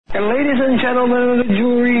And ladies and gentlemen of the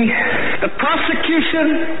jury, the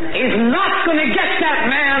prosecution is not going to get that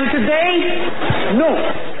man today. No,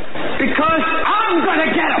 because I'm going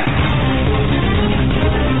to get him.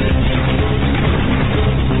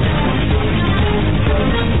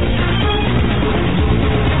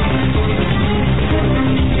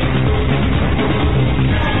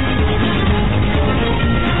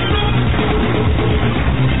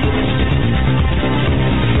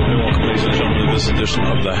 This edition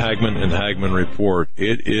of the Hagmann and Hagmann Report.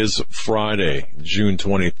 It is Friday, June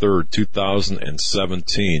 23rd,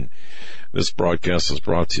 2017. This broadcast is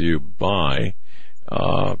brought to you by,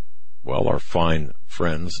 our fine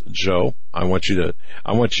friends. Joe, I want you to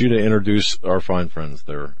introduce our fine friends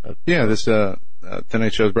there. This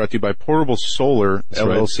tonight's show is brought to you by Portable Solar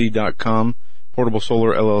LLC.com.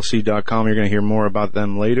 PortableSolarLLC.com. You're going to hear more about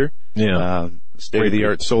them later. Yeah.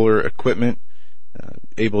 State-of-the-art solar equipment,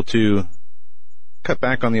 able to cut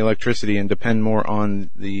back on the electricity and depend more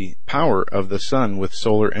on the power of the sun with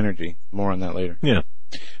solar energy. More on that later. Yeah.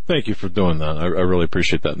 Thank you for doing that. I really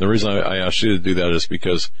appreciate that. And the reason I asked you to do that is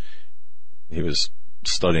because he was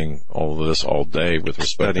studying all of this all day with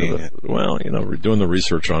respect to we're doing the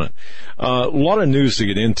research on it. A lot of news to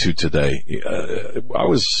get into today. I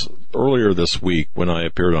was earlier this week when I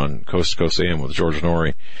appeared on Coast to Coast AM with George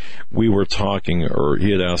Norrie. We were talking, or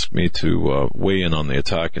he had asked me to weigh in on the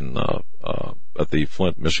attack at the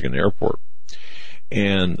Flint, Michigan airport.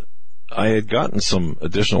 And I had gotten some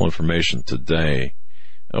additional information today.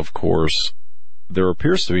 Of course, there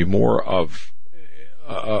appears to be more of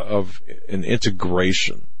an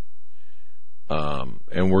integration,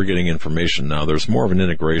 and we're getting information now. There's more of an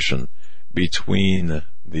integration between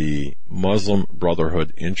the Muslim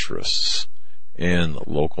Brotherhood interests and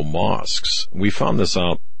local mosques. We found this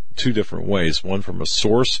out two different ways. One from a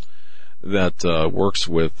source that works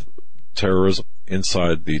with terrorism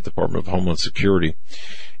inside the Department of Homeland Security,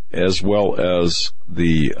 as well as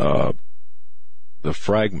the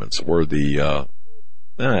fragments, or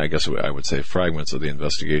I guess I would say fragments of the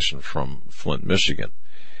investigation from Flint, Michigan,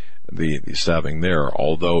 the stabbing there.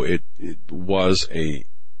 Although it was a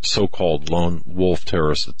so-called lone wolf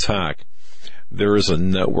terrorist attack, there is a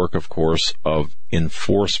network, of course, of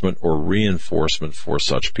enforcement or reinforcement for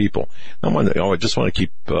such people. I just want to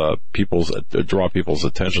keep draw people's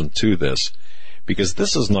attention to this, because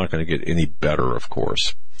this is not going to get any better, of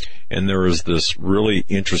course. And there is this really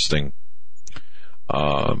interesting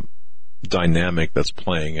dynamic that's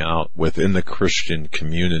playing out within the Christian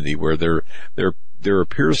community, where there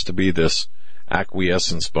appears to be this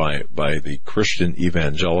acquiescence by the Christian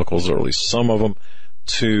evangelicals, or at least some of them,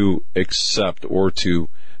 to accept or to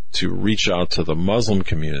reach out to the Muslim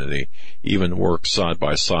community, even work side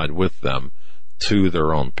by side with them to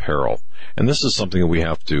their own peril. And this is something that we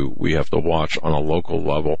have to watch on a local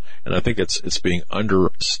level, and I think it's being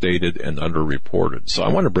understated and underreported. So I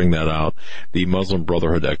want to bring that out, the Muslim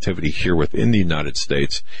Brotherhood activity here within the United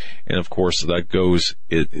States, and of course that goes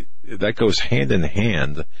hand in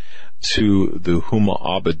hand to the Huma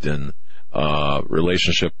Abedin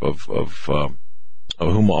relationship of Huma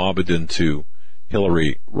Abedin to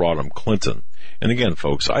Hillary Rodham Clinton. And again,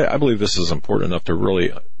 folks, I believe this is important enough to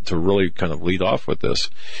really kind of lead off with this.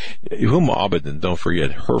 Huma Abedin, don't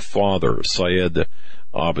forget, her father, Syed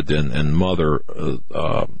Abedin, and mother,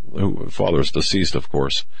 who father is deceased, of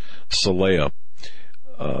course, Saleha,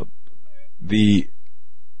 the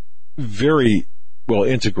very well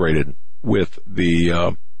integrated with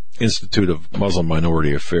the Institute of Muslim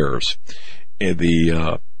Minority Affairs, and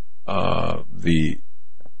the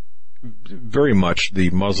very much the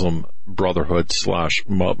Muslim Brotherhood /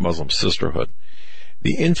 Muslim Sisterhood.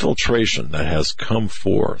 The infiltration that has come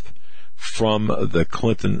forth from the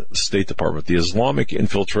Clinton State Department, the Islamic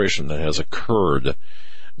infiltration that has occurred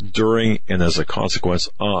during and as a consequence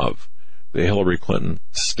of the Hillary Clinton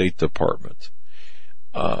State Department,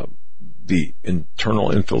 the internal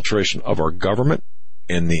infiltration of our government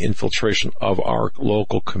and the infiltration of our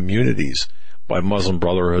local communities by Muslim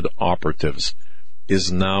Brotherhood operatives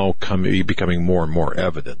is now becoming more and more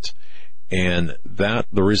evident. And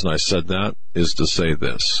the reason I said that is to say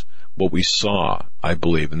this. What we saw, I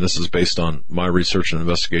believe, and this is based on my research and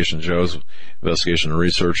investigation, Joe's investigation and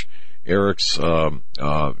research, Eric's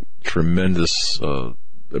tremendous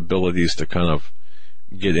abilities to kind of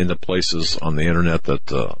get into places on the internet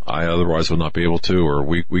that I otherwise would not be able to, or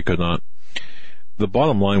we could not. The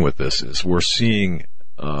bottom line with this is we're going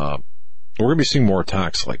to be seeing more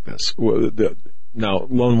attacks like this. Now,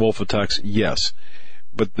 lone wolf attacks, yes,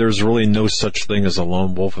 but there's really no such thing as a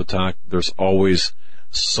lone wolf attack. There's always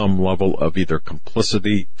some level of either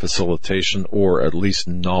complicity, facilitation, or at least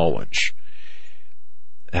knowledge.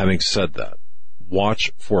 having said that,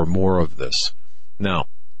 watch for more of this. Now,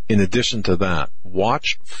 in addition to that,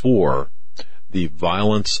 watch for the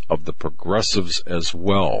violence of the progressives as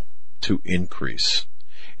well to increase.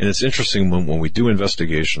 And it's interesting when we do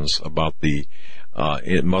investigations about the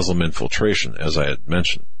Muslim infiltration, as I had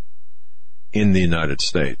mentioned, in the United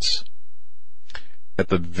States. At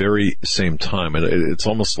the very same time, and it's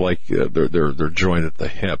almost like they're joined at the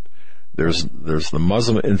hip. There's the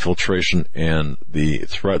Muslim infiltration and the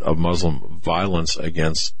threat of Muslim violence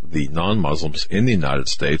against the non-Muslims in the United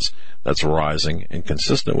States that's rising, and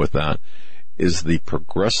consistent with that is the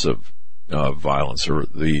progressive violence, or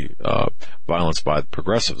the violence by the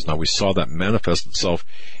progressives. Now, we saw that manifest itself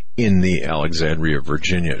in the Alexandria,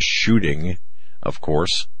 Virginia shooting, of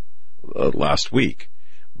course, last week,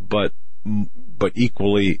 but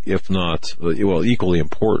equally, if not, equally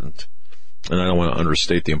important, and I don't want to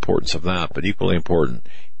understate the importance of that, but equally important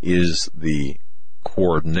is the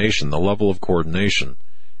coordination, the level of coordination,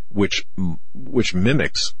 which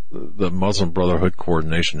mimics the Muslim Brotherhood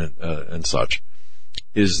coordination and such,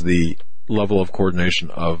 is the level of coordination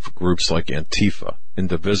of groups like Antifa,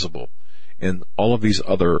 Indivisible, and all of these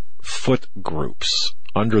other foot groups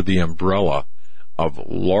under the umbrella of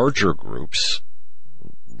larger groups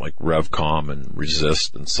like Revcom and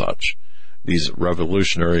Resist and such, these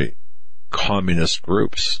revolutionary communist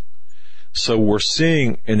groups. So we're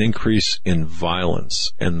seeing an increase in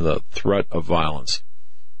violence and the threat of violence.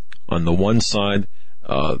 On the one side,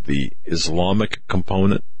 the Islamic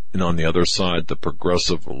component, and on the other side, the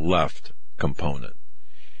progressive left component.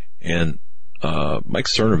 And Mike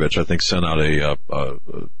Cernovich, I think, sent out a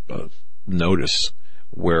notice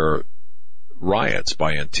where riots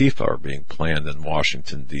by Antifa are being planned in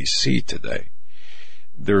Washington, D.C. today.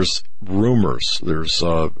 There's rumors, there's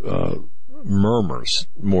murmurs,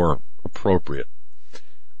 more appropriate,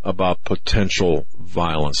 about potential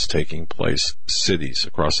violence taking place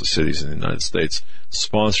across the cities in the United States,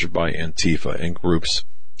 sponsored by Antifa and groups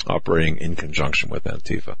operating in conjunction with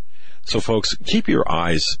Antifa. So, folks, keep your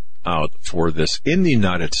eyes out for this in the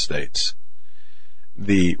United States.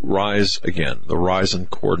 The rise in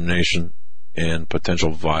coordination and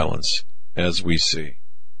potential violence, as we see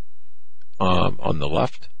on the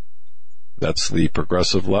left, that's the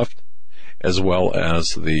progressive left, as well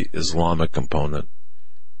as the Islamic component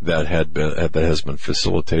that has been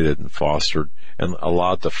facilitated and fostered and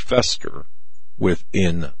allowed to fester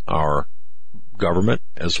within our government,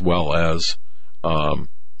 as well as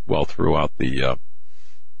throughout the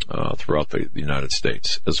United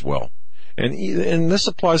States as well, and this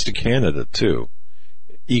applies to Canada too,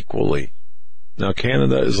 equally. Now,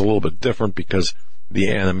 Canada is a little bit different because the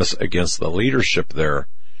animus against the leadership there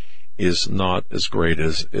is not as great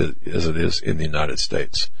as it is in the United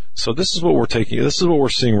States. So this is what we're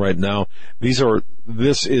seeing right now.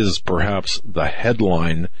 This is perhaps the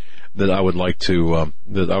headline that I would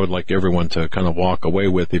like everyone to kind of walk away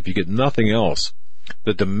with. If you get nothing else,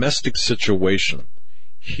 the domestic situation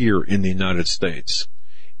here in the United States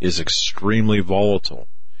is extremely volatile.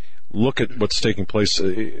 Look at what's taking place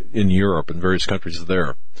in Europe and various countries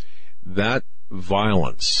there. That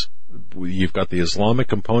violence, you've got the Islamic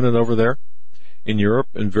component over there in Europe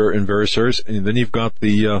in various areas, and then you've got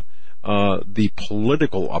the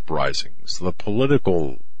political uprisings, the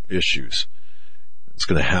political issues. It's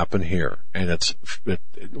going to happen here, and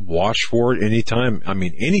watch for it anytime. I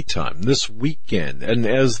mean, anytime this weekend, and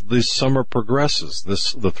as the summer progresses,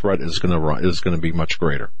 the threat is going to be much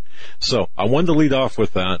greater. So I wanted to lead off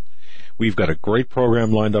with that. We've got a great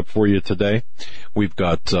program lined up for you today. We've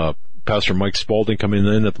got Pastor Mike Spaulding coming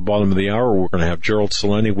in at the bottom of the hour. We're going to have Gerald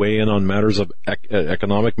Celente weigh in on matters of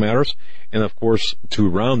economic matters, and of course, to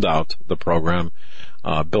round out the program,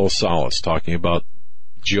 Bill Salus talking about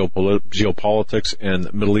geopolitics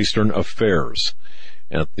and Middle Eastern affairs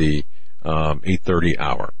at the 8:30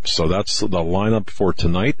 hour. So that's the lineup for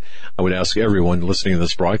tonight. I would ask everyone listening to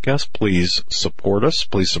this broadcast, please support us.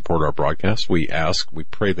 Please support our broadcast. We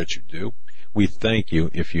pray that you do. We thank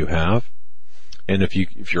you if you have. And if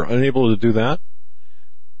you're unable to do that,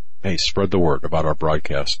 hey, spread the word about our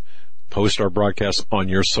broadcast. Post our broadcast on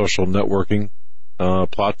your social networking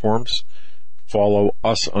platforms. Follow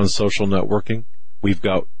us on social networking. We've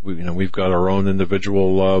got our own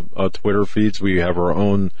individual Twitter feeds. We have our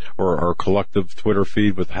own, or our collective Twitter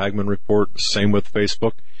feed with Hagmann Report. Same with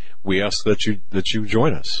Facebook. We ask that you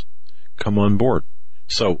join us. Come on board.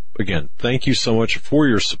 So again, thank you so much for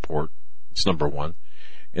your support. It's number one.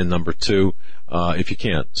 And number two, if you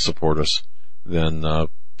can't support us, then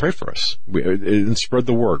pray for us and spread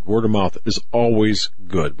the word. Word of mouth is always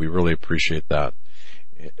good. We really appreciate that.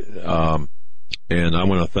 And I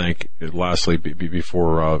want to thank, lastly,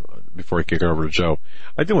 before I kick it over to Joe,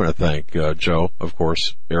 I do want to thank Joe, of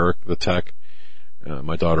course, Eric, the tech,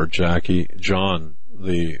 my daughter Jackie, John,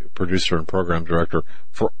 the producer and program director,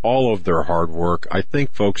 for all of their hard work. I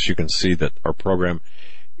think, folks, you can see that our program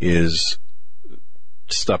is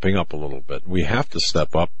stepping up a little bit. We have to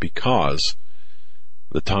step up because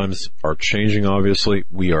the times are changing, obviously.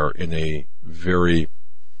 We are in a very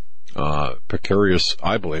precarious,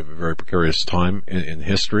 I believe, a very precarious time in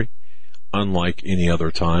history, unlike any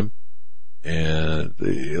other time, and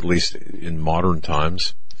at least in modern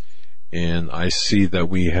times. And I see that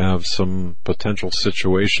we have some potential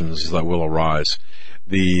situations that will arise.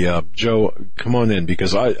 Joe, come on in,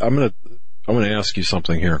 because I'm going to ask you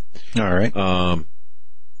something here. All right.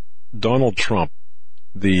 Donald Trump,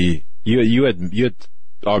 you had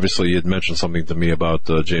obviously you had mentioned something to me about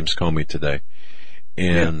James Comey today.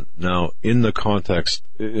 And now, in the context,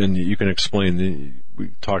 and you can explain,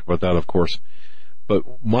 we talked about that, of course, but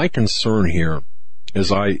my concern here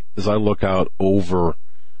is I look out over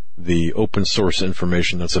the open source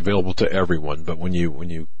information that's available to everyone, but when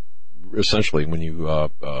you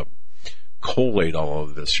collate all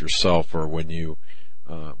of this yourself, or when you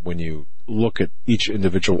look at each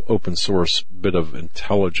individual open source bit of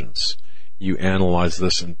intelligence, you analyze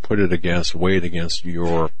this and weigh it against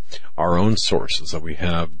our own sources that we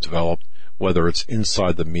have developed, whether it's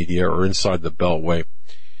inside the media or inside the Beltway,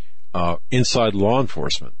 inside law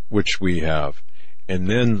enforcement, which we have. And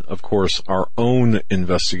then, of course, our own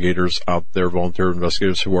investigators out there, volunteer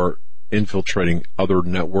investigators who are infiltrating other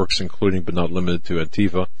networks, including but not limited to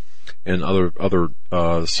Antifa and other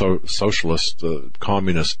socialist,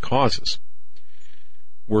 communist causes.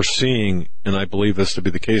 We're seeing, and I believe this to be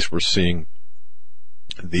the case, we're seeing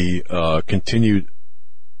the continued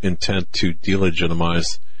intent to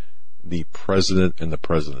delegitimize the president and the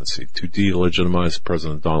presidency, to delegitimize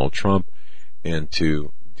President Donald Trump, and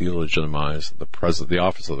to delegitimize the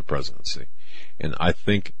office of the presidency. And I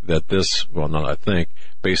think that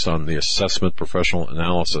based on the assessment, professional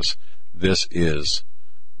analysis, this is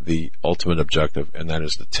the ultimate objective, and that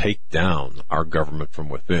is to take down our government from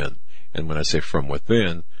within. And when I say from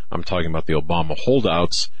within, I'm talking about the Obama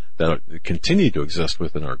holdouts that continue to exist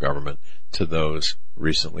within our government to those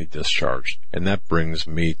recently discharged. And that brings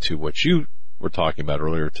me to what you were talking about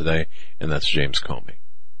earlier today, and that's James Comey.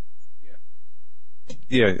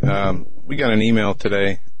 Yeah, we got an email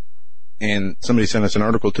today, and somebody sent us an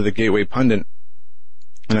article to the Gateway Pundit,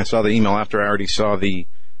 and I saw the email after I already saw the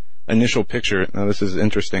initial picture. Now, this is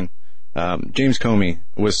interesting. James Comey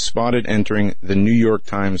was spotted entering the New York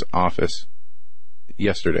Times office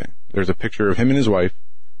yesterday. There's a picture of him and his wife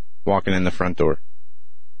walking in the front door.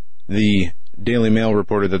 The Daily Mail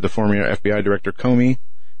reported that the former FBI Director Comey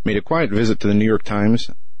made a quiet visit to the New York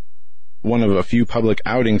Times, one of a few public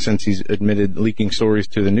outings since he's admitted leaking stories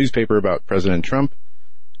to the newspaper about President Trump.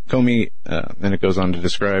 Comey, and it goes on to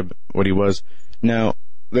describe what he was. Now,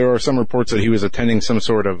 there are some reports that he was attending some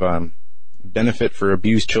sort of benefit for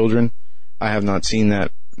abused children. I have not seen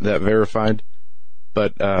that verified.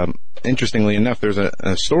 But interestingly enough, there's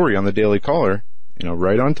a story on the Daily Caller,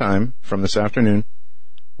 right on time from this afternoon.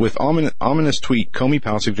 With ominous tweet, Comey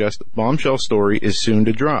pal suggests bombshell story is soon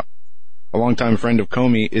to drop. A longtime friend of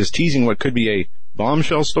Comey is teasing what could be a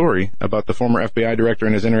bombshell story about the former FBI director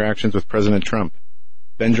and his interactions with President Trump.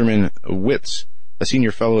 Benjamin Witz, a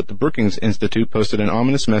senior fellow at the Brookings Institute, posted an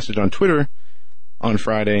ominous message on Twitter on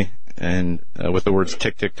Friday, and with the words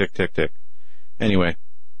tick, tick, tick, tick, tick. Anyway,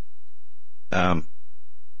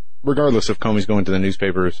 regardless if Comey's going to the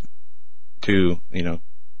newspapers to,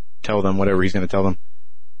 tell them whatever he's going to tell them,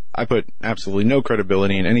 I put absolutely no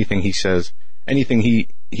credibility in anything he says. Anything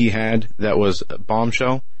he had that was a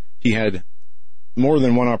bombshell, he had more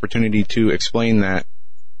than one opportunity to explain that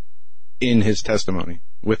in his testimony,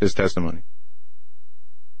 with his testimony.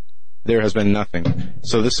 There has been nothing.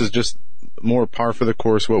 So this is just more par for the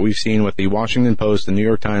course what we've seen with the Washington Post, the New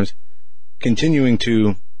York Times, continuing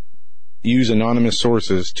to use anonymous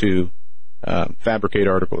sources to fabricate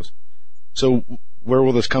articles. So where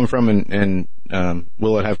will this come from, and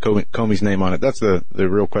will it have Comey's name on it? That's the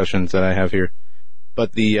real questions that I have here.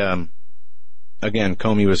 But again,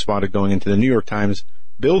 Comey was spotted going into the New York Times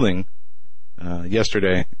building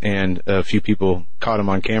yesterday, and a few people caught him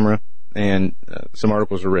on camera, and some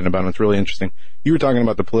articles were written about him. It's really interesting. You were talking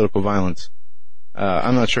about the political violence.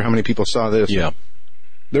 I'm not sure how many people saw this. Yeah.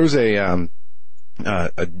 There's a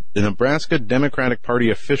Nebraska Democratic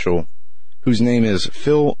Party official whose name is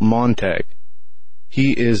Phil Montag.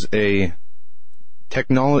 He is he's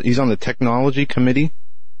on the technology committee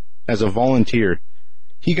as a volunteer.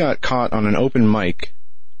 He got caught on an open mic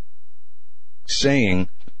saying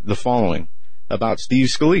the following about Steve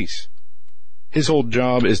Scalise. His whole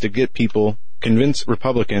job is to get people, convince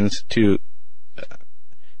Republicans to,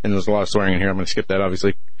 and there's a lot of swearing in here, I'm going to skip that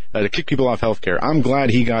obviously, to kick people off health care. I'm glad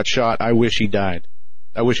he got shot. I wish he died.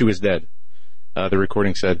 I wish he was dead. The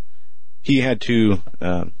recording said he had to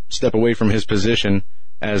step away from his position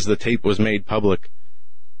as the tape was made public.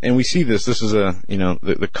 And we see this. This is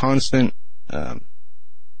the constant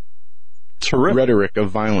rhetoric of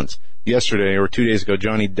violence. Yesterday or 2 days ago,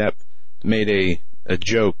 Johnny Depp made a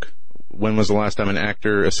joke. When was the last time an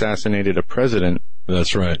actor assassinated a president?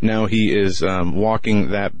 That's right. Now he is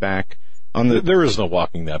walking that back. There is no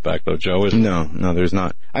walking that back, though, Joe, is there? No, there's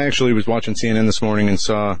not. I actually was watching CNN this morning and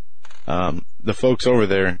saw the folks over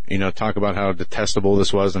there, talk about how detestable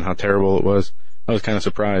this was and how terrible it was. I was kind of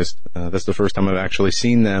surprised. That's the first time I've actually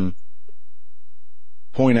seen them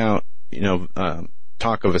point out,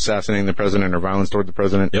 talk of assassinating the president or violence toward the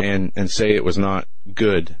president, yep, and say it was not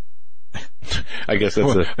good. I guess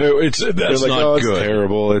that's that's like, not it's good.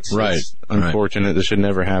 Terrible. It's unfortunate. Right. This should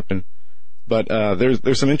never happen. But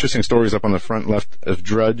there's some interesting stories up on the front left of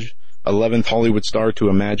Drudge, 11th Hollywood star to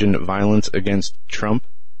imagine violence against Trump.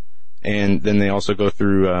 And then they also go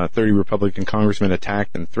through 30 Republican congressmen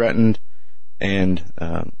attacked and threatened. And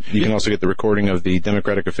you can also get the recording of the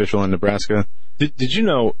Democratic official in Nebraska. Did you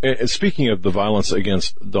know, speaking of the violence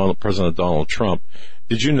against President Donald Trump,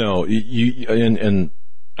 did you know, and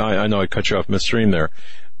I know I cut you off midstream there,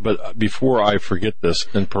 but before I forget this,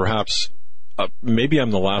 and perhaps maybe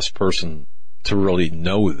I'm the last person to really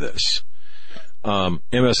know this,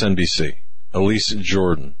 MSNBC, Elise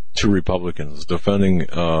Jordan, two Republicans defending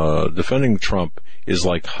Trump is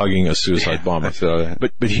like hugging a suicide bomber. I saw that.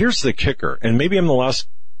 But here's the kicker, and maybe I'm the last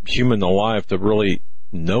human alive to really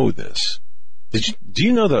know this. Do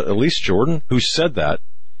you know that Elise Jordan, who said that,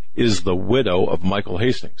 is the widow of Michael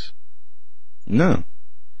Hastings? No.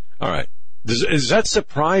 All right. Does that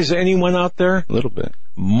surprise anyone out there? A little bit.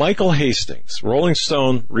 Michael Hastings, Rolling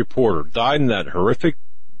Stone reporter, died in that horrific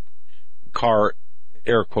car,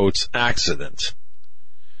 air quotes, accident.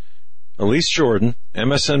 Elise Jordan,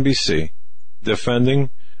 MSNBC, defending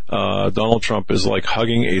Donald Trump is like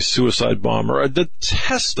hugging a suicide bomber, a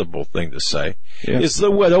detestable thing to say, is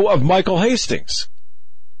the widow of Michael Hastings.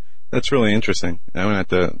 That's really interesting. I'm going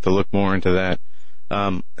to have to look more into that.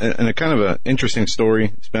 And a kind of an interesting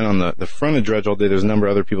story. It's been on the front of Drudge all day. There's a number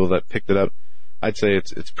of other people that picked it up. I'd say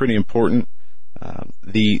it's pretty important.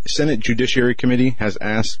 The Senate Judiciary Committee has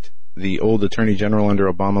asked the old Attorney General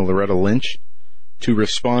under Obama, Loretta Lynch, to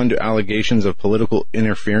respond to allegations of political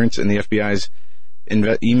interference in the FBI's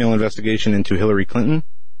email investigation into Hillary Clinton.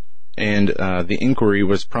 And the inquiry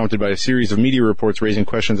was prompted by a series of media reports raising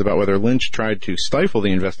questions about whether Lynch tried to stifle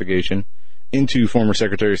the investigation into former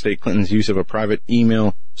Secretary of State Clinton's use of a private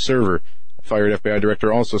email server. A fired FBI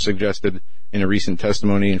director also suggested in a recent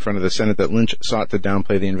testimony in front of the Senate that Lynch sought to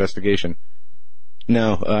downplay the investigation.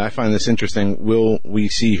 Now, I find this interesting. Will we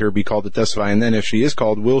see her be called to testify? And then if she is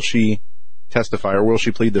called, will she testify or will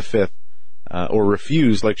she plead the fifth or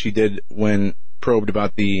refuse like she did when probed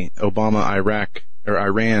about the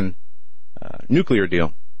Iran nuclear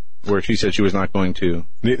deal, where she said she was not going to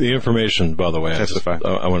the information, by the way, testify.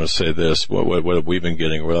 I want to say this. What we've been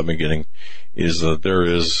getting, what I've been getting, is that there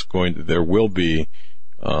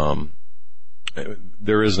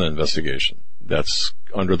is an investigation that's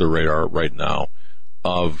under the radar right now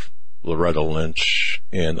of Loretta Lynch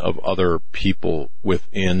and of other people at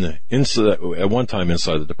one time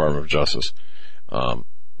inside the Department of Justice.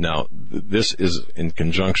 Now, this is in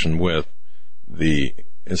conjunction with the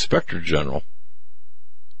Inspector General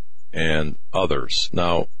and others.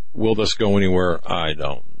 Now, will this go anywhere? I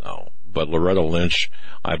don't know. But Loretta Lynch,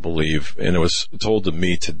 I believe, and it was told to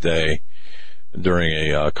me today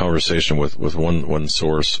during a conversation with one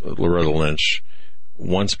source, Loretta Lynch,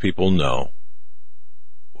 once people know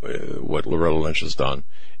what Loretta Lynch has done,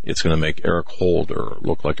 it's going to make Eric Holder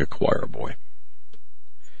look like a choir boy.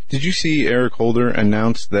 Did you see Eric Holder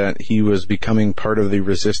announce that he was becoming part of the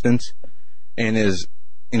resistance and is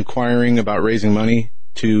inquiring about raising money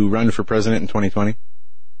to run for president in 2020?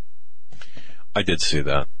 I did see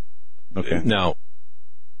that. Okay. Now,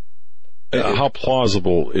 how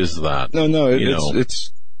plausible is that? No,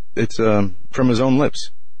 it's from his own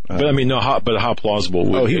lips. But I mean, how plausible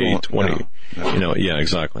would a 20? No. Yeah,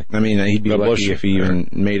 exactly. I mean, he'd be lucky if he even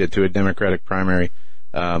made it to a Democratic primary.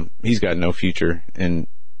 He's got no future in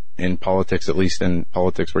politics, at least in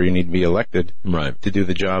politics where you need to be elected to do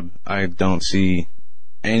the job. I don't see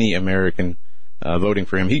any American voting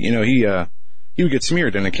for him. He would get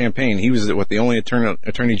smeared in a campaign. He was the only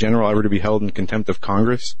attorney general ever to be held in contempt of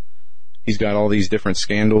Congress. He's got all these different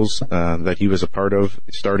scandals that he was a part of,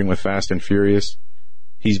 starting with Fast and Furious.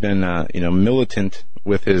 He's been, militant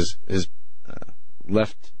with his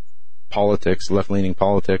left politics, left-leaning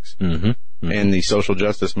politics, and the social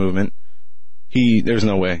justice movement. There's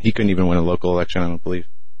no way he couldn't even win a local election. I don't believe.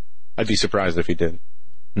 I'd be surprised if he did.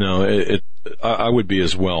 No, I would be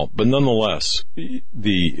as well. But nonetheless,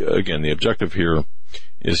 the objective here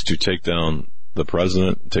is to take down the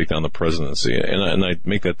president, take down the presidency, and I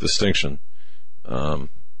make that distinction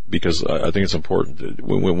because I think it's important.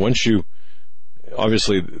 Once you,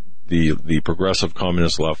 obviously, the progressive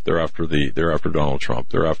communist left, they're after Donald Trump,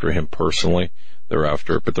 they're after him personally,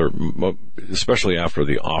 but they're especially after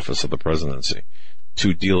the office of the presidency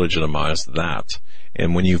to delegitimize that.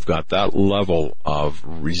 And when you've got that level of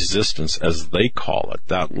resistance, as they call it,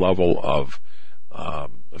 that level of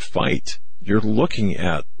fight, you're looking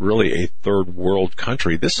at really a third world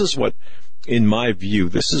country. This is what, in my view,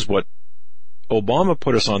 Obama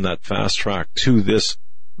put us on that fast track to this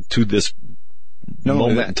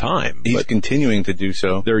moment in time. He's continuing to do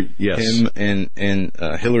so. Yes. Him and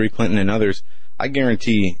Hillary Clinton and others. I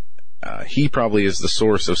guarantee he probably is the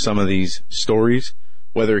source of some of these stories.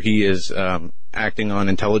 Whether he is acting on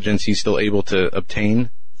intelligence he's still able to obtain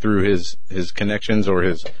through his connections or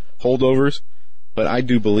his holdovers. But I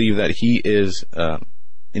do believe that he is, at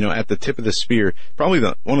the tip of the spear, probably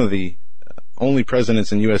one of the only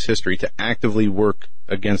presidents in U.S. history to actively work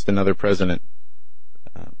against another president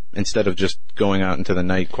instead of just going out into the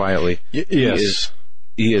night quietly. Yes.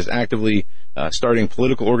 He is actively starting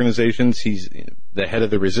political organizations. He's the head of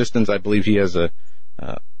the resistance. I believe he has a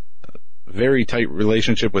very tight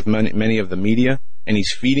relationship with many of the media, and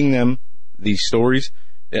he's feeding them these stories.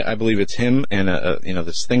 I believe it's him and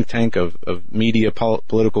this think tank of media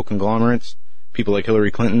political conglomerates, people like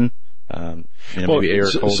Hillary Clinton, maybe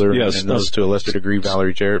Eric Holder, and those to a lesser degree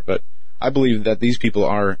Valerie Jarrett. But I believe that these people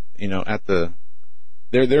are they're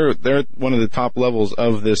one of the top levels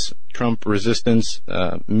of this Trump resistance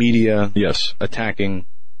media. Yes, attacking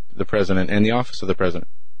the president and the office of the president.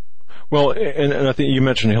 Well, and I think you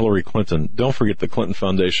mentioned Hillary Clinton. Don't forget the Clinton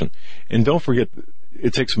Foundation, and don't forget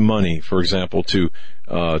it takes money, for example, to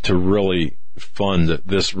really fund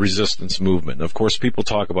this resistance movement. Of course, people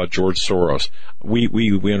talk about George Soros.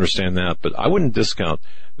 We understand that, but I wouldn't discount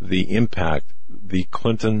the impact the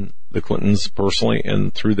Clintons personally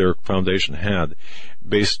and through their foundation had,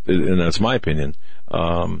 and that's my opinion,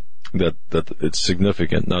 that it's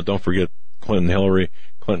significant. Now, don't forget Hillary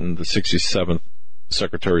Clinton, the 67th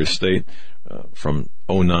Secretary of State from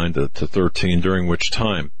 2009 to 2013, during which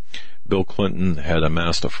time Bill Clinton had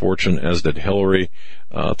amassed a fortune, as did Hillary,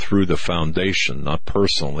 through the foundation, not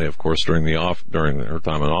personally, of course, during her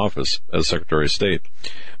time in office as Secretary of State.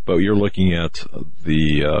 But you're looking at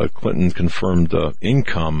the Clinton confirmed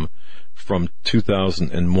income from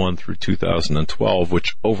 2001 through 2012,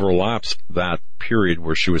 which overlaps that period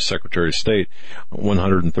where she was Secretary of State,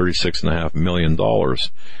 $136.5 million.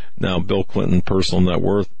 Now, Bill Clinton personal net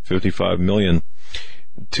worth, $55 million.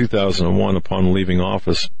 2001, upon leaving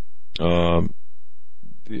office,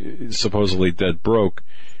 supposedly dead broke.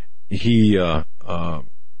 The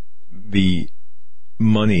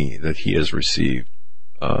money that he has received,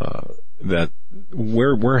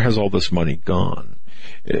 where has all this money gone?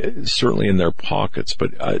 Certainly in their pockets,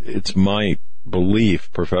 but it's my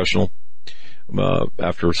belief, professional,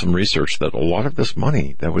 after some research, that a lot of this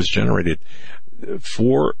money that was generated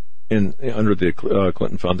under the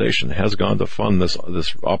Clinton Foundation has gone to fund this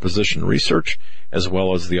opposition research as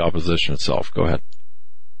well as the opposition itself. Go ahead.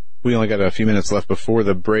 We only got a few minutes left before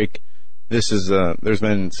the break. There's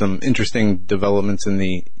been some interesting developments in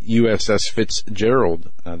the USS Fitzgerald,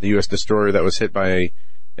 the U.S. destroyer that was hit by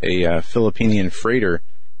a Philippine freighter,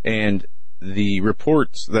 and the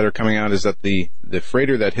reports that are coming out is that the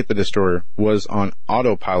freighter that hit the destroyer was on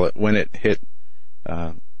autopilot when it hit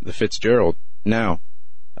the Fitzgerald. Now,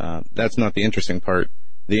 that's not the interesting part.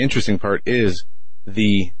 The interesting part is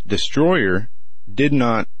the destroyer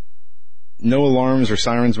no alarms or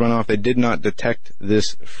sirens went off. They did not detect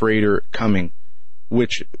this freighter coming,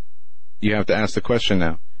 which you have to ask the question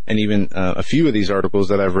now. And even a few of these articles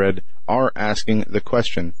that I've read are asking the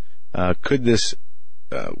question,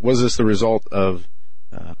 was this the result of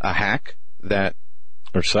a hack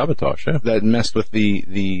or sabotage, that messed with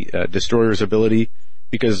the destroyer's ability?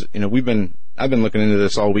 Because, I've been looking into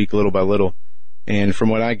this all week, little by little, and from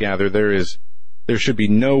what I gather, there should be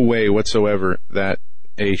no way whatsoever that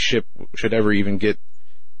a ship should ever even get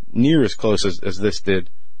near as close as this did.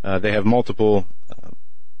 They have multiple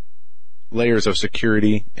layers of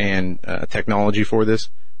security and technology for this,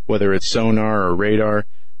 whether it's sonar or radar.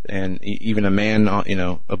 and even a man,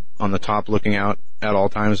 on the top looking out at all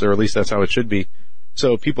times, or at least that's how it should be.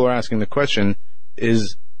 So people are asking the question,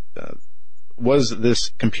 was this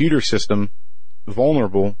computer system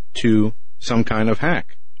vulnerable to some kind of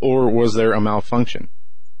hack, or was there a malfunction?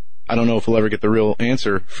 I don't know if we'll ever get the real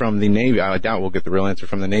answer from the Navy. I doubt we'll get the real answer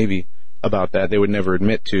from the Navy about that. They would never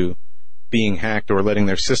admit to being hacked or letting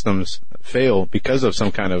their systems fail because of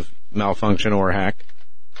some kind of malfunction or hack.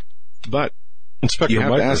 But Inspector you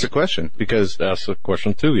have Mike to ask the question, because asked the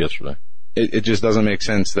question too yesterday. It just doesn't make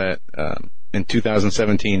sense that in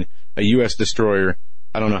 2017 a U.S. destroyer,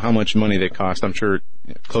 I don't know how much money they cost, I'm sure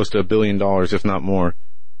close to $1 billion, if not more,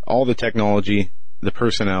 all the technology, the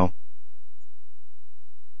personnel,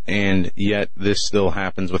 and yet this still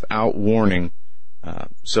happens without warning.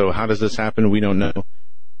 So how does this happen? We don't know.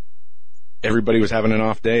 Everybody was having an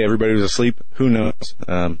off day. Everybody was asleep. Who knows?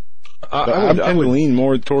 I would lean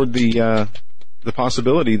more toward the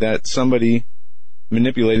possibility that somebody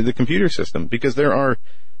manipulated the computer system, because there are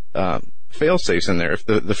fail-safes in there. If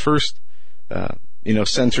the first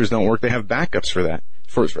sensors don't work, they have backups for that.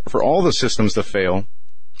 For all the systems to fail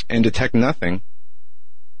and detect nothing,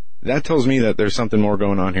 that tells me that there's something more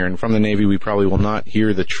going on here. And from the Navy, we probably will not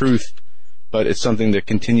hear the truth, but it's something to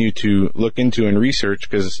continue to look into and research,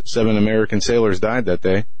 because 7 American sailors died that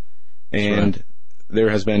day, and there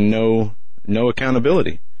has been no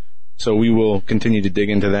accountability. So we will continue to dig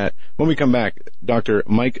into that. When we come back, Dr.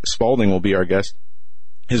 Mike Spaulding will be our guest.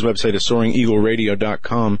 His website is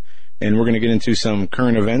soaringeagleradio.com, and we're going to get into some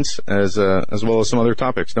current events as well as some other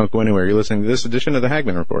topics. Don't go anywhere. You're listening to this edition of the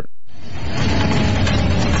Hagmann Report.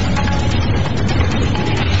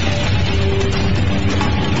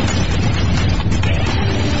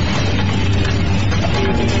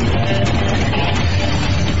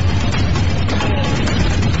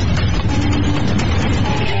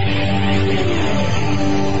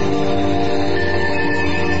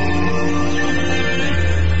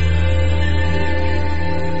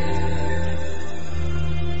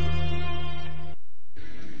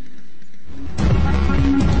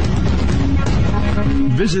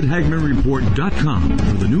 Visit HagmannReport.com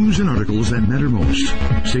for the news and articles that matter most.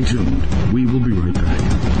 Stay tuned. We will be right back.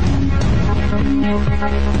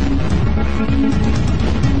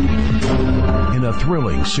 In a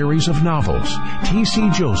thrilling series of novels,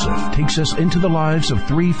 T.C. Joseph takes us into the lives of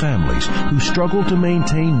 3 families who struggle to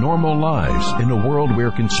maintain normal lives in a world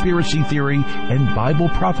where conspiracy theory and Bible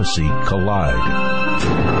prophecy collide.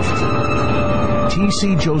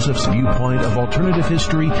 T.C. Joseph's viewpoint of alternative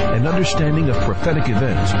history and understanding of prophetic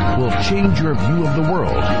events will change your view of the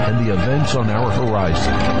world and the events on our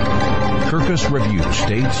horizon. Kirkus Review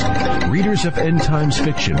states, readers of end times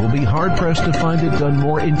fiction will be hard-pressed to find it done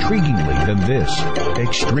more intriguingly than this.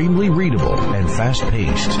 Extremely readable and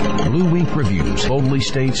fast-paced. Blue Wink Reviews boldly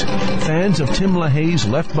states, fans of Tim LaHaye's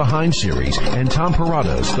Left Behind series and Tom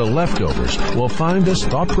Perrotta's The Leftovers will find this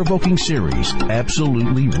thought-provoking series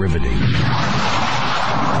absolutely riveting.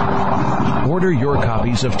 Order your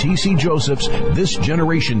copies of T.C. Joseph's This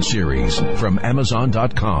Generation series from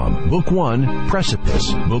Amazon.com. Book 1,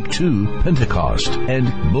 Precipice. Book 2, Pentecost.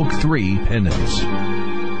 And Book 3, Penance.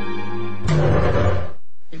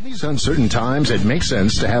 In these uncertain times, it makes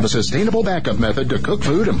sense to have a sustainable backup method to cook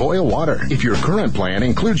food and boil water. If your current plan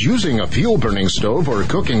includes using a fuel-burning stove or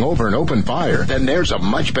cooking over an open fire, then there's a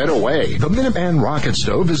much better way. The Minuteman Rocket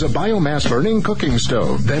Stove is a biomass-burning cooking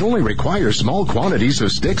stove that only requires small quantities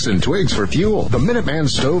of sticks and twigs for fuel. The Minuteman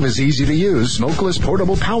Stove is easy to use, smokeless,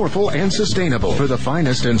 portable, powerful, and sustainable. For the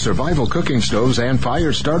finest in survival cooking stoves and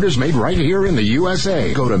fire starters made right here in the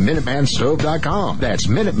USA, go to MinutemanStove.com. That's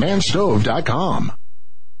MinutemanStove.com.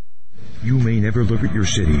 You may never look at your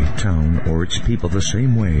city, town, or its people the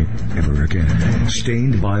same way ever again.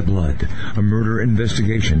 Stained by Blood, a murder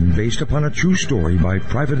investigation based upon a true story by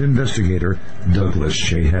private investigator Douglas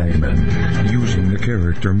J. Hagmann. Using the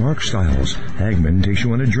character Mark Stiles, Hagmann takes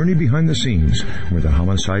you on a journey behind the scenes where the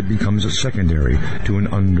homicide becomes a secondary to an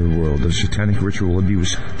underworld of satanic ritual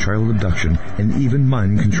abuse, child abduction, and even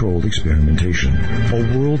mind-controlled experimentation.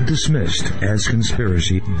 A world dismissed as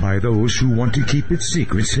conspiracy by those who want to keep its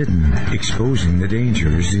secrets hidden, exposing the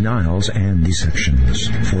dangers, denials, and deceptions.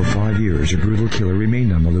 For 5 years, a brutal killer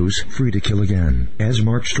remained on the loose, free to kill again. As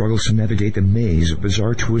Mark struggles to navigate the maze of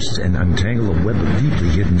bizarre twists and untangle a web of deeply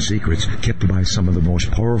hidden secrets kept by some of the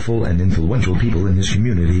most powerful and influential people in his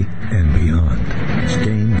community and beyond.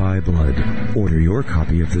 Stained by Blood. Order your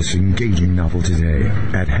copy of this engaging novel today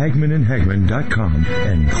at HagmannandHagmann.com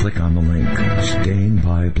and click on the link. Stained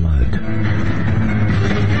by Blood.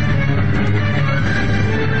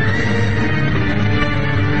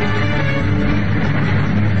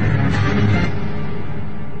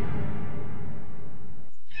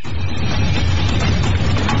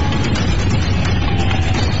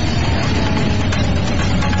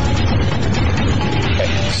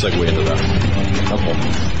 segue into that. Okay.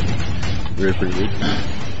 Ready for you to read?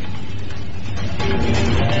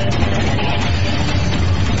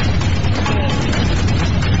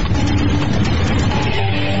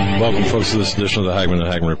 Welcome, folks, to this edition of the Hagmann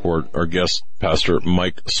and Hagmann Report. Our guest, Pastor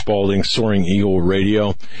Mike Spaulding, Soaring Eagle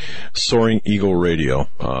Radio. Soaring Eagle Radio,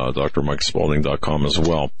 drmikespaulding.com as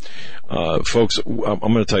well. Folks, I'm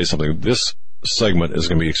going to tell you something. This segment is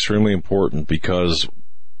going to be extremely important because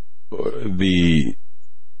the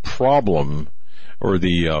problem or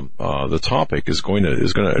the topic is going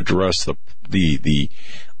to address the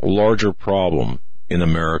larger problem in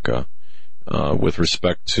America with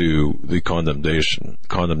respect to the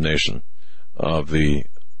condemnation of the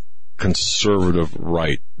conservative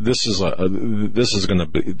right. This is going to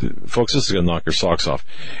be, folks, this is going to knock your socks off.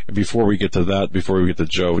 Before we get to that, before we get to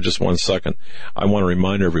Joe, just 1 second, I want to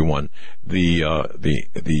remind everyone the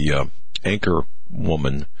anchor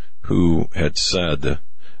woman who had said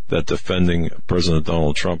that defending President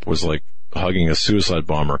Donald Trump was like hugging a suicide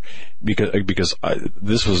bomber, because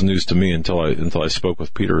this was news to me until I spoke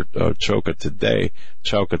with Peter Chowka today.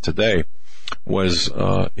 Was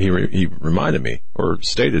he reminded me or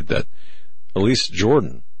stated that Elise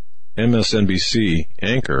Jordan, MSNBC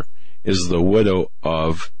anchor, is the widow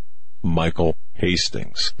of Michael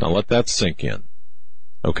Hastings. Now let that sink in.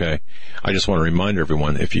 Okay, I just want to remind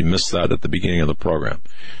everyone, if you missed that at the beginning of the program.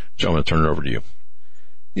 Joe, I'm going to turn it over to you.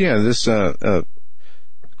 Yeah, this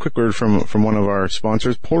quick word from one of our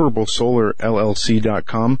sponsors,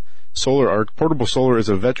 PortableSolarLLC.com. SolarArc. Portable Solar is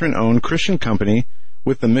a veteran-owned Christian company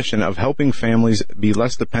with the mission of helping families be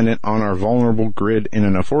less dependent on our vulnerable grid in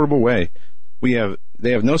an affordable way.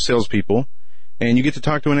 They have no salespeople, and you get to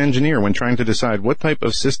talk to an engineer when trying to decide what type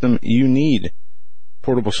of system you need.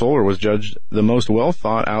 Portable Solar was judged the most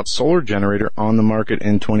well-thought-out solar generator on the market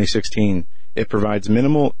in 2016. It provides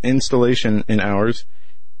minimal installation in hours.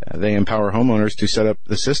 They empower homeowners to set up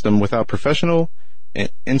the system without professional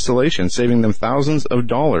installation, saving them thousands of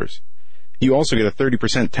dollars. You also get a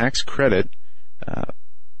 30% tax credit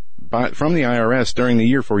from the IRS during the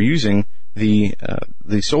year for using the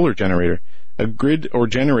solar generator. A grid or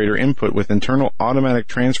generator input with internal automatic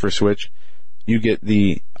transfer switch. You get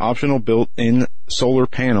the optional built-in solar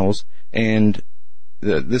panels, and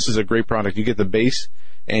this is a great product. You get the base,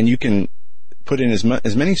 and you can put in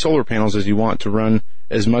as many solar panels as you want to run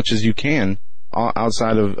as much as you can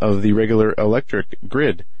outside of the regular electric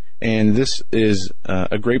grid. And this is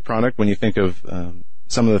a great product when you think of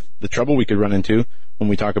some of the trouble we could run into when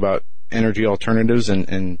we talk about energy alternatives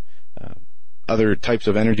and other types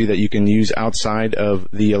of energy that you can use outside of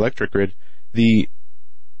the electric grid. The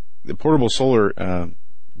portable solar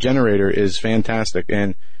generator is fantastic,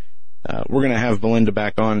 and we're going to have Belinda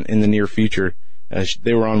back on in the near future.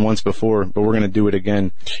 They were on once before, but we're going to do it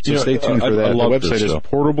again. So stay tuned for that. The website is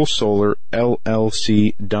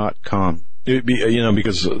PortableSolarLLC.com.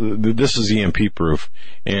 Because this is EMP proof,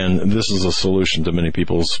 and this is a solution to many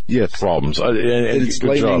people's problems.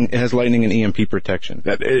 It has lightning and EMP protection.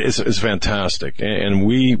 It's fantastic, and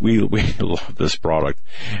we love this product.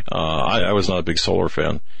 I was not a big solar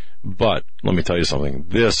fan, but let me tell you something.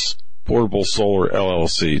 This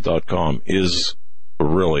PortableSolarLLC.com is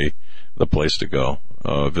really the place to go.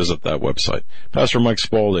 Visit that website. Pastor Mike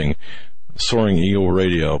Spaulding, Soaring Eagle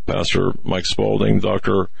Radio. Pastor Mike Spaulding,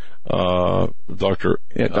 Doctor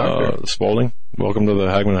Spaulding. Welcome to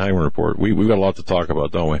the Hagmann and Hagmann Report. We've got a lot to talk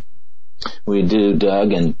about, don't we? We do,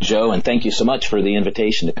 Doug and Joe, and thank you so much for the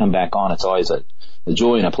invitation to come back on. It's always a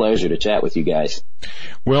joy and a pleasure to chat with you guys.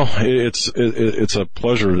 Well, it's a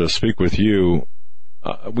pleasure to speak with you.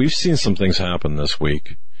 We've seen some things happen this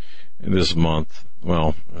week, this month.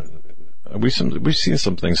 Well, we've seen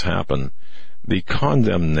some things happen. The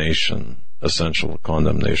essential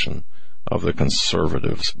condemnation of the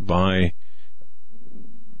conservatives by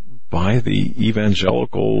the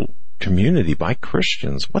evangelical community, by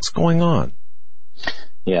Christians. What's going on?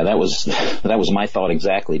 Yeah, that was my thought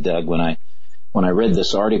exactly, Doug. When I read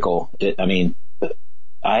this article,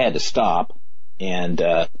 I had to stop, and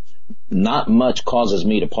not much causes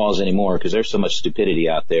me to pause anymore because there's so much stupidity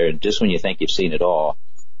out there. And just when you think you've seen it all,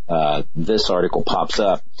 this article pops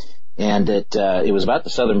up, and it was about the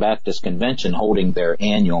Southern Baptist Convention holding their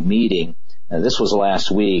annual meeting. This was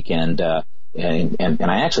last week, and I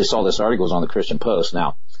actually saw this article was on the Christian Post.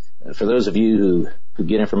 Now, for those of you who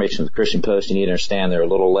get information from the Christian Post, you need to understand they're a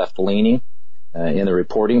little left-leaning in the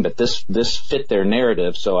reporting, but this fit their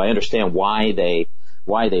narrative, so I understand why they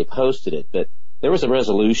posted it. But there was a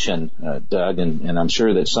resolution, Doug, and I'm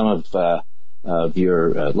sure that some of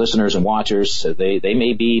your listeners and watchers, they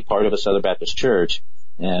may be part of a Southern Baptist church,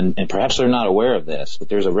 and perhaps they're not aware of this, but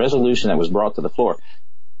there's a resolution that was brought to the floor.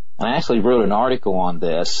 I actually wrote an article on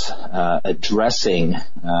this, addressing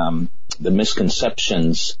the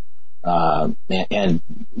misconceptions, and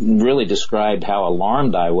really described how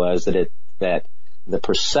alarmed I was that the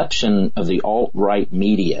perception of the alt-right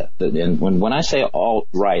media, and when I say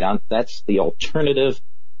alt-right, that's the alternative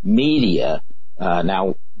media.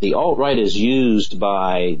 Now, the alt-right is used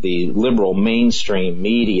by the liberal mainstream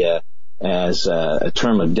media as a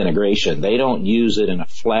term of denigration. They don't use it in a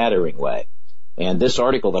flattering way. And this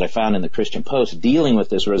article that I found in the Christian Post dealing with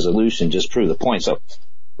this resolution just proved the point. So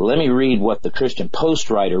let me read what the Christian Post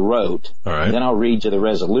writer wrote, all right, and then I'll read you the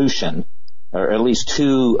resolution, or at least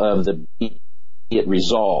two of the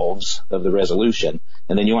resolves of the resolution,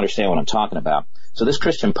 and then you understand what I'm talking about. So this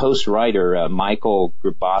Christian Post writer, Michael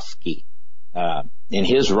Grabowski, in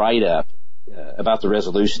his write-up about the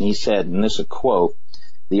resolution, he said, and this is a quote,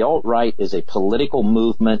 "The alt-right is a political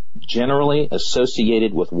movement generally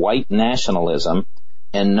associated with white nationalism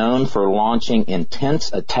and known for launching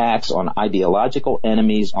intense attacks on ideological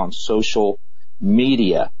enemies on social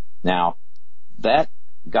media." Now, that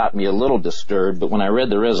got me a little disturbed, but when I read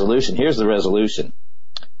the resolution, here's the resolution.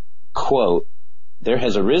 Quote, "There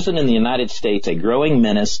has arisen in the United States a growing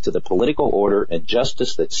menace to the political order and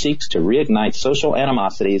justice that seeks to reignite social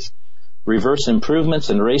animosities, reverse improvements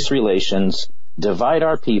in race relations, divide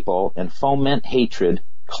our people, and foment hatred,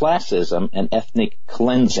 classism, and ethnic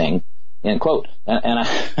cleansing." End quote. And I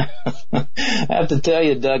have to tell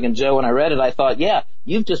you, Doug and Joe, when I read it, I thought, yeah,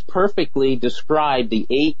 you've just perfectly described the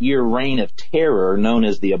 8-year reign of terror known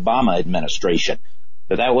as the Obama administration.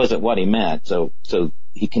 But that wasn't what he meant. So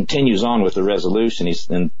he continues on with the resolution. He's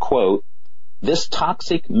in quote, "This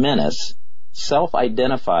toxic menace,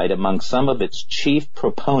 self-identified among some of its chief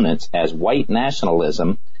proponents as white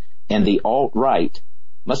nationalism and the alt-right,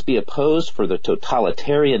 must be opposed for the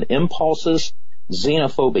totalitarian impulses,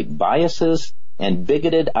 xenophobic biases, and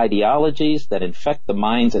bigoted ideologies that infect the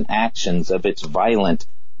minds and actions of its violent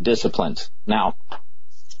disciplines." Now,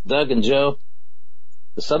 Doug and Joe,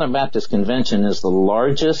 the Southern Baptist Convention is the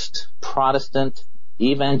largest Protestant,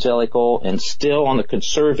 evangelical, and still on the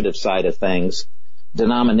conservative side of things,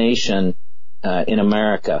 denomination in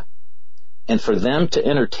America. And for them to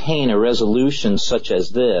entertain a resolution such as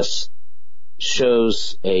this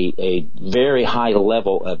shows a very high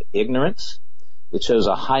level of ignorance. It shows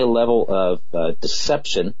a high level of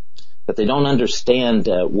deception, that they don't understand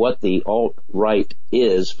what the alt-right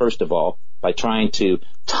is, first of all, by trying to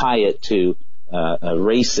tie it to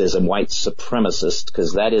racism, white supremacist,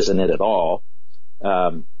 because that isn't it at all.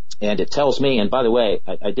 And it tells me, and by the way,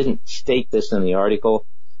 I didn't state this in the article,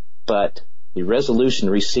 but the resolution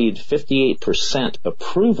received 58%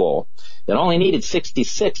 approval. It only needed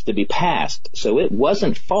 66 to be passed, so it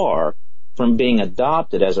wasn't far from being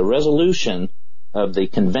adopted as a resolution of the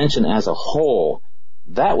convention as a whole.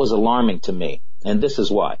 That was alarming to me, and this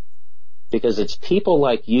is why. Because it's people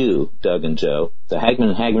like you, Doug and Joe, the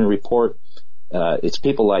Hagmann Report, it's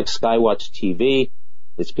people like Skywatch TV,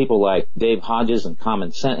 it's people like Dave Hodges and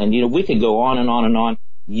Common Sense, and we could go on and on and on.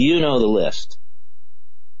 You know the list.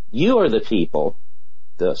 You are the people,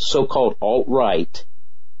 the so-called alt-right,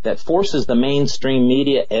 that forces the mainstream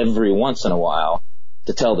media every once in a while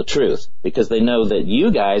to tell the truth, because they know that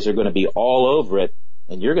you guys are going to be all over it,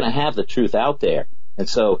 and you're going to have the truth out there. And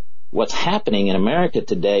so what's happening in America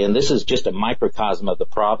today, and this is just a microcosm of the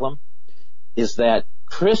problem, is that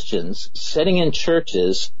Christians sitting in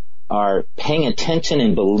churches are paying attention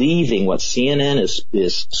and believing what CNN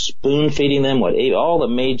is spoon-feeding them, what all the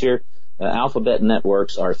major alphabet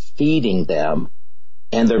networks are feeding them,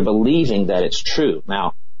 and they're believing that it's true.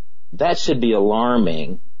 Now, that should be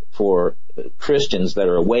alarming for Christians that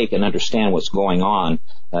are awake and understand what's going on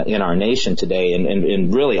in our nation today,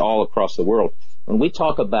 and really all across the world. When we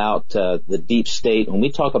talk about the deep state, when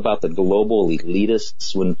we talk about the global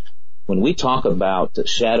elitists, when we talk about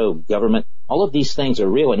shadow government, all of these things are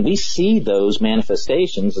real, and we see those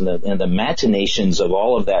manifestations and the machinations of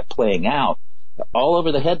all of that playing out all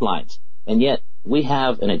over the headlines. And yet we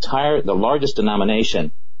have the largest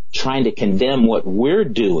denomination trying to condemn what we're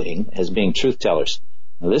doing as being truth tellers.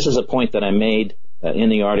 Now, this is a point that I made in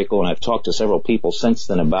the article, and I've talked to several people since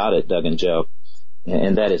then about it, Doug and Joe,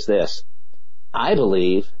 and that is this. I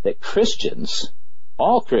believe that Christians,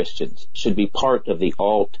 all Christians, should be part of the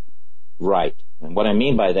alt-right. And what I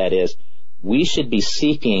mean by that is we should be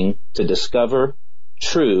seeking to discover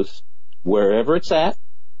truth wherever it's at,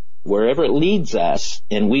 wherever it leads us,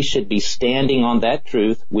 and we should be standing on that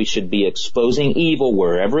truth. We should be exposing evil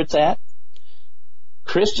wherever it's at.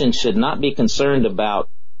 Christians should not be concerned about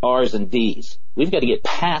R's and D's. We've got to get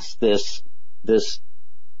past this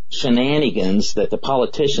shenanigans that the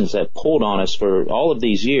politicians have pulled on us for all of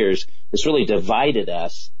these years has really divided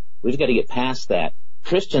us. We've got to get past that.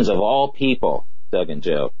 Christians of all people, Doug and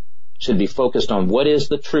Joe, should be focused on what is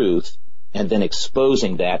the truth and then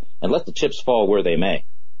exposing that and let the chips fall where they may.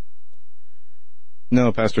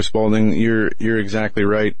 No, Pastor Spaulding, you're exactly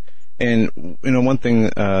right. And, you know, one thing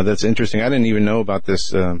that's interesting, I didn't even know about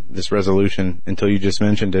this resolution until you just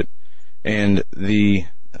mentioned it. And the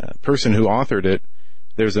person who authored it,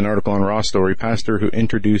 there's an article on Raw Story, pastor who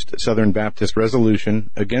introduced Southern Baptist resolution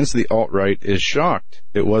against the alt-right is shocked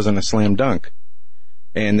it wasn't a slam dunk.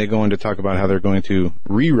 And they go on to talk about how they're going to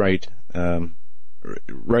write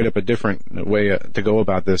up a different way to go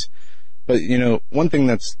about this. But, you know, one thing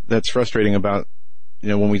that's frustrating about, you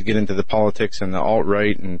know, when we get into the politics and the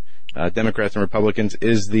alt-right and Democrats and Republicans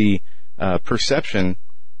is the perception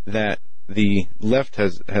that the left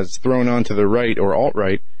has thrown onto the right or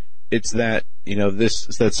alt-right. It's that, you know,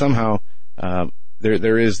 that somehow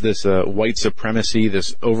there is this white supremacy,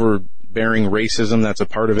 this overbearing racism that's a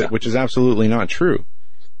part of it, which is absolutely not true.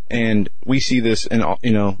 And we see this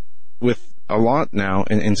with a lot now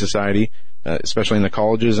in society, especially in the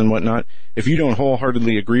colleges and whatnot. If you don't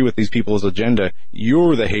wholeheartedly agree with these people's agenda,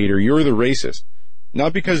 you're the hater, you're the racist.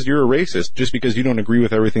 Not because you're a racist, just because you don't agree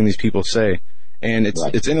with everything these people say. And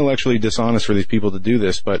it's intellectually dishonest for these people to do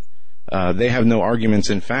this, but they have no arguments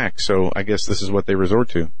in fact, so I guess this is what they resort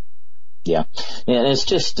to. Yeah. And it's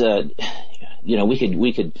just,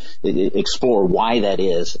 we could explore why that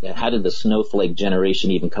is. How did the snowflake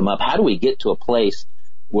generation even come up? How do we get to a place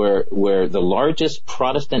where the largest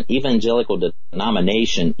Protestant evangelical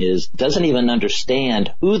denomination doesn't even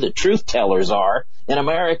understand who the truth tellers are in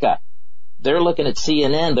America? They're looking at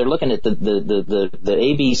CNN, they're looking at the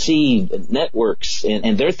ABC networks,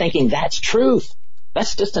 and they're thinking that's truth.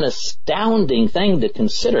 That's just an astounding thing to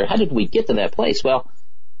consider. How did we get to that place? Well,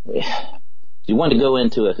 if you want to go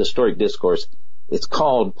into a historic discourse, it's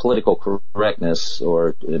called political correctness,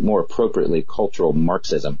 or more appropriately, cultural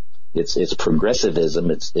Marxism. It's progressivism.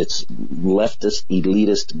 It's leftist,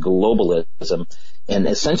 elitist globalism. And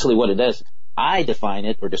essentially what it does, I define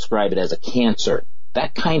it or describe it as a cancer.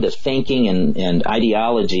 That kind of thinking and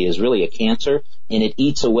ideology is really a cancer, and it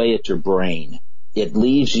eats away at your brain. It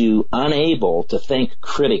leaves you unable to think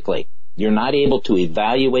critically. You're not able to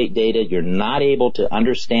evaluate data. You're not able to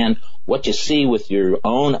understand what you see with your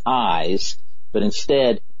own eyes, but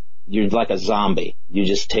instead, you're like a zombie. You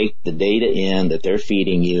just take the data in that they're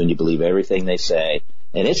feeding you, and you believe everything they say.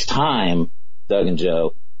 And it's time, Doug and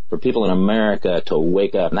Joe, for people in America to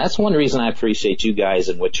wake up. And that's one reason I appreciate you guys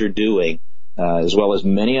and what you're doing, as well as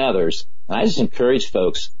many others. And I just encourage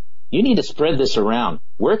folks, you need to spread this around.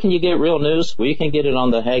 Where can you get real news? Well, you can get it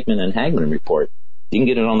on the Hagmann and Hagmann Report. You can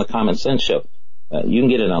get it on the Common Sense Show. You can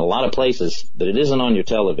get it in a lot of places, but it isn't on your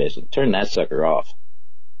television. Turn that sucker off.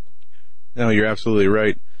 No, you're absolutely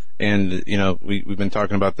right. And, you know, we've been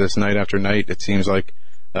talking about this night after night. It seems like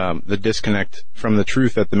the disconnect from the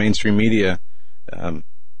truth at the mainstream media,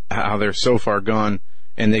 how they're so far gone,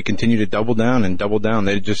 and they continue to double down and double down.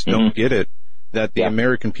 They just don't get it, that the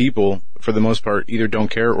American people, for the most part, either don't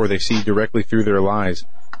care or they see directly through their lies.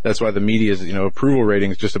 That's why the media's, approval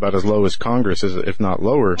rating is just about as low as Congress, if not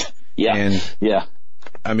lower.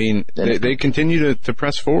 I mean, they continue to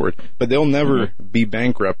press forward, but they'll never be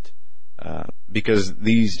bankrupt. Because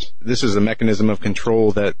this is a mechanism of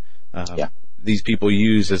control that these people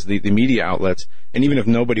use as the media outlets. And even if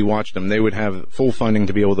nobody watched them, they would have full funding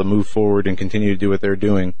to be able to move forward and continue to do what they're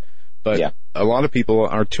doing. But a lot of people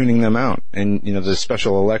are tuning them out. And, the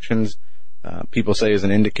special elections, people say is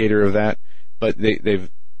an indicator of that. But they've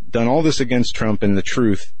done all this against Trump and the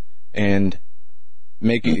truth, and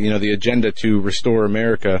making, the agenda to restore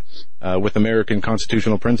America with American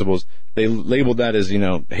constitutional principles. They labeled that as,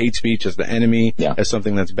 hate speech, as the enemy, as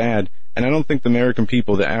something that's bad. And I don't think the American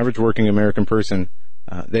people, the average working American person,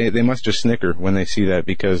 they must just snicker when they see that,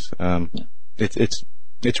 because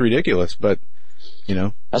it's ridiculous. But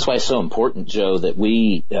that's why it's so important, Joe, that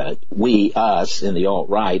we us in the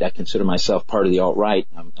alt-right, I consider myself part of the alt-right.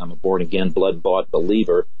 I'm a born again, blood bought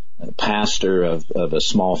believer, a pastor of a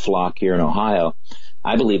small flock here in Ohio.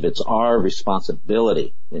 I believe it's our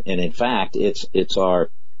responsibility, and in fact, it's a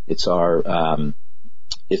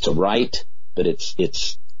right, but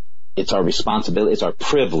it's our responsibility, it's our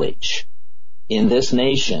privilege in this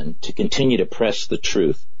nation to continue to press the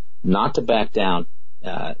truth, not to back down.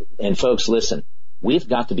 And folks, listen, we've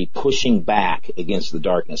got to be pushing back against the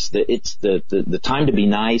darkness. It's the time to be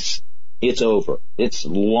nice. It's over. It's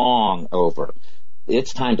long over.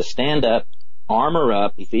 It's time to stand up armor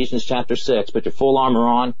up, Ephesians chapter 6, put your full armor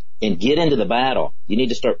on, and get into the battle. You need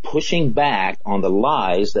to start pushing back on the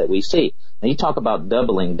lies that we see. Now, you talk about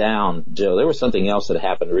doubling down, Joe. There was something else that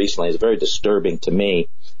happened recently. It's very disturbing to me,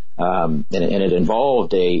 and it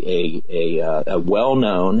involved a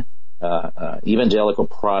well-known evangelical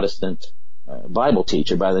Protestant Bible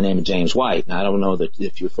teacher by the name of James White. Now, I don't know that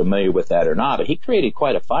if you're familiar with that or not, but he created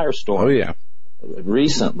quite a firestorm. Oh, yeah.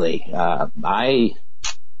 Recently. We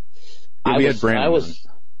had Brandon.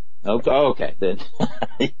 Okay, then,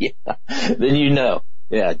 yeah, then you know.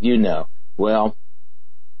 Yeah, you know. Well,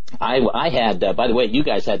 I had, by the way, you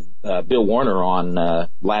guys had Bill Warner on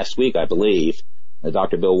last week, I believe,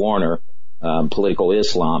 Dr. Bill Warner, Political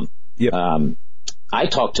Islam. Yep. I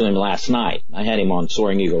talked to him last night. I had him on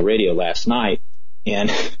Soaring Eagle Radio last night, and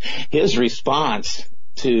his response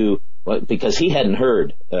to, because he hadn't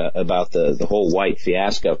heard about the whole White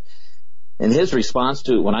fiasco, and his response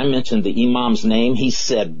to it, when I mentioned the imam's name, he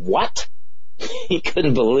said, "What?" He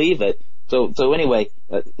couldn't believe it. So anyway,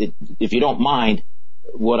 if you don't mind,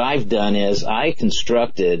 what I've done is I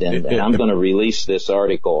constructed, and I'm going to release this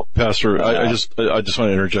article. Pastor, I just want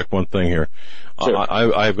to interject one thing here. Sure.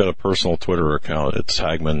 I've got a personal Twitter account. It's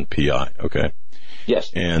Hagmann PI. Okay. Yes.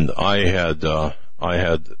 And I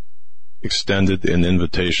had extended an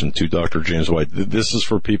invitation to Dr. James White. This is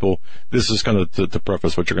for people. This is kind of to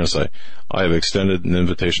preface what you're going to say. I have extended an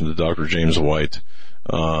invitation to Dr. James White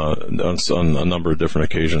on a number of different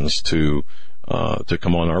occasions to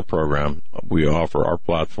come on our program. We offer our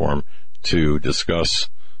platform to discuss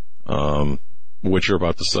what you're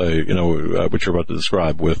about to say, what you're about to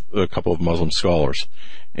describe with a couple of Muslim scholars,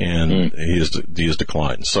 and he has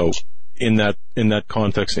declined. So in that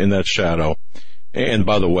context, in that shadow, and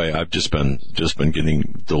by the way, I've just been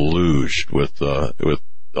getting deluged with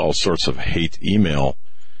all sorts of hate email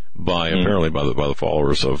apparently by the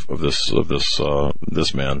followers of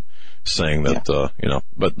this man, saying that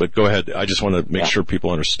but go ahead. I just want to make sure people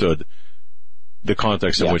understood the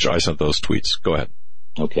context in which I sent those tweets. Go ahead.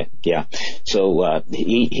 Okay. Yeah. So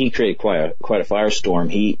he created quite a firestorm.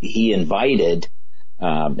 He invited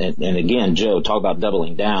and again, Joe, talk about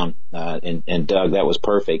doubling down, and Doug, that was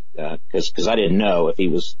perfect, cause I didn't know if he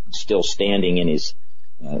was still standing in his,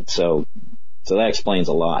 so that explains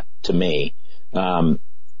a lot to me.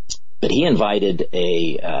 But he invited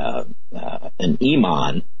an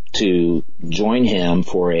imam to join him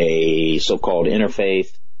for a so-called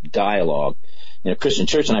interfaith dialogue in a Christian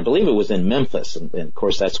church, and I believe it was in Memphis, and of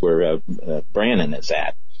course that's where Brandon is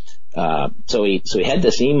at. So he had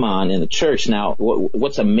this imam in the church. Now,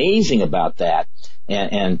 what's amazing about that,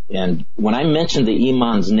 and when I mentioned the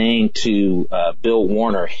imam's name to Bill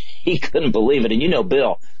Warner, he couldn't believe it. And you know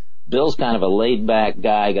Bill's kind of a laid-back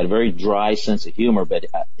guy, got a very dry sense of humor. But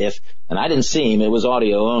and I didn't see him; it was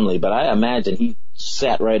audio only. But I imagine he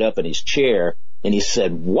sat right up in his chair and he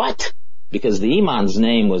said, "What?" Because the imam's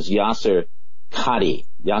name was Yasser Qadi.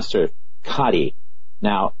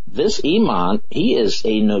 Now, this imam, he is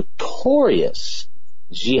a notorious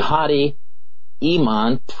jihadi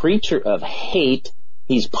imam, preacher of hate.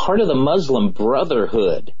 He's part of the Muslim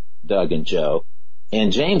Brotherhood, Doug and Joe.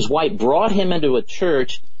 And James White brought him into a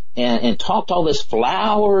church and talked all this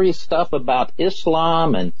flowery stuff about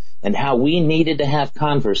Islam and how we needed to have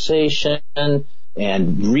conversation and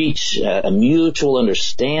reach a mutual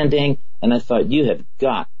understanding. And I thought, you have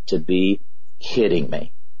got to be kidding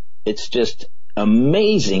me. It's just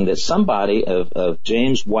amazing that somebody of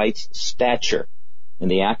James White's stature in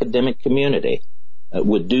the academic community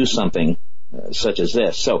would do something such as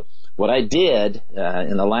this. So what I did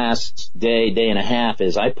in the last day and a half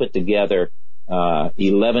is I put together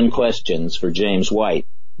 11 questions for James White.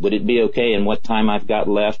 Would it be okay in what time I've got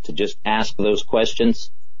left to just ask those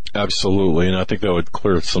questions? Absolutely, and I think that would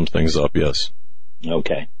clear some things up, yes.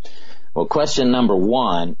 Okay. Well, question number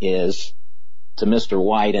 1 is to Mr.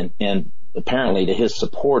 White and apparently to his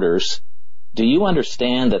supporters. Do you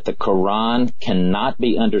understand that the Quran cannot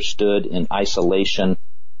be understood in isolation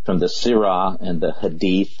from the Sirah and the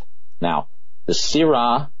Hadith? Now, the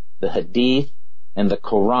Sirah, the Hadith, and the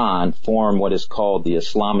Quran form what is called the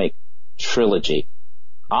Islamic trilogy.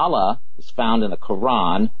 Allah is found in the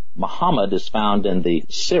Quran, Muhammad is found in the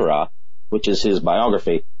Sirah, which is his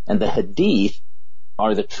biography, and the Hadith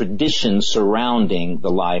are the traditions surrounding the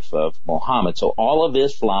life of Muhammad. So all of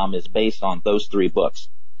Islam is based on those 3 books.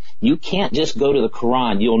 You can't just go to the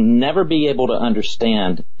Quran. You'll never be able to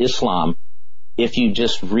understand Islam if you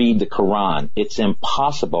just read the Quran. It's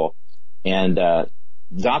impossible. And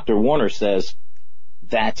Dr. Warner says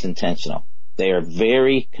that's intentional. They are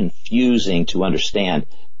very confusing to understand,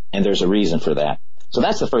 and there's a reason for that. So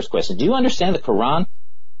that's the first question. Do you understand the Quran?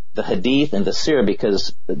 the Hadith and the Sirah,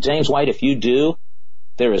 because, James White, if you do,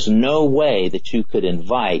 there is no way that you could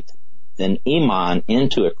invite an imam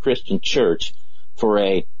into a Christian church for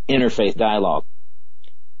a interfaith dialogue.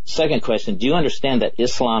 Second question, do you understand that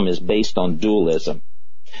Islam is based on dualism?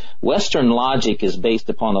 Western logic is based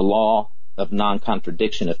upon the law of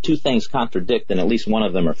non-contradiction. If two things contradict, then at least one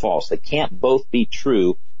of them are false. They can't both be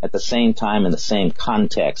true at the same time in the same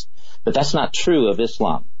context. But that's not true of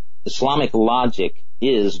Islam. Islamic logic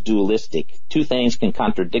is dualistic. Two things can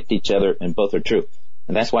contradict each other and both are true.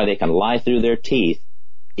 And that's why they can lie through their teeth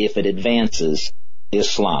if it advances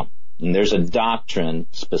Islam. And there's a doctrine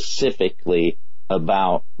specifically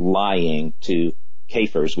about lying to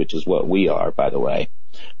kafirs, which is what we are, by the way.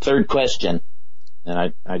 Third question,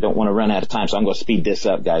 and I don't want to run out of time, so I'm going to speed this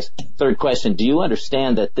up, guys. Third question, do you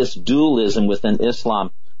understand that this dualism within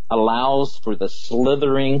Islam allows for the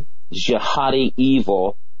slithering jihadi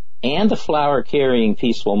evil and the flower-carrying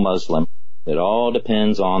peaceful Muslim? It all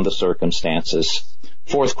depends on the circumstances.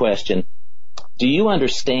 Fourth question, do you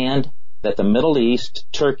understand that the Middle East,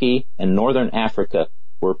 Turkey, and Northern Africa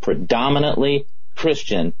were predominantly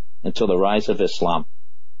Christian until the rise of Islam?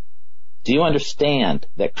 Do you understand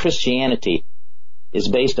that Christianity is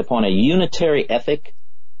based upon a unitary ethic,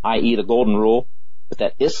 i.e. the Golden Rule, but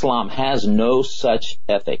that Islam has no such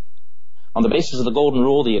ethic? On the basis of the Golden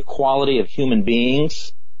Rule, the equality of human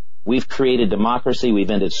beings, we've created democracy,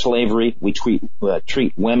 we've ended slavery, we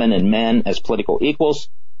treat women and men as political equals.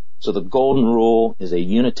 So the Golden Rule is a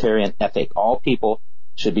Unitarian ethic. All people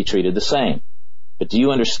should be treated the same. But do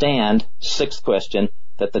you understand, sixth question,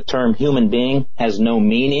 that the term human being has no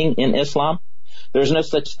meaning in Islam? There's no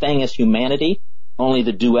such thing as humanity, only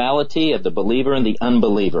the duality of the believer and the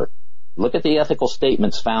unbeliever. Look at the ethical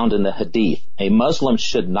statements found in the Hadith. A Muslim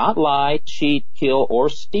should not lie, cheat, kill, or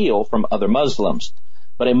steal from other Muslims.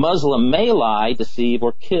 But a Muslim may lie, deceive,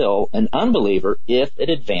 or kill an unbeliever if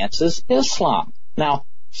it advances Islam. Now,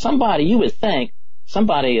 you would think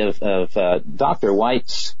somebody of Dr.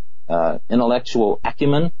 White's intellectual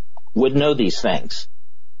acumen would know these things.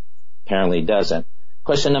 Apparently he doesn't.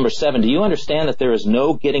 Question number 7, do you understand that there is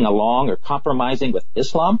no getting along or compromising with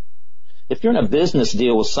Islam? If you're in a business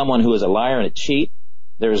deal with someone who is a liar and a cheat,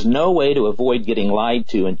 there is no way to avoid getting lied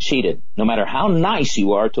to and cheated. No matter how nice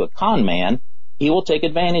you are to a con man, he will take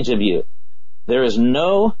advantage of you. There is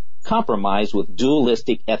no compromise with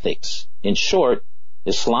dualistic ethics. In short,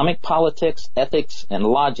 Islamic politics, ethics, and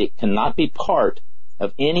logic cannot be part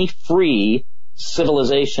of any free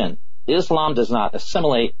civilization. Islam does not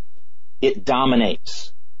assimilate, it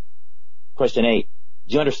dominates. Question 8.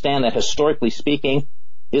 Do you understand that historically speaking,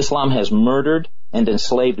 Islam has murdered and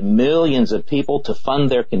enslaved millions of people to fund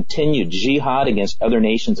their continued jihad against other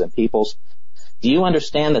nations and peoples? Do you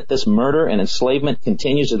understand that this murder and enslavement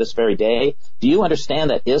continues to this very day? Do you understand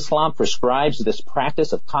that Islam prescribes this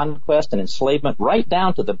practice of conquest and enslavement right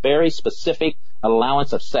down to the very specific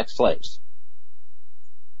allowance of sex slaves?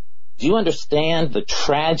 Do you understand the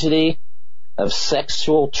tragedy of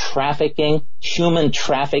sexual trafficking, human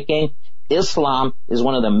trafficking? Islam is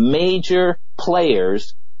one of the major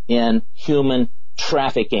players in human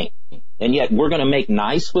trafficking. And yet we're going to make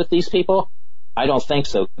nice with these people? I don't think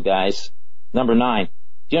so, guys. Number 9, do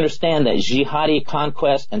you understand that jihadi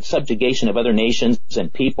conquest and subjugation of other nations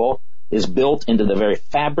and people is built into the very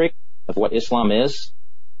fabric of what Islam is?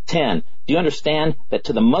 10, do you understand that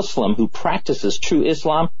to the Muslim who practices true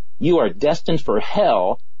Islam, you are destined for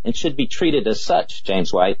hell and should be treated as such,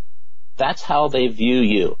 James White? That's how they view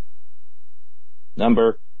you.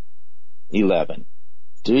 Number 11,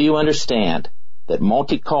 do you understand that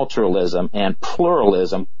multiculturalism and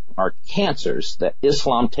pluralism are cancers that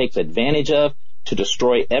Islam takes advantage of to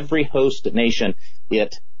destroy every host nation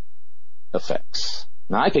it affects?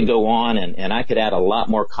 Now, I could go on and I could add a lot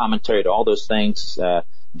more commentary to all those things,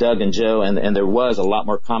 Doug and Joe, and there was a lot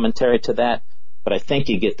more commentary to that, but I think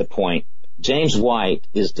you get the point. James White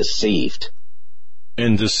is deceived.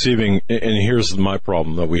 And deceiving, and here's my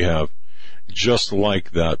problem that we have. Just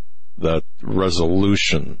like that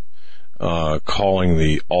resolution calling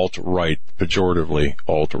the alt-right, pejoratively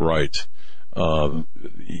alt-right,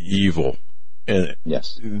 evil. And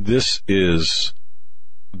yes, this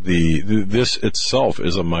itself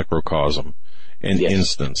is a microcosm, an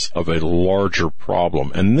instance of a larger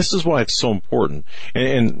problem. And this is why it's so important.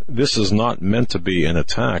 And this is not meant to be an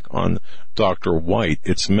attack on Dr. White.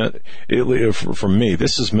 It's meant, for me,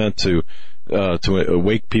 this is meant to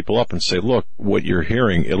wake people up and say, look, what you're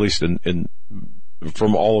hearing, at least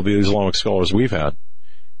from all of the Islamic scholars we've had,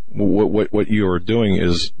 what you are doing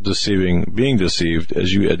is being deceived,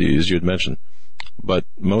 as you had mentioned, but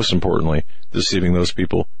most importantly, deceiving those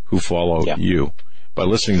people who follow you. by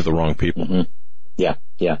listening to the wrong people. Mm-hmm. Yeah.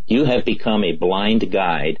 You have become a blind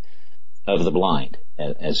guide of the blind,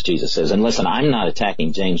 as Jesus says. And listen, I'm not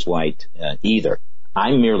attacking James White either.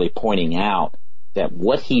 I'm merely pointing out that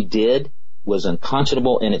what he did was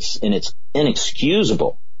unconscionable, and it's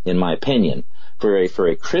inexcusable, in my opinion, for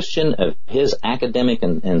a Christian of his academic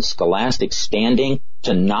and scholastic standing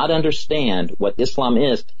to not understand what Islam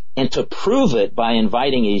is, and to prove it by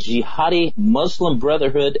inviting a jihadi Muslim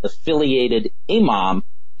Brotherhood affiliated imam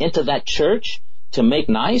into that church to make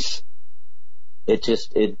nice. It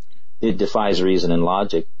defies reason and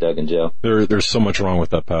logic, Doug and Joe. There's so much wrong with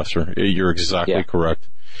that, Pastor. You're exactly correct.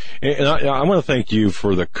 And I want to thank you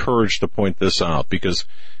for the courage to point this out, because,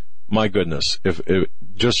 my goodness, if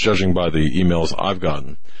just judging by the emails I've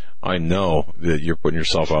gotten, I know that you're putting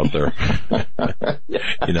yourself out there.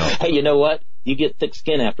 Hey, you know what? You get thick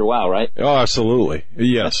skin after a while, right? Oh, absolutely.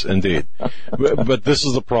 Yes, indeed. But this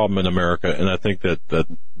is the problem in America, and I think that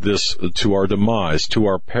this, to our demise, to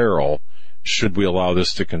our peril, should we allow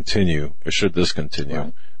this to continue, should this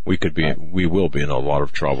continue, we will be in a lot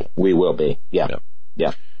of trouble. We will be. Yeah.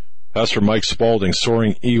 Pastor Mike Spaulding,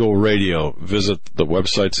 Soaring Eagle Radio. Visit the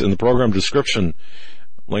websites in the program description,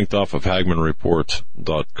 linked off of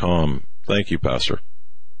HagmannReport.com. Thank you, Pastor.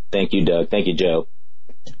 Thank you, Doug. Thank you, Joe.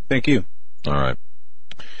 Thank you. All right.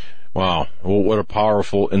 Wow. Well, what a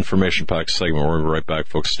powerful information-packed segment. We'll be right back,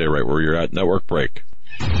 folks. Stay right where you're at. Network break.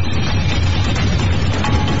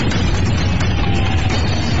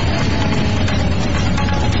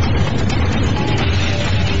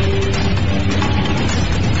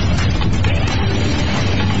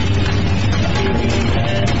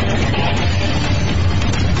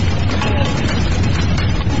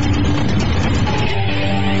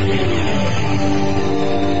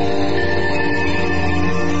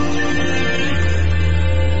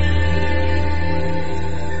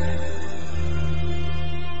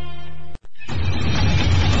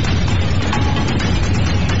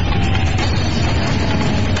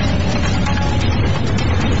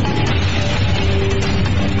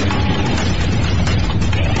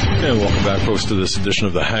 To this edition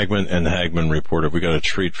of the Hagmann and Hagmann Report. Have we got a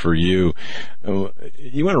treat for you?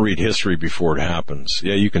 You want to read history before it happens?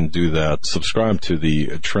 Yeah, you can do that. Subscribe to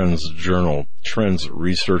the Trends Journal, Trends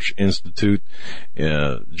Research Institute.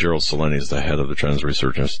 Gerald Celente is the head of the Trends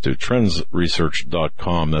Research Institute.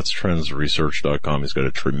 TrendsResearch.com. That's TrendsResearch.com. He's got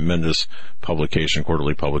a tremendous publication,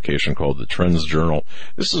 quarterly publication called the Trends Journal.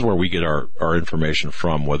 This is where we get our information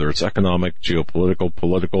from, whether it's economic, geopolitical,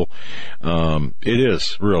 political. It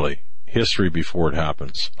is really history before it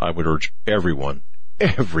happens. I would urge everybody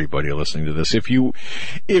listening to this, if you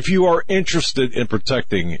are interested in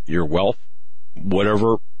protecting your wealth,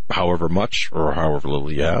 however much or however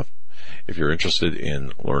little you have, if you're interested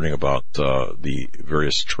in learning about the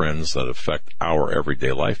various trends that affect our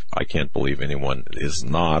everyday life, I can't believe anyone is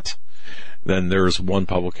not, then there's one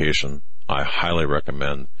publication I highly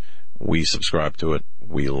recommend. We subscribe to it,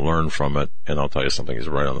 we learn from it, and I'll tell you something, he's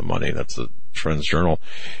right on the money. That's the Trends Journal.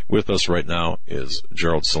 With us right now is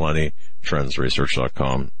Gerald Celente,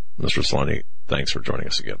 TrendsResearch.com. Mr. Celente, thanks for joining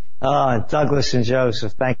us again. Douglas and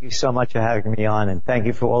Joseph, thank you so much for having me on, and thank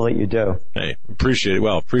you for all that you do. Hey, appreciate it.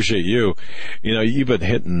 Well, appreciate you. You've been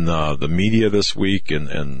hitting the media this week,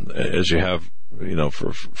 and as you have,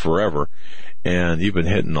 for forever, and you've been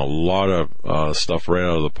hitting a lot of stuff right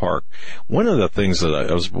out of the park. One of the things that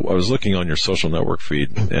I was looking on your social network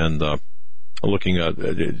feed, and looking at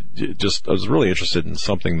I was really interested in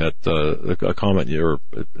something that a comment or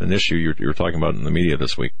an issue you're talking about in the media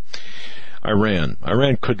this week. Iran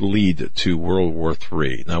could lead to World War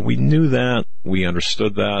III. Now, we knew that, we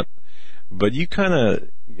understood that, but you kind of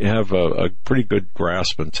have a pretty good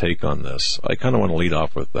grasp and take on this. I kind of want to lead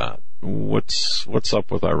off with that. What's up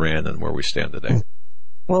with Iran and where we stand today?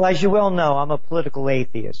 Well, as you well know, I'm a political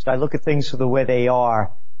atheist. I look at things for the way they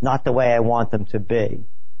are, not the way I want them to be.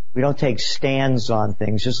 We don't take stands on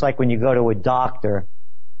things. Just like when you go to a doctor,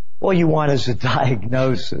 all you want is a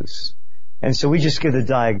diagnosis. And so we just give the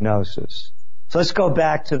diagnosis. So let's go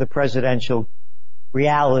back to the presidential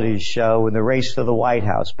reality show in the race for the White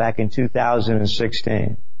House back in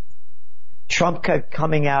 2016. Trump kept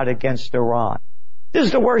coming out against Iran. This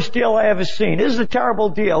is the worst deal I ever seen. This is a terrible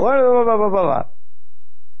deal. Blah, blah, blah, blah.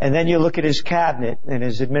 And then you look at his cabinet and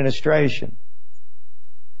his administration.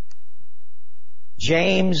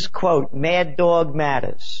 James, quote, Mad Dog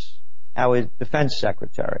Mattis, our defense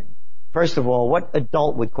secretary. First of all, what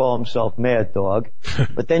adult would call himself Mad Dog?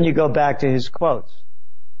 But then you go back to his quotes.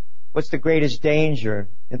 What's the greatest danger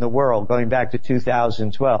in the world going back to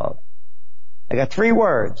 2012? I got three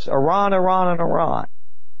words, Iran, Iran, and Iran.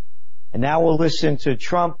 And now we'll listen to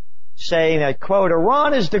Trump saying that, quote,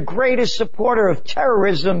 Iran is the greatest supporter of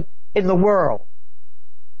terrorism in the world.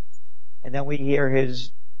 And then we hear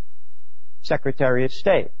his Secretary of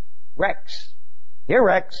State, Rex. Here,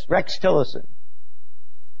 Rex Tillerson.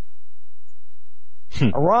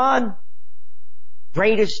 Iran,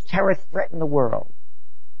 greatest terror threat in the world.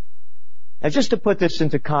 Now, just to put this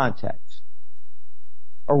into context,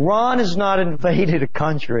 Iran has not invaded a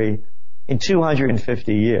country in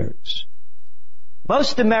 250 years.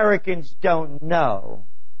 Most Americans don't know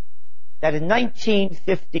that in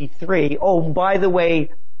 1953, oh, by the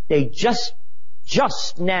way, they just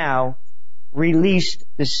now released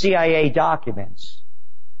the CIA documents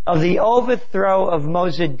of the overthrow of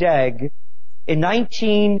Mossadegh in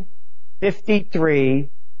 1953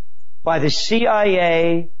 by the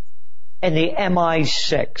CIA and the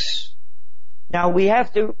MI6. Now, we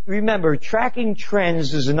have to remember, tracking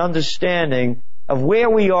trends is an understanding of where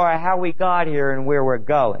we are, how we got here, and where we're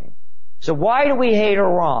going. So why do we hate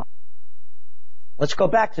Iran? Let's go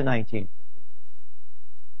back to 1950.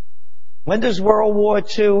 When does World War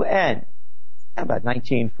II end? About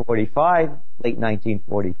 1945, late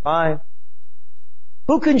 1945.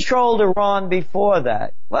 Who controlled Iran before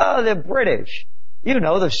that? Well, the British. You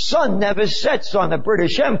know, the sun never sets on the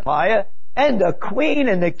British Empire, and the Queen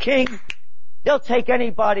and the King, they'll take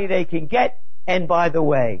anybody they can get. And by the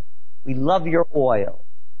way, we love your oil.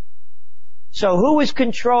 So who was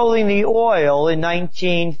controlling the oil in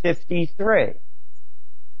 1953?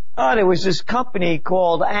 Oh, there was this company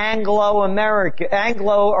called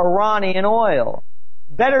Anglo-Iranian Oil,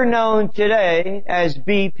 better known today as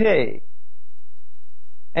BP.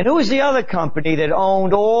 And who was the other company that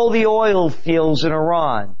owned all the oil fields in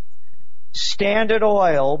Iran? Standard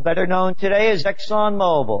Oil, better known today as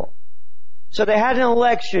ExxonMobil. So they had an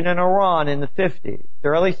election in Iran in the 50s, the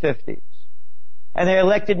early 50s. And they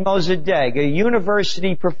elected Mossadegh, a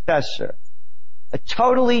university professor. A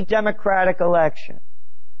totally democratic election.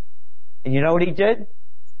 And you know what he did?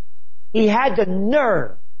 He had the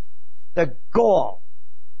nerve, the gall,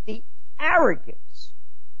 the arrogance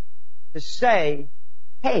to say,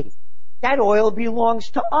 hey, that oil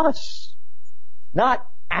belongs to us, not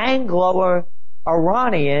Anglo or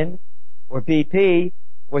Iranian or BP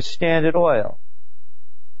or Standard Oil.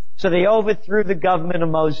 So they overthrew the government of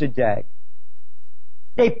Mossadegh.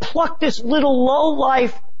 They plucked this little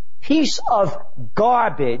low-life piece of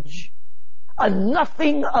garbage, a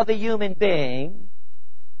nothing of a human being,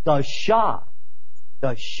 the Shah.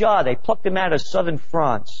 They plucked him out of southern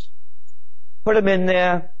France, put him in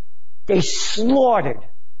there. They slaughtered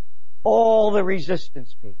all the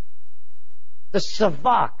resistance people. The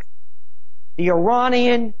Savak, the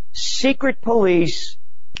Iranian secret police,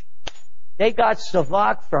 they got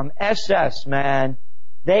Savak from SS, man.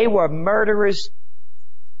 They were murderous,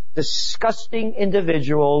 disgusting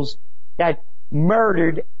individuals that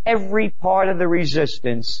murdered every part of the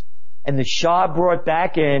resistance, and the Shah brought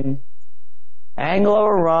back in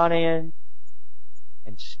Anglo-Iranian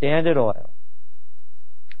and Standard Oil.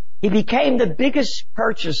 He became the biggest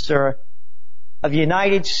purchaser of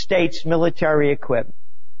United States military equipment.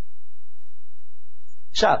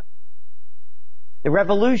 So, the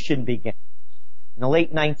revolution began in the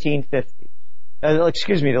late 1950s.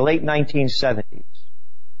 The late 1970s.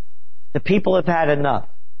 The people have had enough.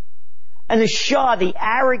 And the Shah, the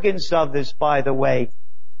arrogance of this, by the way,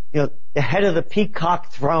 you know, the head of the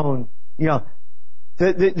peacock throne, you know,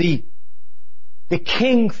 the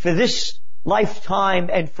king for this lifetime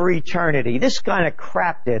and for eternity. This kind of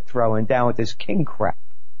crap they're throwing down with this king crap.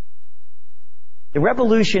 The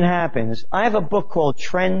revolution happens. I have a book called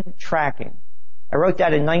Trend Tracking. I wrote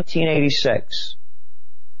that in 1986.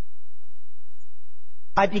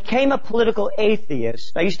 I became a political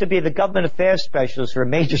atheist. I used to be the government affairs specialist for a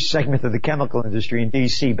major segment of the chemical industry in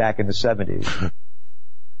D.C. back in the 70s.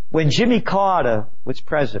 When Jimmy Carter was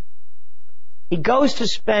president, he goes to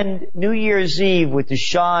spend New Year's Eve with the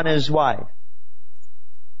Shah and his wife,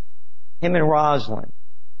 him and Rosalind.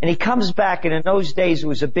 And he comes back, and in those days it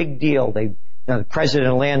was a big deal. The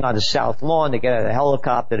president landed on the South Lawn, they get out of the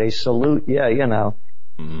helicopter, they salute,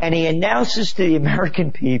 And he announces to the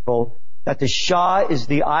American people that the Shah is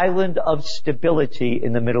the island of stability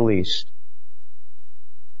in the Middle East.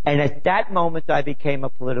 And at that moment, I became a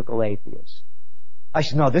political atheist. I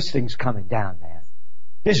said, no, this thing's coming down, man.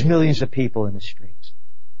 There's millions of people in the streets.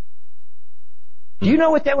 Do you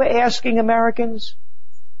know what they were asking Americans?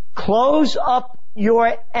 Close up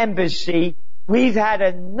your embassy. We've had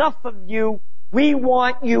enough of you. We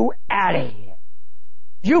want you out of here.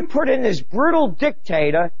 You put in this brutal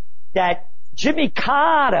dictator that Jimmy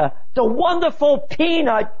Carter, the wonderful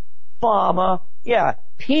peanut farmer,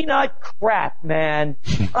 peanut crap, man.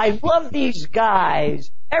 I love these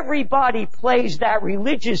guys. Everybody plays that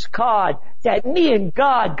religious card that me and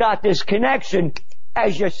God got this connection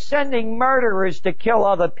as you're sending murderers to kill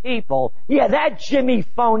other people. Yeah, that Jimmy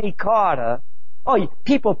Phony Carter. Oh,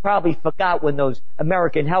 people probably forgot when those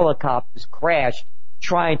American helicopters crashed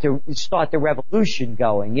trying to start the revolution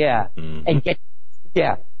going. Yeah. Mm-hmm.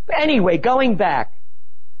 Yeah. But anyway, going back,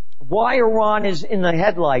 why Iran is in the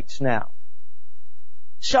headlights now.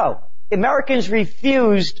 So, Americans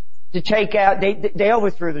refused to take out, they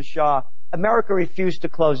overthrew the Shah. America refused to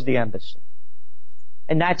close the embassy.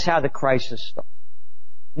 And that's how the crisis started.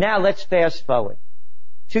 Now let's fast forward.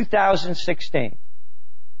 2016.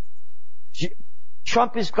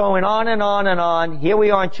 Trump is going on and on and on. Here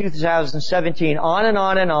we are in 2017, on and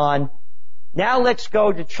on and on. Now let's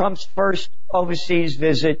go to Trump's first overseas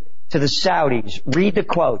visit to the Saudis. Read the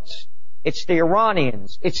quotes. It's the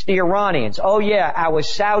Iranians. It's the Iranians. Oh yeah, our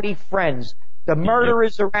Saudi friends. The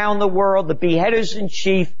murderers around the world, the beheaders in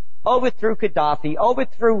chief, overthrew Gaddafi,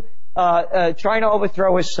 trying to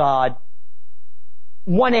overthrow Assad,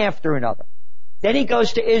 one after another. Then he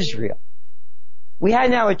goes to Israel. We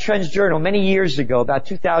had now a Trends Journal many years ago, about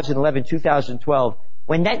 2011, 2012,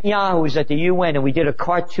 when Netanyahu was at the UN and we did a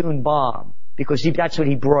cartoon bomb, because that's what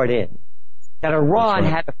he brought in. That Iran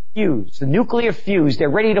had a fuse, the nuclear fuse.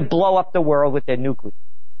 They're ready to blow up the world with their nuclear.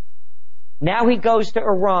 Now he goes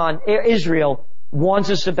to Israel,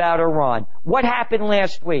 warns us about Iran. What happened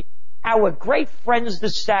last week? Our great friends, the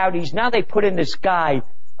Saudis, now they put in this guy,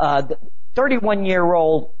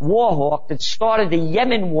 31-year-old war hawk that started the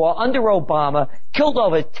Yemen war under Obama, killed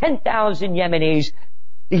over 10,000 Yemenis.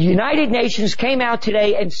 The United Nations came out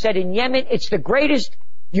today and said in Yemen it's the greatest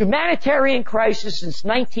humanitarian crisis since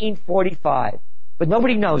 1945. But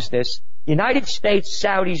nobody knows this. United States,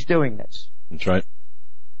 Saudis doing this. That's right.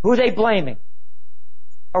 Who are they blaming?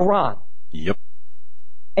 Iran. Yep.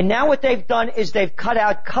 And now what they've done is they've cut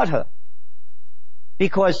out Qatar.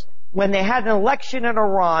 Because when they had an election in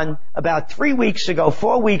Iran about 4 weeks ago,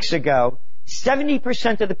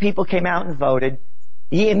 70% of the people came out and voted.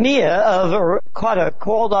 The emir of Qatar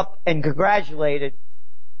called up and congratulated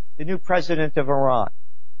the new president of Iran.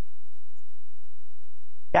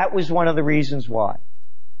 That was one of the reasons why.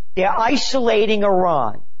 They're isolating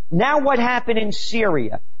Iran. Now what happened in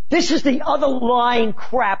Syria? This is the other lying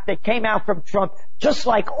crap that came out from Trump. Just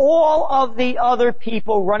like all of the other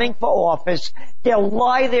people running for office, they'll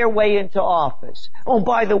lie their way into office. Oh,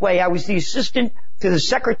 by the way, I was the assistant to the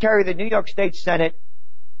secretary of the New York State Senate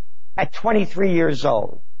at 23 years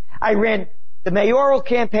old. I ran the mayoral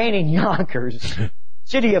campaign in Yonkers,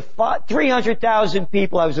 city of 300,000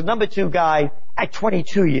 people. I was the number 2 guy at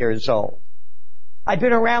 22 years old. I've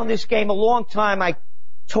been around this game a long time. I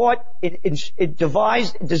taught,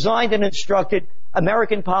 designed and instructed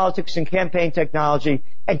American politics and campaign technology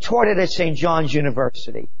and taught it at St. John's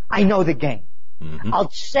University. I know the game. Mm-hmm. I'll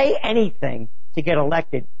say anything to get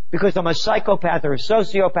elected because I'm a psychopath or a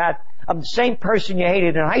sociopath. I'm the same person you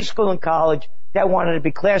hated in high school and college that wanted to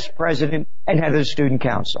be class president and head of the student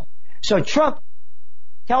council. So Trump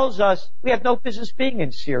tells us we have no business being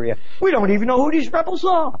in Syria. We don't even know who these rebels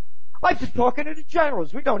are. I've been talking to the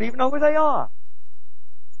generals. We don't even know who they are.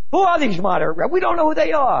 Who are these moderate rebels? We don't know who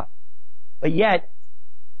they are. But yet,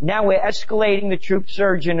 now we're escalating the troop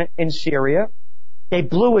surge in Syria. They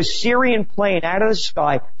blew a Syrian plane out of the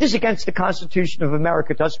sky. This is against the Constitution of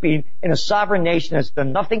America, to us being in a sovereign nation that's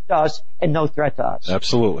done nothing to us and no threat to us.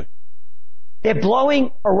 Absolutely. They're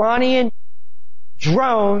blowing Iranian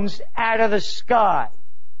drones out of the sky.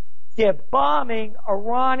 They're bombing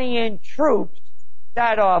Iranian troops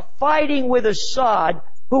that are fighting with Assad,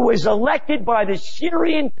 who was elected by the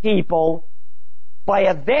Syrian people by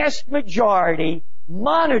a vast majority,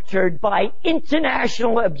 monitored by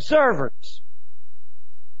international observers.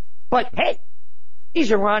 But hey,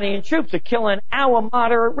 these Iranian troops are killing our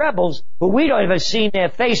moderate rebels, but we don't even see their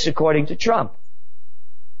face, according to Trump.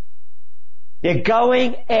 They're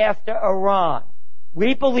going after Iran.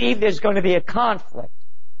 We believe there's going to be a conflict.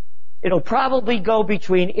 It'll probably go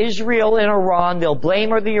between Israel and Iran. They'll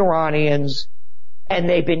blame the Iranians.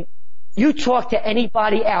 And you talk to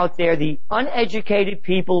anybody out there, the uneducated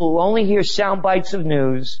people who only hear sound bites of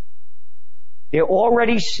news, they're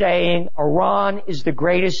already saying Iran is the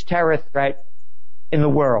greatest terror threat in the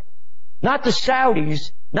world. Not the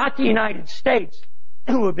Saudis, not the United States,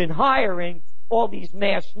 who have been hiring all these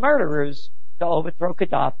mass murderers to overthrow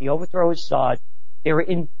Gaddafi, overthrow Assad. They're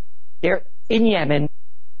in Yemen.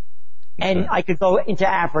 And I could go into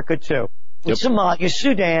Africa too. With Somalia,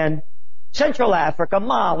 Sudan, Central Africa,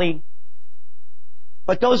 Mali.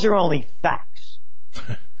 But those are only facts.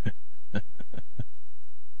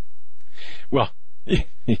 Well,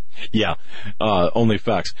 yeah, only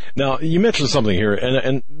facts. Now, you mentioned something here,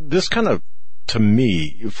 and this kind of, to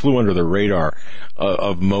me, flew under the radar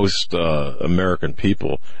of most American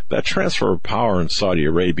people. That transfer of power in Saudi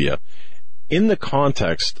Arabia, in the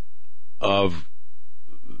context of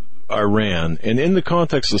Iran and in the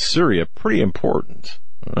context of Syria, pretty important,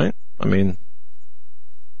 right? I mean,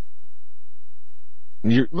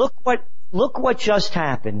 look what just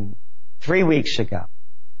happened 3 weeks ago.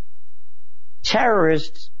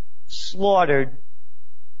 Terrorists slaughtered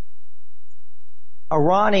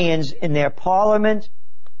Iranians in their parliament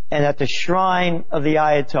and at the shrine of the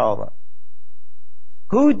Ayatollah.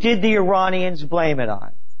 Who did the Iranians blame it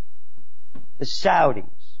on? The Saudis.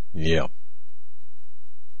 Yeah.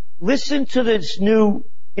 Listen to this new,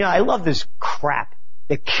 I love this crap.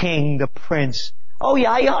 The king, the prince. Oh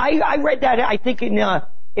yeah, I read that, I think in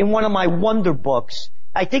one of my wonder books.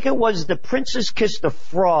 I think it was The Princess Kissed the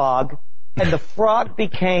Frog, and the frog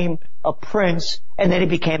became a prince, and then he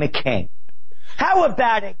became a king. How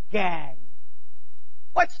about a gang?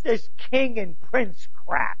 What's this king and prince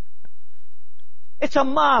crap? It's a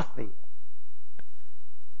mafia.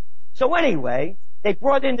 So anyway, they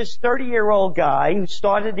brought in this 30-year-old guy who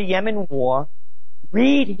started the Yemen war.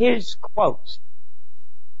 Read his quotes.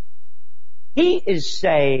 He is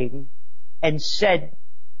saying, and said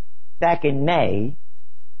back in May,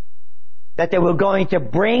 that they were going to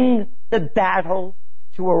bring the battle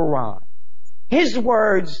to Iran. His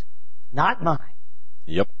words, not mine.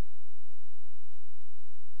 Yep.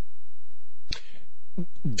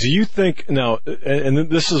 Do you think now? And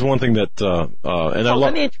this is one thing that.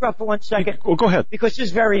 Let me interrupt for 1 second. Well, go ahead. Because this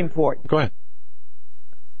is very important. Go ahead.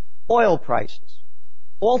 Oil prices.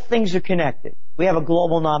 All things are connected. We have a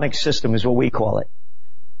globalnomic system, is what we call it.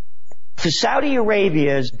 For Saudi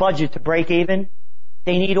Arabia's budget to break even,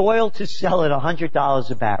 they need oil to sell at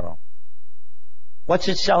 $100 a barrel. What's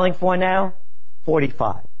it selling for now?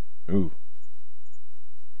 $45. Ooh.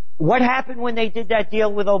 What happened when they did that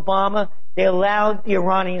deal with Obama? They allowed the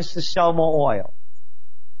Iranians to sell more oil.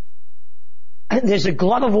 There's a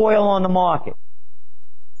glut of oil on the market.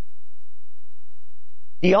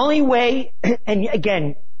 The only way, and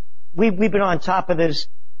again, we've been on top of this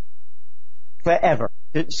forever,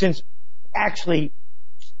 since actually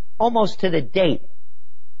almost to the date.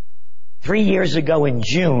 3 years ago in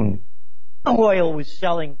June, oil was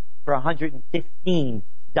selling for $115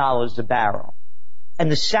 a barrel.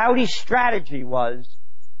 And the Saudi strategy was,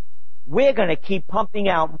 we're going to keep pumping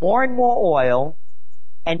out more and more oil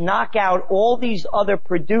and knock out all these other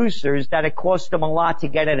producers that it cost them a lot to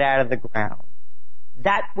get it out of the ground.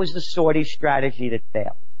 That was the Saudi strategy that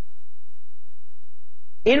failed.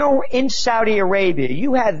 In Saudi Arabia,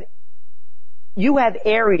 you have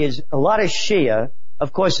areas, a lot of Shia,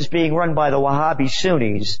 of course, is being run by the Wahhabi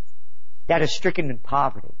Sunnis, that are stricken in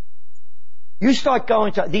poverty. You start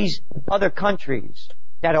going to these other countries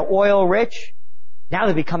that are oil rich, now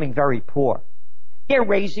they're becoming very poor. They're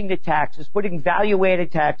raising the taxes, putting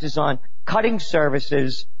value-added taxes on, cutting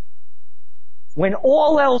services. When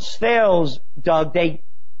all else fails, Doug, they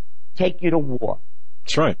take you to war.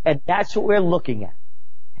 That's right. And that's what we're looking at.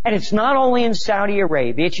 And it's not only in Saudi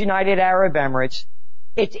Arabia, it's United Arab Emirates,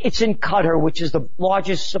 it's in Qatar, which is the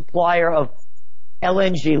largest supplier of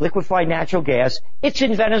LNG, liquefied natural gas. It's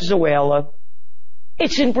in Venezuela.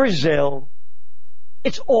 It's in Brazil.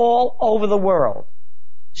 It's all over the world.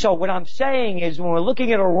 So what I'm saying is, when we're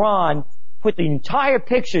looking at Iran, put the entire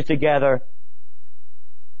picture together,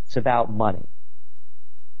 it's about money.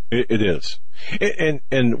 It is.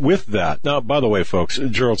 And with that, now, by the way, folks,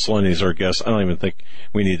 Gerald Celente is our guest. I don't even think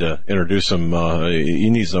we need to introduce him. He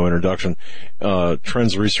needs no introduction.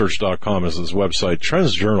 Trendsresearch.com is his website.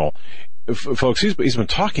 Trends Journal. Folks, he's been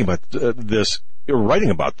talking about this, writing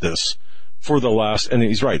about this for the last, and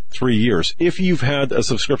he's right, 3 years. If you've had a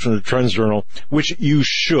subscription to Trends Journal, which you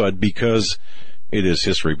should, because it is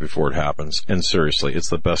history before it happens. And seriously, it's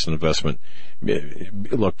the best investment.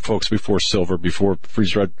 Look, folks, before silver, before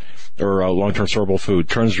freeze-dried or long-term storable food,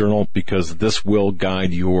 Trends Journal, because this will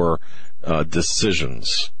guide your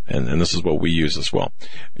decisions. And this is what we use as well.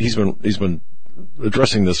 He's been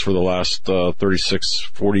addressing this for the last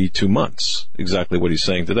 42 months. Exactly what he's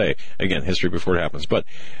saying today. Again, history before it happens. But,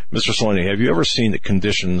 Mr. Celente, have you ever seen the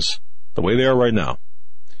conditions the way they are right now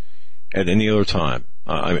at any other time?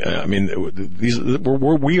 I mean,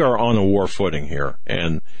 we are on a war footing here,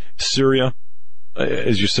 and Syria,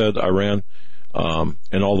 as you said, Iran,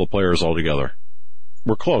 and all the players all together.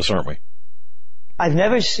 We're close, aren't we? I've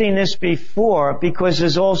never seen this before, because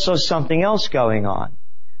there's also something else going on.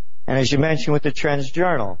 And as you mentioned with the Trends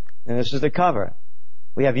Journal, and this is the cover,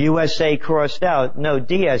 We have USA crossed out, no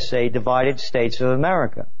DSA, Divided States of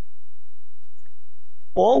America.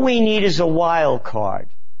 All we need is a wild card.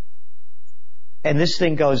 And this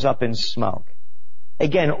thing goes up in smoke.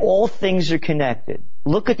 Again, all things are connected.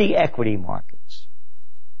 Look at the equity markets.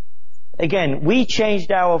 Again, we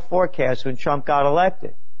changed our forecast when Trump got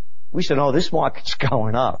elected. We said, oh, this market's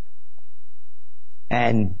going up.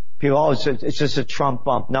 And people, oh, it's just a Trump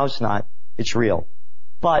bump. No, it's not. It's real.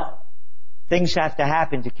 But things have to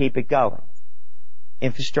happen to keep it going.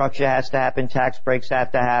 Infrastructure has to happen. Tax breaks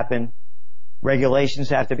have to happen. Regulations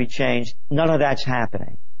have to be changed. None of that's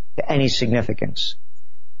happening to any significance.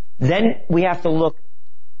 Then we have to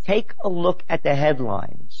take a look at the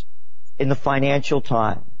headlines in the Financial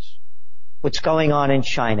Times. What's going on in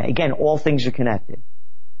China. Again, all things are connected.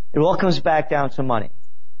 It all comes back down to money.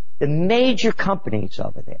 The major companies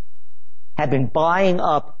over there have been buying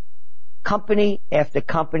up company after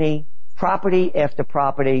company, property after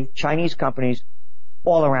property, Chinese companies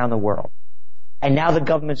all around the world. And now the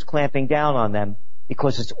government's clamping down on them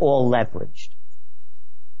because it's all leveraged.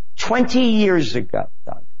 20 years ago,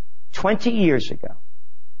 Doug, 20 years ago,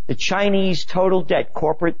 the Chinese total debt,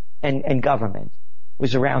 corporate and government,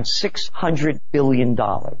 was around $600 billion.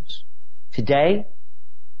 Today,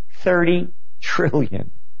 $30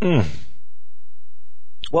 trillion.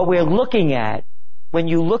 What we're looking at, when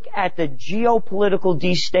you look at the geopolitical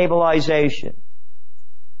destabilization,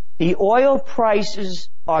 the oil prices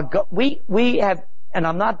are, we have, and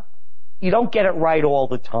you don't get it right all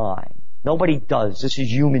the time. Nobody does. This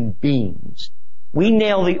is human beings. We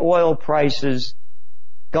nailed the oil prices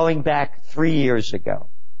going back 3 years ago.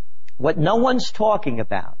 What no one's talking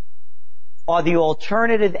about are the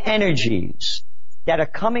alternative energies that are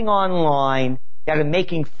coming online that are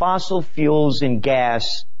making fossil fuels and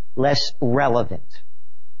gas less relevant.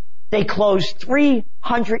 They closed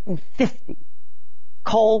 350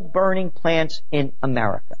 coal-burning plants in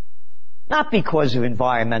America. Not because of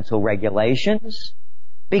environmental regulations,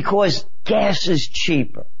 because gas is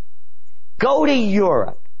cheaper. Go to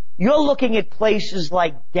Europe. You're looking at places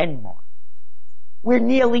like Denmark, where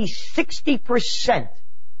nearly 60%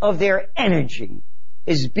 of their energy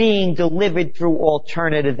is being delivered through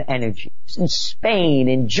alternative energies. In Spain,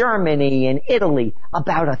 in Germany, in Italy,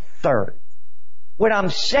 about a third. What I'm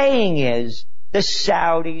saying is the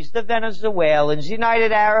Saudis, the Venezuelans,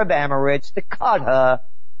 United Arab Emirates, the Qatar,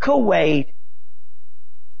 Kuwait,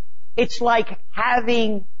 it's like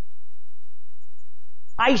having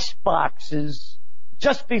ice boxes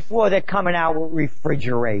just before they're coming out with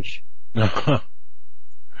refrigeration. Good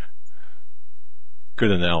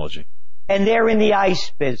analogy. And they're in the ice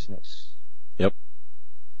business. Yep.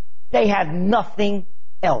 They have nothing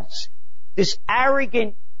else. This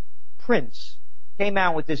arrogant prince came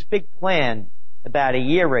out with this big plan about a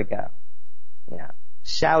year ago.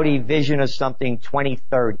 Saudi Vision or something,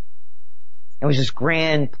 2030. It was this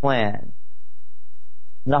grand plan.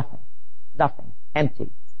 Nothing. Empty.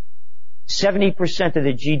 70% of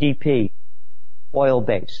the GDP,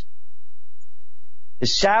 oil-based. The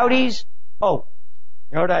Saudis, you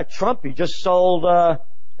know that Trump, he just sold the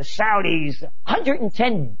Saudis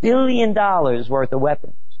 $110 billion worth of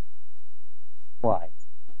weapons. Why?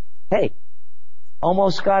 Hey,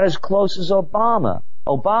 almost got as close as Obama.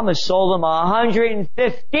 Obama sold them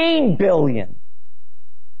 $115 billion.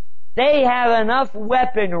 They have enough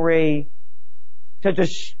weaponry to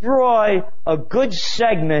destroy a good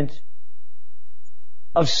segment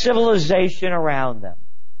of civilization around them.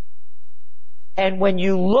 And when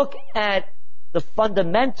you look at the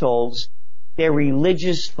fundamentals, they're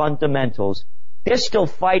religious fundamentals. They're still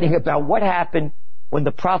fighting about what happened when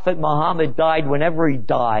the Prophet Muhammad died, whenever he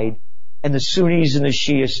died, and the Sunnis and the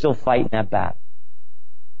Shias still fighting that battle.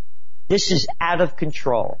 This is out of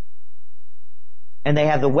control. And they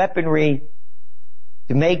have the weaponry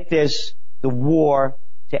to make this the war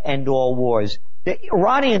to end all wars. The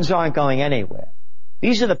Iranians aren't going anywhere.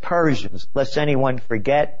 These are the Persians, lest anyone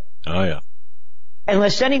forget. Oh, yeah. And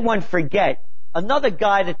lest anyone forget, another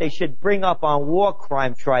guy that they should bring up on war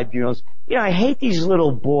crime tribunals. I hate these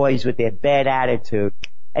little boys with their bad attitude,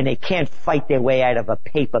 and they can't fight their way out of a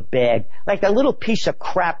paper bag. Like that little piece of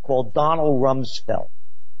crap called Donald Rumsfeld,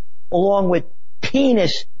 along with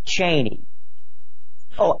Penis Cheney.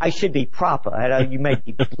 Oh, I should be proper. You may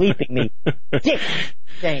be bleeping me. Dick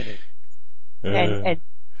Cheney. And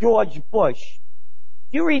George Bush.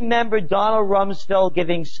 You remember Donald Rumsfeld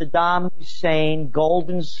giving Saddam Hussein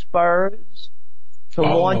golden spurs to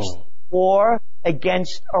launch war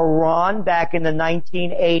against Iran back in the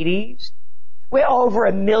 1980s, where over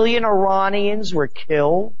 1 million Iranians were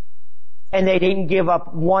killed, and they didn't give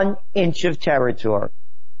up 1 inch of territory.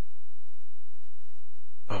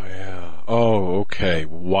 Oh, yeah. Oh, okay.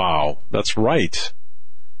 Wow. That's right.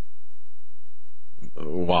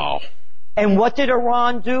 Wow. And what did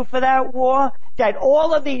Iran do for that war? That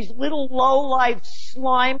all of these little low-life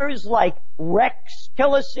slimers like Rex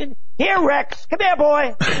Tillerson, here Rex, come here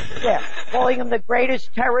boy, yeah, calling him the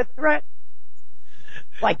greatest terror threat,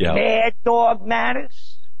 like Mad Dog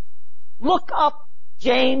Mattis. Look up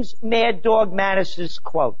James Mad Dog Mattis's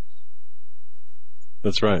quotes.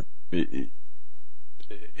 That's right.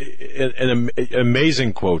 And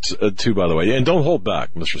amazing quotes, too, by the way. And don't hold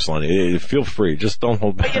back, Mr. Celente. Feel free. Just don't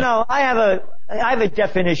hold back. But, I have a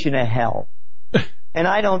definition of hell. And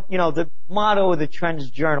I don't, the motto of the Trends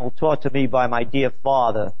Journal taught to me by my dear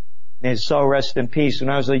father, may his soul rest in peace. When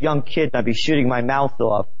I was a young kid and I'd be shooting my mouth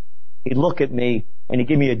off, he'd look at me and he'd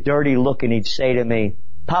give me a dirty look and he'd say to me,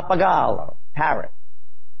 Pappagallo, parrot,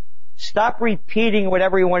 stop repeating what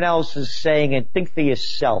everyone else is saying and think for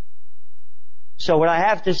yourself. So what I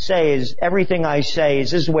have to say is everything I say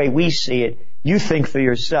is this is the way we see it. You think for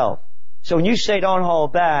yourself. So when you say don't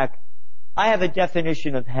hold back, I have a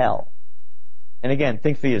definition of hell. And again,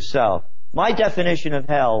 think for yourself. My definition of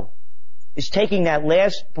hell is taking that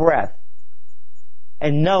last breath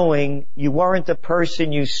and knowing you weren't the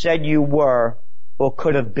person you said you were or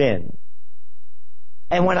could have been.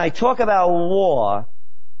 And when I talk about war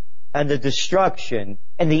and the destruction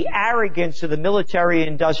and the arrogance of the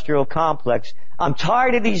military-industrial complex, I'm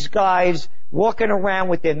tired of these guys walking around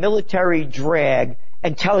with their military drag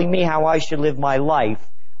and telling me how I should live my life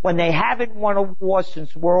when they haven't won a war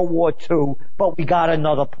since World War II, but we got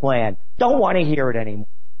another plan. Don't want to hear it anymore.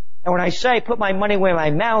 And when I say put my money where my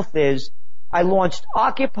mouth is, I launched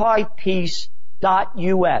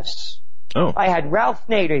OccupyPeace.us. Oh. I had Ralph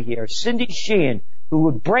Nader here, Cindy Sheehan, who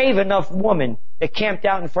was a brave enough woman that camped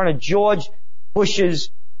out in front of George Bush's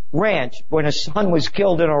ranch when his son was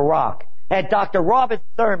killed in Iraq. I had Dr. Robert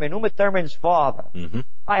Thurman, Uma Thurman's father. Mm-hmm.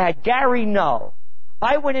 I had Gary Null.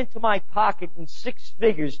 I went into my pocket in 6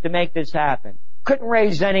 figures to make this happen. Couldn't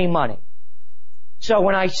raise any money. So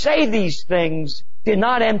when I say these things, they're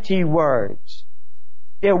not empty words.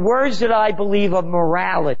 They're words that I believe of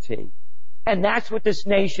morality. And that's what this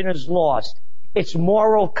nation has lost. Its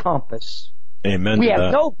moral compass. Amen. We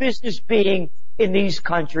have no business being in these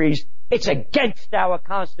countries. It's against our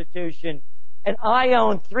Constitution. And I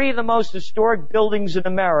own 3 of the most historic buildings in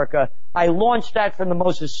America. I launched that from the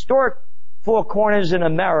most historic 4 corners in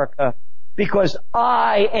America because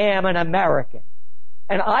I am an American.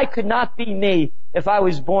 And I could not be me if I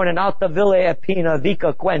was born in Altavilla Appena,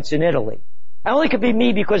 Vica Quenz in Italy. I only could be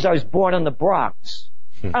me because I was born in the Bronx.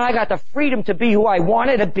 And I got the freedom to be who I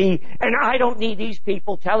wanted to be, and I don't need these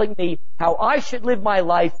people telling me how I should live my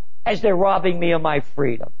life as they're robbing me of my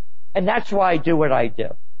freedom. And that's why I do what I do.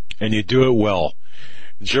 And you do it well.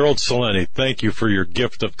 Gerald Celente, thank you for your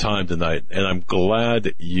gift of time tonight, and I'm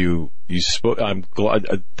glad you spoke. I'm glad.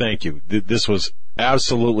 Thank you. This was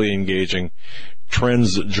absolutely engaging.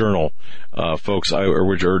 Trends Journal, folks. I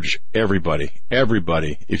would urge everybody,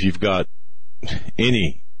 if you've got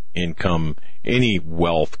any income, any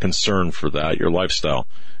wealth, concern for that, your lifestyle,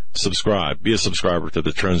 subscribe. Be a subscriber to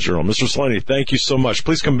the Trends Journal. Mr. Celente, thank you so much.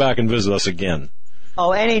 Please come back and visit us again.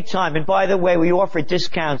 Oh, anytime. And by the way, we offer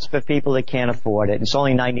discounts for people that can't afford it. It's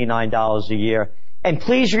only $99 a year. And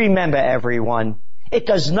please remember, everyone, it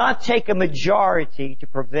does not take a majority to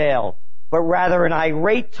prevail, but rather an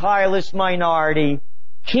irate, tireless minority,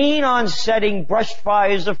 keen on setting brush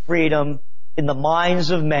fires of freedom in the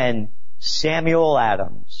minds of men. Samuel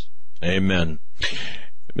Adams. Amen.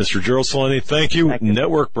 Mr. Gerald Celente, thank you.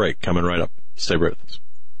 Network break coming right up. Stay right with us.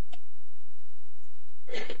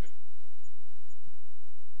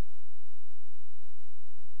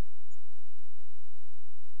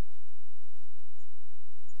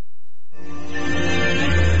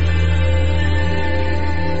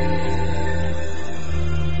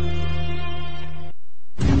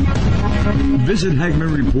 Visit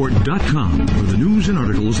HagmannReport.com for the news and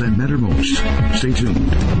articles that matter most. Stay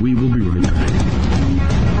tuned. We will be right back.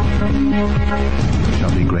 There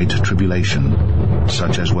shall be great tribulation,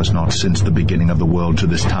 such as was not since the beginning of the world to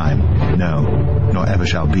this time, no, nor ever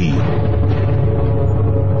shall be.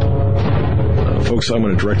 Folks, I'm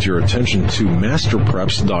going to direct your attention to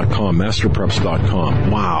masterpreps.com.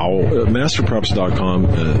 Masterpreps.com. Wow. Masterpreps.com,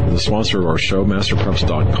 the sponsor of our show,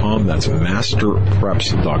 masterpreps.com. That's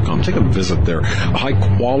masterpreps.com. Take a visit there. High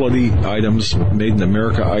quality items, made in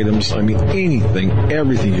America items. I mean, anything,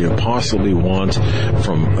 everything you could possibly want,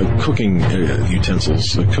 from cooking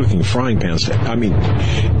utensils, cooking frying pans. I mean,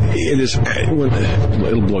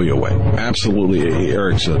 it'll blow you away. Absolutely.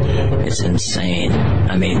 Eric said, it's insane.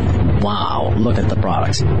 I mean, wow. Look at benefit the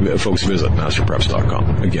products. Folks, visit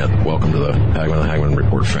masterpreps.com. Again, welcome to the Hagmann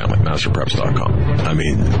Report family, masterpreps.com. I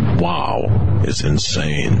mean, wow, it's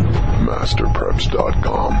insane.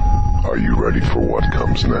 Masterpreps.com. Are you ready for what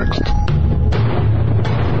comes next?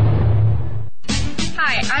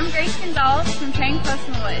 Hi, I'm Grace Gonzalez from Train Close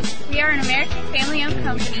in the Woods. We are an American family-owned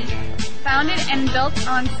company, founded and built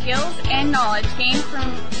on skills and knowledge gained from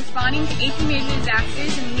responding to 18 major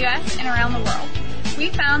disasters in the U.S. and around the world. We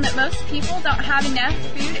found that most people don't have enough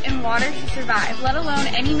food and water to survive, let alone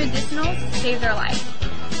any medicinals to save their life.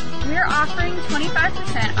 We're offering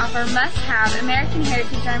 25% off our must-have American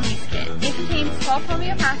Heritage Remedies kit. It contains 12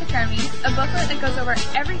 homeopathic remedies, a booklet that goes over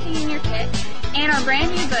everything in your kit, and our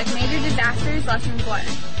brand new book, Major Disasters Lessons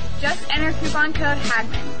Learned. Just enter coupon code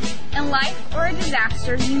Hagmann. In life or a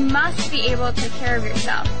disaster, you must be able to take care of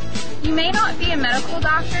yourself. You may not be a medical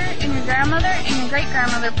doctor, and your grandmother and your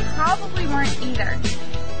great-grandmother probably weren't either,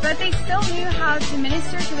 but they still knew how to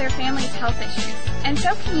minister to their family's health issues, and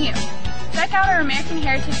so can you. Check out our American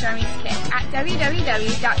Heritage Remedies kit at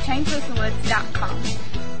www.traincloseinwoods.com.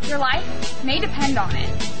 Your life may depend on it.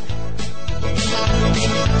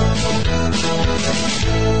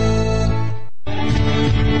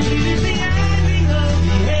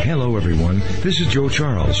 Hello, everyone. This is Joe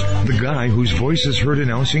Charles, the guy whose voice is heard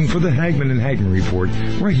announcing for the Hagmann and Hagmann Report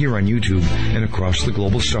right here on YouTube and across the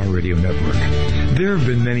Global Star Radio Network. There have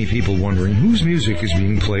been many people wondering whose music is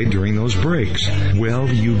being played during those breaks. Well,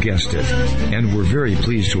 you guessed it. And we're very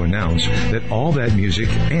pleased to announce that all that music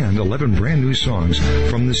and 11 brand new songs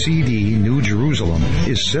from the CD New Jerusalem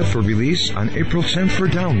is set for release on April 10th for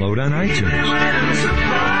download on iTunes.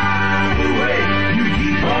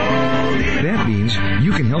 That means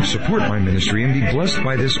you can help support my ministry and be blessed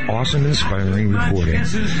by this awesome, inspiring recording.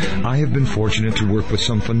 I have been fortunate to work with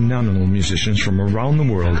some phenomenal musicians from around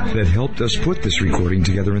the world that helped us put this recording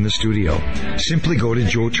together in the studio. Simply go to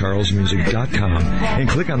joecharlesmusic.com and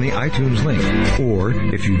click on the iTunes link. Or,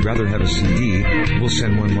 if you'd rather have a CD, we'll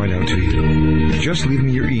send one right out to you. Just leave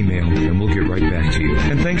me your email and we'll get right back to you.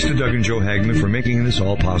 And thanks to Doug and Joe Hagmann for making this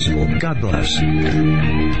all possible. God bless.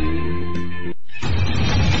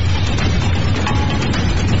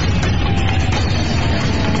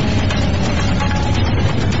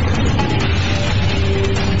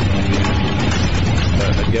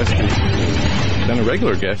 Guest who's been a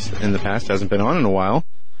regular guest in the past, hasn't been on in a while,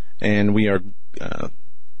 and we are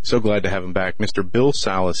so glad to have him back. Mr. Bill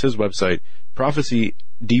Salus, his website,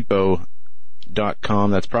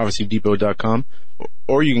 prophecydepot.com. That's prophecydepot.com,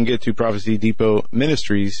 or you can get to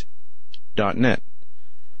prophecydepotministries.net.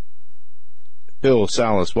 Bill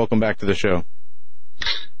Salus, welcome back to the show.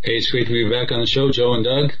 Hey, it's great to be back on the show, Joe and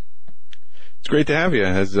Doug. It's great to have you.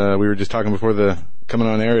 As we were just talking before the coming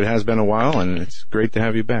on air, it has been a while, and it's great to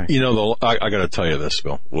have you back. You know, I got to tell you this,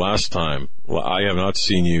 Bill. Last time, I have not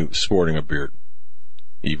seen you sporting a beard.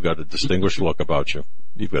 You've got a distinguished look about you.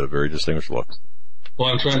 You've got a very distinguished look. Well,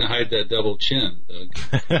 I'm trying to hide that double chin, Doug.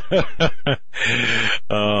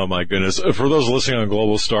 Oh my goodness! For those listening on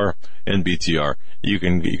Global Star and BTR, you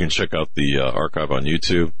can check out the archive on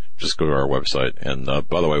YouTube. Just go to our website, and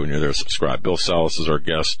by the way, when you're there, subscribe. Bill Salus is our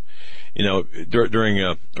guest. You know, during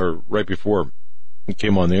or right before he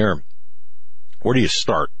came on the air, where do you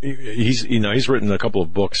start? He's written a couple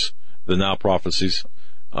of books, the Now Prophecies,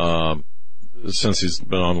 since he's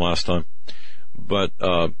been on last time. But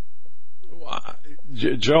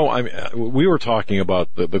Joe, I mean, we were talking about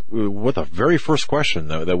what the very first question,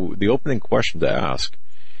 the opening question to ask,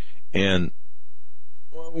 and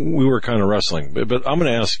we were kind of wrestling. But I'm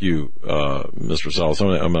going to ask you, Mr. Salus.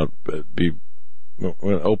 I'm going to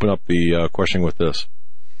open up the question with this.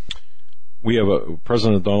 We have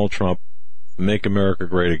President Donald Trump, Make America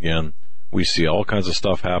Great Again. We see all kinds of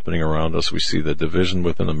stuff happening around us. We see the division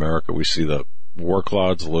within America. We see the war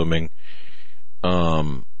clouds looming.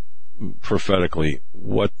 Prophetically,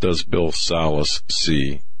 what does Bill Salus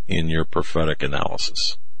see in your prophetic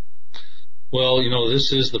analysis? Well, you know,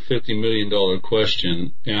 this is the $50 million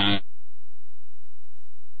question. And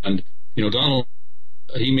you know, Donald,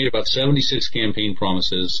 he made about 76 campaign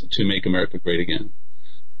promises to make America great again.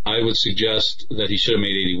 I would suggest that he should have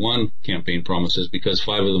made 81 campaign promises, because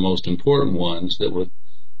 5 of the most important ones that would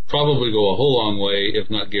probably go a whole long way, if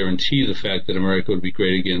not guarantee the fact that America would be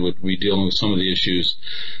great again, would be dealing with some of the issues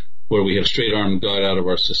where we have straight-armed God out of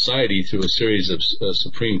our society through a series of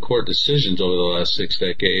Supreme Court decisions over the last 6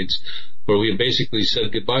 decades, where we have basically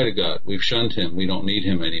said goodbye to God. We've shunned him. We don't need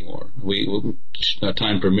him anymore.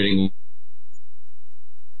 Time permitting,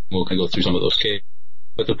 we'll go through some of those cases.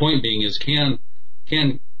 But the point being is, can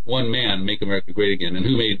one man make America great again? And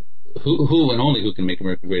who made who and only who can make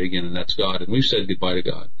America great again, and that's God. And we've said goodbye to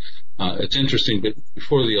God. It's interesting, but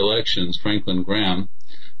before the elections, Franklin Graham,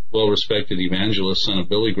 well-respected evangelist, son of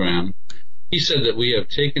Billy Graham, he said that we have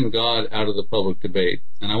taken God out of the public debate,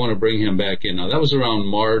 and I want to bring him back in. Now, that was around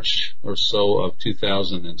March or so of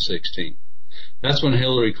 2016. That's when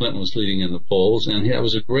Hillary Clinton was leading in the polls, and that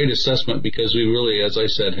was a great assessment because we really, as I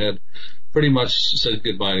said, had pretty much said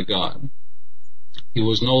goodbye to God. He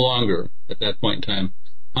was no longer, at that point in time,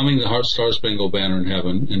 humming the Star-Spangled Banner in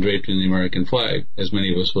heaven and draped in the American flag, as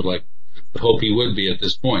many of us would hope he would be at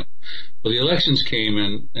this point. Well, the elections came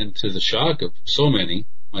in, and to the shock of so many,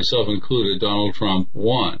 myself included, Donald Trump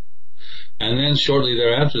won. And then shortly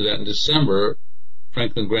thereafter that, in December,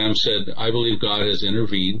 Franklin Graham said, I believe God has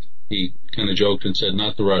intervened. He kind of joked and said,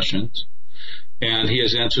 not the Russians. And he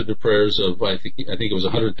has answered the prayers of, I think it was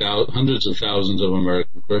hundreds of thousands of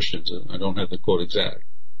American Christians. I don't have the quote exact.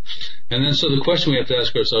 And then so the question we have to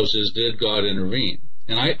ask ourselves is, did God intervene?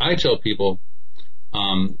 And I tell people,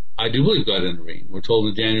 I do believe God intervened. We're told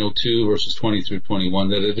in Daniel 2, verses 20 through 21,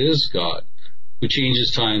 that it is God who changes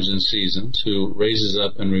times and seasons, who raises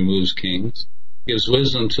up and removes kings, gives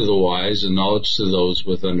wisdom to the wise and knowledge to those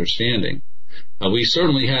with understanding. We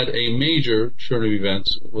certainly had a major turn of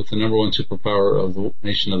events with the number one superpower of the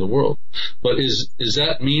nation of the world. But does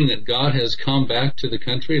that mean that God has come back to the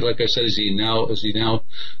country? Like I said, is he now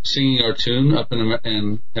singing our tune up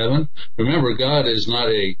in heaven? Remember, God is not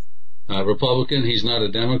a Republican. He's not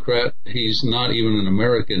a Democrat. He's not even an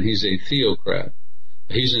American. He's a theocrat.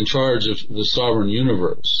 He's in charge of the sovereign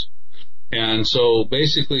universe. And so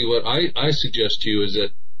basically what I suggest to you is that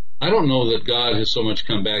I don't know that God has so much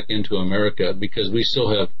come back into America because we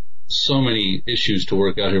still have so many issues to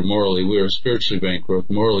work out here morally. We are spiritually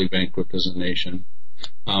bankrupt, morally bankrupt as a nation.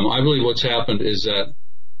 I believe what's happened is that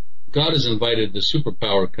God has invited the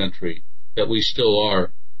superpower country that we still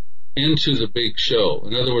are into the big show.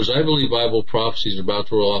 In other words, I believe Bible prophecies are about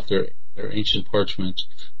to roll off their ancient parchments,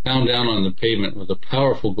 pound down on the pavement with a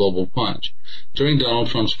powerful global punch. During Donald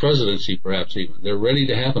Trump's presidency, perhaps even. They're ready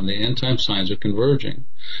to happen. The end-time signs are converging.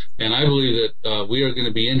 And I believe that we are going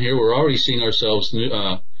to be in here. We're already seeing ourselves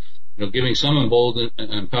giving some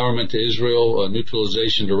empowerment to Israel,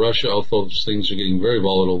 neutralization to Russia, although things are getting very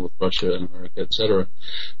volatile with Russia and America, etc.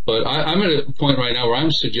 But I'm at a point right now where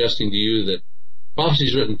I'm suggesting to you that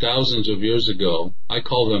prophecies written thousands of years ago, I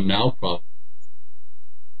call them now prophecies,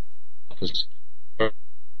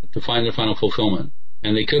 to find their final fulfillment.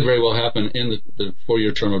 And they could very well happen in the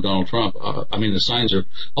 4-year term of Donald Trump. The signs are,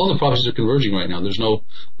 all the prophecies are converging right now. There's no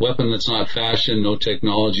weapon that's not fashioned, no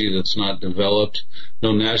technology that's not developed,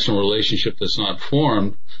 no national relationship that's not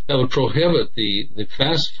formed that would prohibit the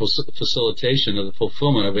fast facilitation of the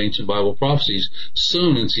fulfillment of ancient Bible prophecies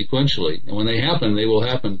soon and sequentially. And when they happen, they will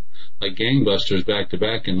happen like gangbusters back to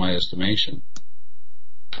back, in my estimation.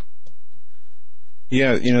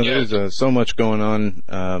 Yeah, there's so much going on,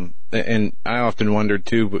 and I often wondered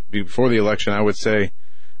too, but before the election, I would say,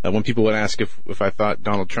 when people would ask if I thought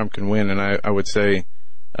Donald Trump can win, and I would say,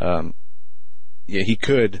 yeah, he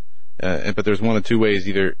could, but there's one of two ways: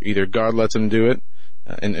 either God lets him do it,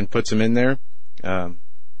 and puts him in there,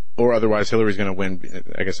 or otherwise Hillary's going to win.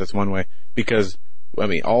 I guess that's one way, because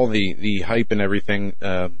all the hype and everything,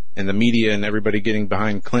 and the media and everybody getting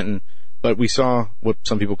behind Clinton, but we saw what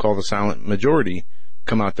some people call the silent majority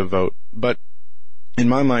come out to vote. But in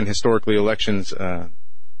my mind, historically, elections,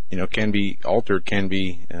 can be altered,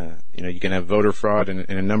 you can have voter fraud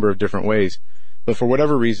in a number of different ways. But for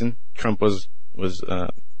whatever reason, Trump was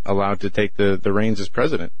allowed to take the reins as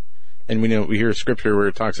president. And we hear scripture where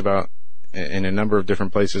it talks about, in a number of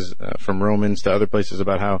different places, from Romans to other places,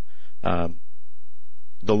 about how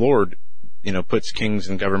the Lord, puts kings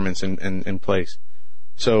and governments in place.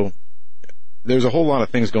 So there's a whole lot of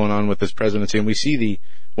things going on with this presidency, and we see the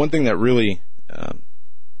one thing that really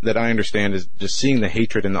that I understand is just seeing the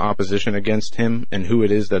hatred and the opposition against him and who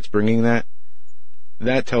it is that's bringing that.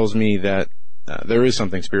 That tells me that there is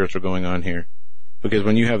something spiritual going on here, because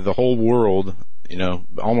when you have the whole world,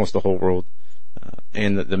 almost the whole world,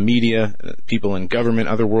 and the media, people in government,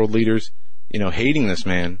 other world leaders, hating this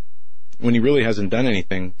man when he really hasn't done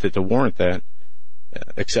anything to warrant that,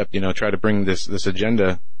 except try to bring this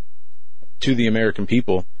agenda to the American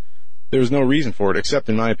people. There's no reason for it, except,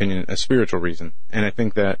 in my opinion, a spiritual reason. And I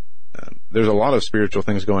think that there's a lot of spiritual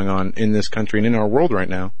things going on in this country and in our world right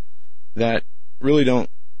now that really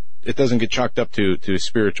doesn't get chalked up to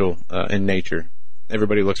spiritual in nature.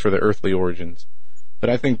 Everybody looks for the earthly origins. But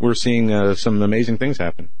I think we're seeing some amazing things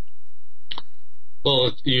happen.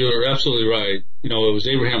 Well, you're absolutely right. It was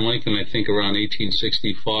Abraham Lincoln, I think, around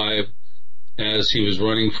 1865, as he was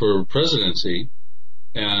running for presidency.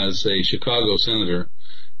 as a Chicago senator.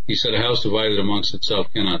 He said, a house divided amongst itself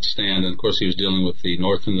cannot stand. And, of course, he was dealing with the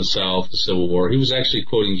North and the South, the Civil War. He was actually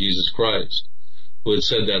quoting Jesus Christ, who had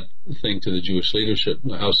said that thing to the Jewish leadership,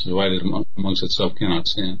 a house divided amongst itself cannot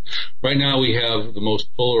stand. Right now we have the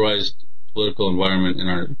most polarized political environment in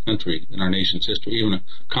our country, in our nation's history. Even a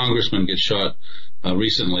congressman gets shot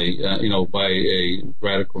recently, by a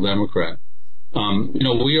radical Democrat.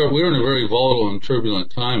 We're in a very volatile and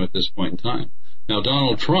turbulent time at this point in time. Now,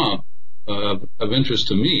 Donald Trump, of interest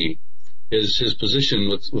to me, is his position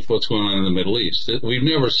with what's going on in the Middle East. We've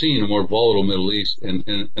never seen a more volatile Middle East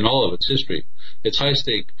in all of its history. It's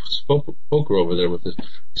high-stakes poker over there with the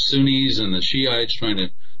Sunnis and the Shiites trying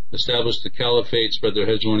to establish the caliphate, spread their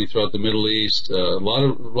hegemony throughout the Middle East. A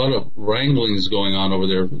lot of wranglings going on over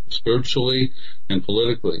there spiritually and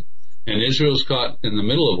politically. And Israel's caught in the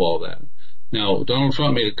middle of all that. Now, Donald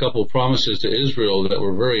Trump made a couple of promises to Israel that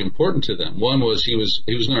were very important to them. One was he was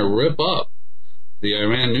going to rip up the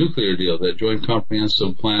Iran nuclear deal, that Joint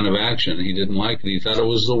Comprehensive Plan of Action. He didn't like it. He thought it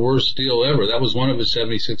was the worst deal ever. That was one of his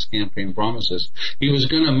 76 campaign promises. He was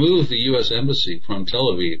going to move the U.S. Embassy from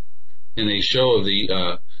Tel Aviv in a show of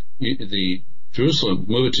the Jerusalem,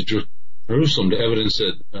 move it to Jerusalem to evidence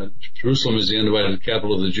that Jerusalem is the undivided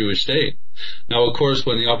capital of the Jewish state. Now, of course,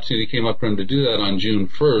 when the opportunity came up for him to do that on June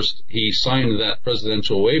 1st, he signed that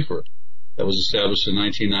presidential waiver that was established in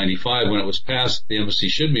 1995. When it was passed, the embassy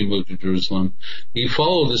should be moved to Jerusalem. He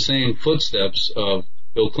followed the same footsteps of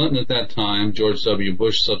Bill Clinton at that time, George W.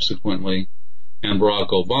 Bush subsequently, and Barack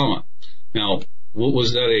Obama. Now,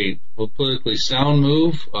 was that a politically sound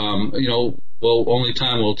move? Well, only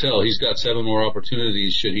time will tell. He's got 7 more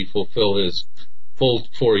opportunities should he fulfill his full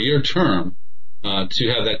 4-year term to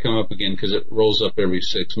have that come up again, because it rolls up every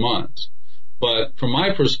 6 months. But from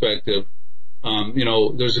my perspective,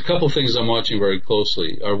 there's a couple things I'm watching very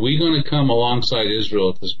closely. Are we going to come alongside Israel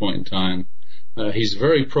at this point in time? He's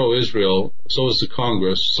very pro-Israel. So is the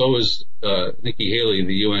Congress. So is Nikki Haley,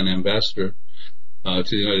 the UN ambassador to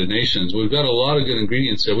the United Nations. We've got a lot of good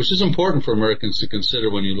ingredients there, which is important for Americans to consider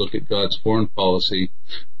when you look at God's foreign policy.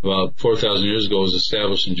 About 4,000 years ago, was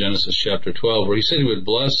established in Genesis chapter 12, where he said he would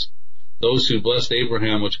bless those who blessed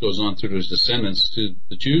Abraham, which goes on through to his descendants, to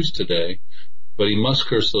the Jews today, but he must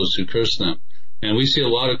curse those who curse them. And we see a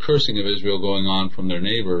lot of cursing of Israel going on from their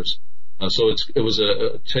neighbors. So it was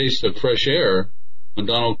a taste of fresh air when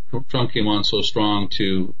Donald Trump came on so strong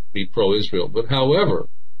to be pro-Israel. But however,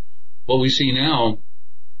 what we see now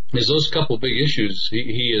is those couple big issues.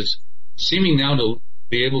 He is seeming now to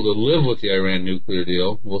be able to live with the Iran nuclear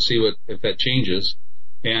deal. We'll see if that changes.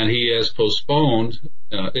 And he has postponed,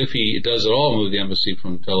 if he does at all move the embassy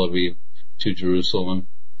from Tel Aviv to Jerusalem.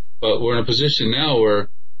 But we're in a position now where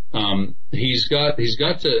he's got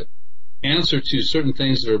to answer to certain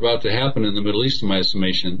things that are about to happen in the Middle East, in my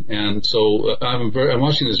estimation. And so I'm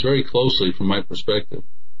watching this very closely from my perspective.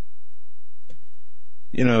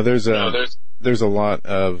 There's a lot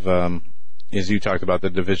of, as you talked about, the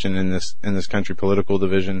division in this country, political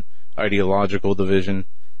division, ideological division.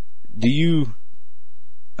 Do you,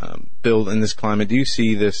 Bill, in this climate, do you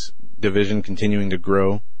see this division continuing to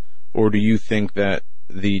grow, or do you think that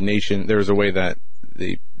the nation, there's a way that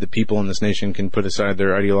the people in this nation can put aside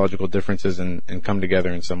their ideological differences and come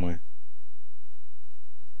together in some way?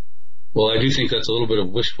 Well, I do think that's a little bit of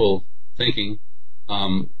wishful thinking.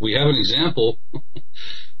 We have an example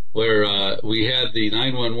where we had the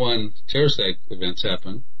 9/11 terrorist act events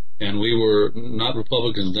happen, and we were not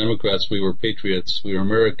Republicans and Democrats. We were patriots. We were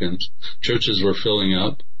Americans. Churches were filling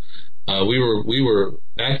up. We were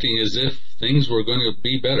acting as if things were going to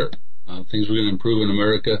be better. Things were going to improve in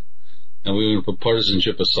America, and we were going to put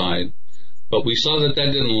partisanship aside. But we saw that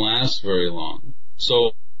didn't last very long.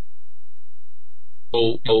 So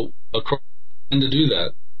to do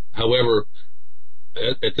that. However,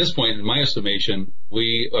 at this point, in my estimation,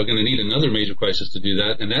 we are going to need another major crisis to do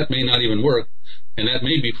that, and that may not even work, and that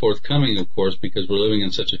may be forthcoming, of course, because we're living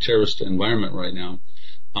in such a terrorist environment right now.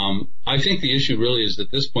 I think the issue really is at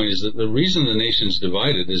this point is that the reason the nation's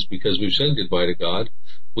divided is because we've said goodbye to God.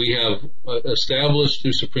 We have established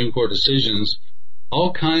through Supreme Court decisions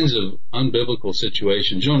all kinds of unbiblical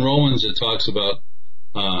situations. In Romans, it talks about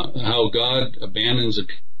how God abandons a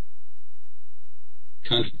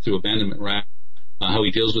country through abandonment wrath. How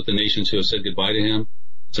he deals with the nations who have said goodbye to him.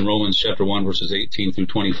 It's in Romans chapter 1, verses 18 through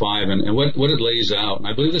 25, and what it lays out. And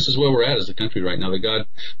I believe this is where we're at as a country right now,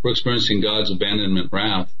 we're experiencing God's abandonment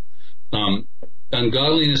wrath.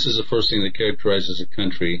 Ungodliness is the first thing that characterizes a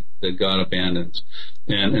country that God abandons.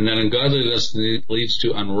 And that ungodliness leads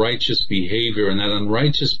to unrighteous behavior, and that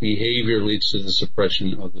unrighteous behavior leads to the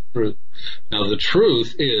suppression of the truth. Now, the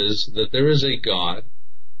truth is that there is a God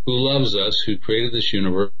who loves us, who created this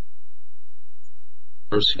universe,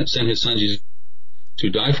 and sent his son Jesus to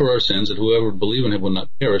die for our sins, that whoever believe in him will not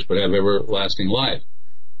perish but have everlasting life.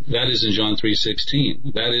 That is in John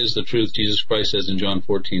 3:16. That is the truth Jesus Christ says in John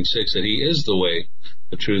 14:6, that he is the way,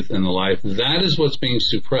 the truth, and the life. That is what's being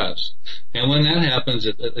suppressed. And when that happens,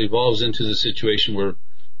 it evolves into the situation where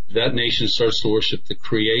that nation starts to worship the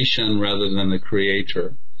creation rather than the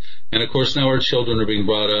creator. And of course now our children are being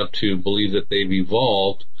brought up to believe that they've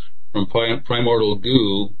evolved from primordial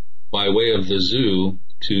goo by way of the zoo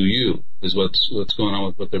to you, is what's going on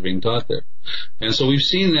with what they're being taught there. And so we've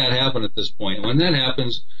seen that happen at this point. And when that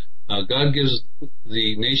happens, God gives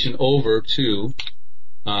the nation over to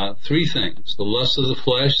three things: the lust of the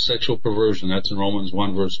flesh, sexual perversion. That's in Romans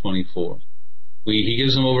 1 verse 24. He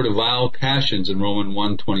gives them over to vile passions in Romans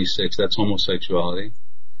 1:26. That's homosexuality.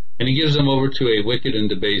 And he gives them over to a wicked and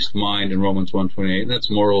debased mind in Romans 1:28. And that's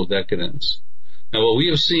moral decadence. Now, what we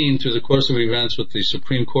have seen through the course of events with the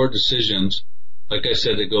Supreme Court decisions, like I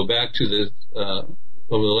said, that go back to the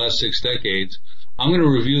over the last 6 decades, I'm going to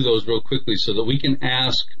review those real quickly so that we can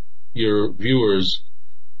ask your viewers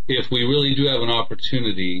if we really do have an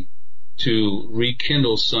opportunity to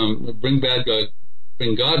rekindle bring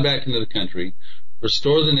God back into the country,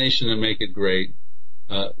 restore the nation and make it great,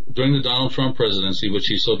 during the Donald Trump presidency, which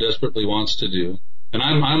he so desperately wants to do. And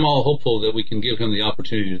I'm all hopeful that we can give him the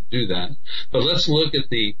opportunity to do that. But let's look at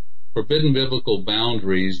the forbidden biblical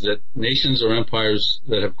boundaries that nations or empires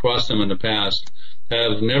that have crossed them in the past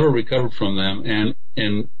have never recovered from them, and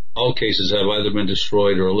in all cases have either been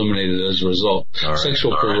destroyed or eliminated as a result.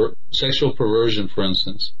 Sexual perversion, for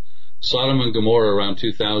instance. Sodom and Gomorrah around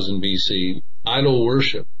 2000 BC. Idol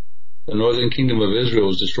worship. The northern kingdom of Israel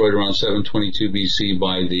was destroyed around 722 BC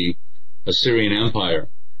by the Assyrian Empire.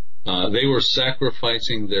 They were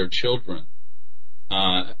sacrificing their children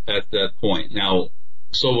at that point. Now,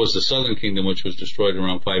 so was the southern kingdom, which was destroyed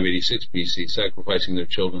around 586 BC, sacrificing their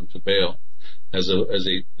children to Baal as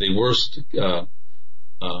the worst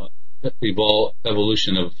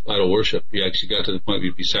evolution of idol worship. You actually got to the point where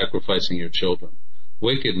you'd be sacrificing your children.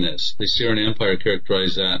 Wickedness. The Assyrian Empire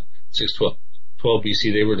characterized that 612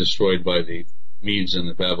 BC. They were destroyed by the Medes and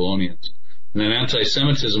the Babylonians. And then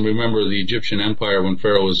anti-Semitism. Remember the Egyptian Empire, when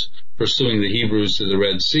Pharaoh was pursuing the Hebrews to the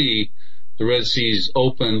Red Sea. The Red Seas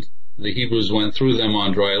opened. The Hebrews went through them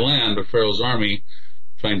on dry land, but Pharaoh's army,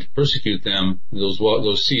 trying to persecute them,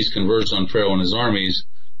 those seas converged on Pharaoh and his armies.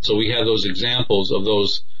 So we have those examples of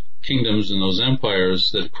those kingdoms and those empires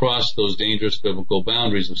that crossed those dangerous biblical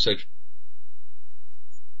boundaries of sexual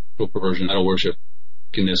perversion, idol worship,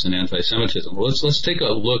 wickedness, and anti-Semitism. Well, let's take a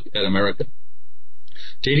look at America.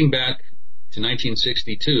 Dating back to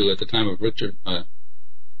 1962, at the time of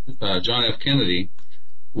John F. Kennedy,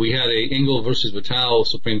 we had a Engel versus Vitale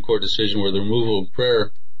Supreme Court decision where the removal of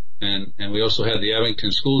prayer, and we also had the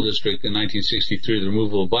Abington School District in 1963, the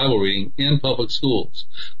removal of Bible reading in public schools.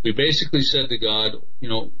 We basically said to God,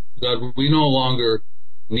 God, we no longer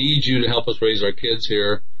need you to help us raise our kids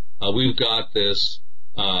here. We've got this.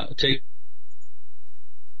 Take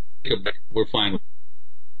it back. We're fine.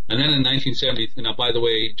 And then in 1970, now by the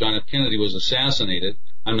way, John F. Kennedy was assassinated.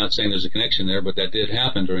 I'm not saying there's a connection there, but that did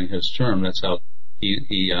happen during his term. That's how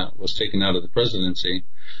he was taken out of the presidency.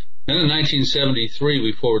 Then in 1973,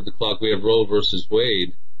 we forward the clock. We have Roe versus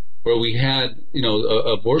Wade, where we had,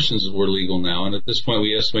 abortions were legal now. And at this point,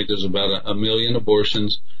 we estimate there's about a million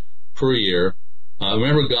abortions per year.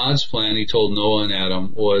 Remember God's plan, he told Noah and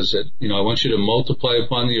Adam, was that, I want you to multiply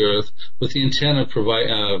upon the earth with the intent of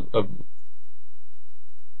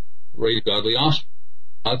raise godly offspring.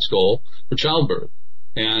 God's goal for childbirth.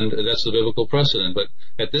 And that's the biblical precedent. But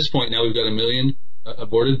at this point now, we've got a million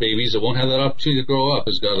aborted babies that won't have that opportunity to grow up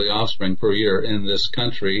as godly offspring per year in this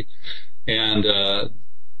country. And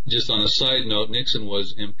just on a side note, Nixon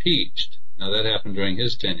was impeached. Now that happened during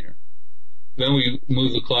his tenure. Then we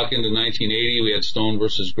moved the clock into 1980. We had Stone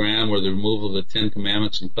versus Graham, where the removal of the 10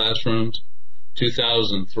 Commandments in classrooms.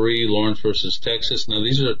 2003, Lawrence versus Texas. Now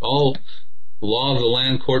these are all law of the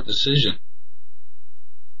land court decisions.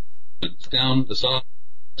 Down the South,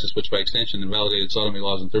 which by extension invalidated sodomy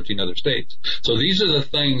laws in 13 other states. So these are the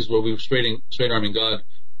things where we were straight-arming God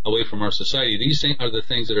away from our society. These things are the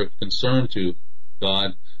things that are of concern to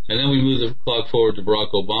God. And then we move the clock forward to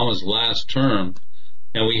Barack Obama's last term,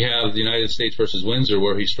 and we have the United States versus Windsor,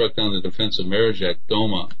 where he struck down the Defense of Marriage Act,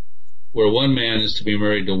 DOMA, where one man is to be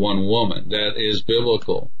married to one woman. That is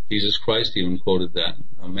biblical. Jesus Christ even quoted that.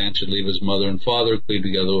 A man should leave his mother and father, cleave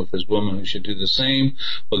together with his woman, who should do the same.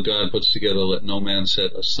 What God puts together, let no man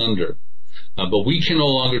set asunder. But we can no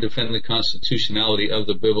longer defend the constitutionality of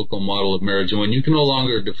the biblical model of marriage. And when you can no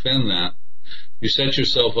longer defend that, you set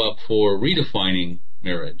yourself up for redefining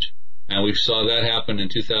marriage. And we saw that happen in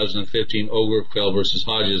 2015, Obergefell versus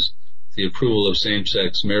Hodges, the approval of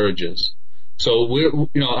same-sex marriages. So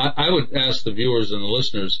I would ask the viewers and the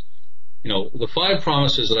listeners, the 5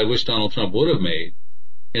 promises that I wish Donald Trump would have made,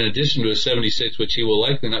 in addition to his 76, which he will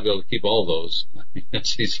likely not be able to keep all those. I mean,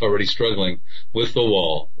 he's already struggling with the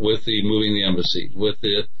wall, with the moving the embassy, with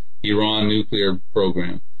the Iran nuclear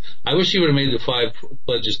program. I wish he would have made the 5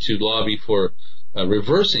 pledges to lobby for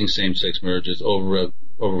reversing same-sex marriages over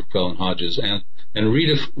Obergefell and Hodges, and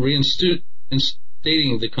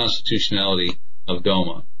reinstating the constitutionality of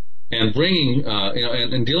DOMA, and bringing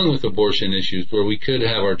and dealing with abortion issues where we could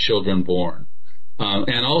have our children born,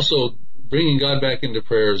 and also bringing God back into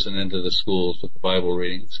prayers and into the schools with the Bible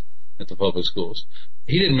readings at the public schools.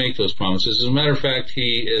 He didn't make those promises. As a matter of fact,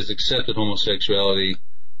 he has accepted homosexuality.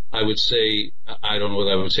 I would say, I don't know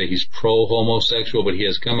whether I would say he's pro-homosexual, but he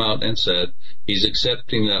has come out and said he's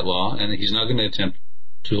accepting that law, and he's not going to attempt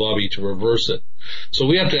to lobby to reverse it. So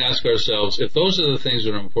we have to ask ourselves, if those are the things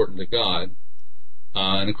that are important to God,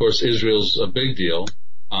 and of course Israel's a big deal,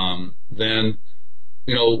 then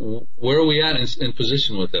where are we at in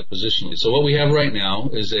position with that positionally? So what we have right now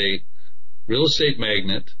is a real estate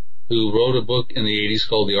magnate who wrote a book in the 80s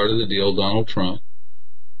called The Art of the Deal, Donald Trump,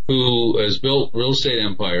 who has built real estate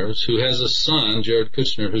empires, who has a son, Jared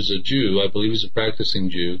Kushner, who's a Jew, I believe he's a practicing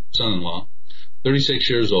Jew, son-in-law, 36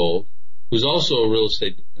 years old, who's also a real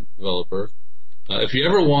estate developer. If you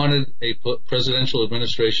ever wanted a presidential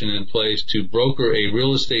administration in place to broker a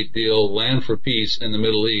real estate deal, land for peace in the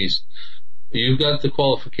Middle East, you've got the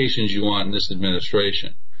qualifications you want in this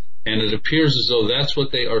administration. And it appears as though that's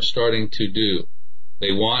what they are starting to do.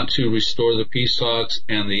 They want to restore the peace talks,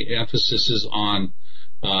 and the emphasis is on,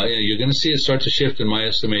 you're going to see it start to shift, in my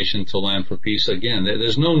estimation, to land for peace again.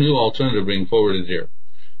 There's no new alternative being forwarded here.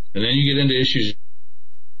 And then you get into issues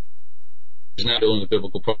now in the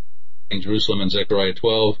biblical prophecy in Jerusalem and Zechariah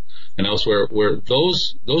 12 and elsewhere, where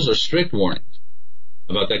those are strict warnings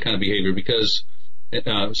about that kind of behavior, because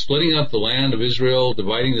splitting up the land of Israel,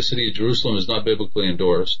 dividing the city of Jerusalem is not biblically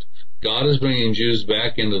endorsed. God is bringing Jews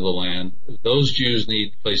back into the land. Those Jews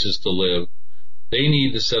need places to live. They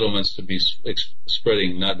need the settlements to be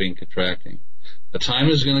spreading, not being contracting. A time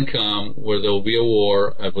is going to come where there will be a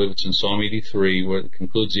war. I believe it's in Psalm 83, where it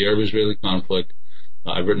concludes the Arab-Israeli conflict.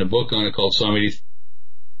 I've written a book on it called Psalm 83,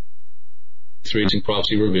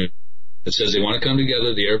 Prophecy Revealed. It says they want to come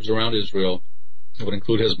together, the Arabs around Israel. It would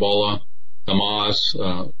include Hezbollah, Hamas,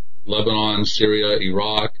 Lebanon, Syria,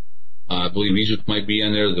 Iraq. I believe Egypt might be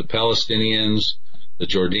in there, the Palestinians, the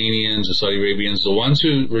Jordanians, the Saudi Arabians, the ones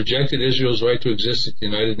who rejected Israel's right to exist at the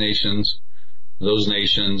United Nations, those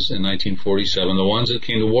nations in 1947, the ones that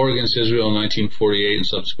came to war against Israel in 1948 and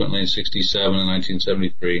subsequently in 67 and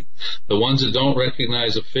 1973, the ones that don't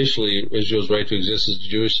recognize officially Israel's right to exist as a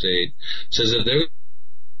Jewish state, says that they're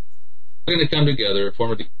going to come together,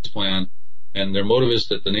 form a peace plan, and their motive is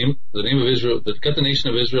that the name of Israel, that cut the nation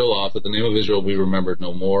of Israel off, that the name of Israel will be remembered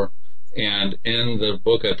no more. And in the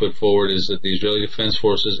book I put forward is that the Israeli Defense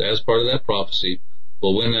Forces, as part of that prophecy,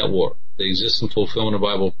 will win that war. They exist in fulfillment of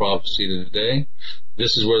Bible prophecy today.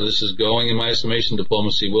 This is where this is going. In my estimation,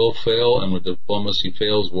 diplomacy will fail, and when diplomacy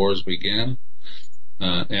fails, wars begin.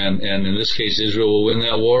 And in this case, Israel will win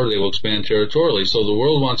that war. They will expand territorially. So the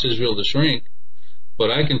world wants Israel to shrink,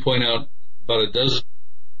 but I can point out about a dozen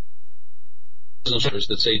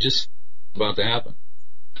that say just about to happen.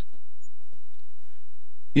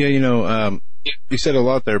 Yeah, you said a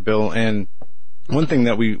lot there, Bill, and one thing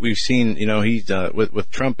that we've seen, he's with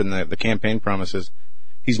Trump and the campaign promises,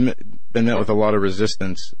 he's been met with a lot of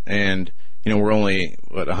resistance, and we're only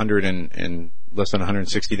 100 and less than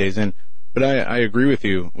 160 days in. But I agree with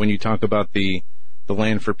you when you talk about the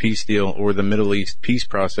land for peace deal or the Middle East peace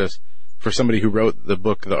process. For somebody who wrote the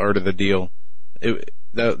book, The Art of the Deal,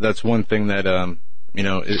 that's one thing that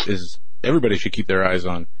is everybody should keep their eyes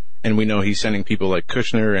on. And we know he's sending people like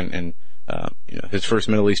Kushner and his first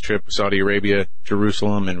Middle East trip, Saudi Arabia,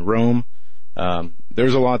 Jerusalem, and Rome.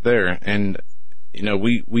 There's a lot there, and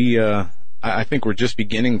I think we're just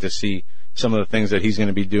beginning to see some of the things that he's going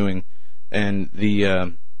to be doing. And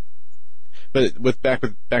but back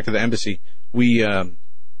to the embassy, we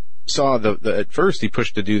saw at first he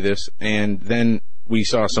pushed to do this, and then we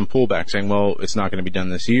saw some pullback saying, well, it's not going to be done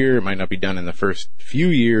this year. It might not be done in the first few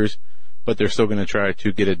years, but they're still going to try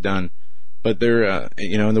to get it done. But they're,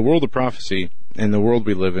 in the world of prophecy, in the world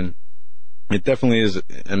we live in, it definitely is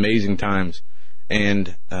amazing times.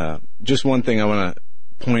 And just one thing I want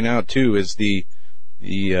to point out too is the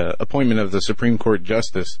appointment of the Supreme Court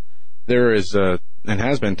justice. There is and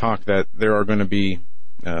has been talk that there are going to be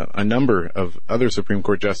a number of other Supreme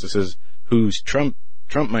Court justices whose Trump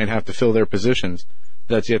might have to fill their positions.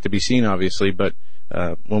 That's yet to be seen, obviously, but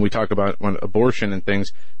when we talk about abortion and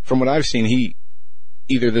things, from what I've seen, he,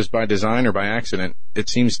 either this by design or by accident, it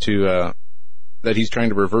seems to that he's trying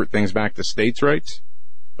to revert things back to states' rights,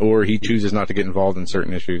 or he chooses not to get involved in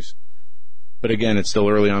certain issues. But again, it's still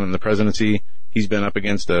early on in the presidency. He's been up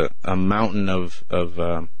against a mountain of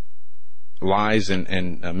lies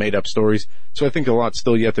and made-up stories. So I think a lot's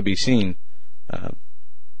still yet to be seen.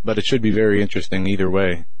 But it should be very interesting either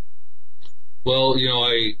way. Well,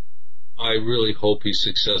 I really hope he's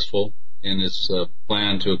successful in his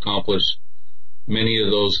plan to accomplish many of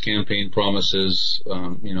those campaign promises.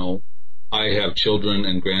 I have children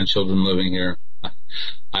and grandchildren living here.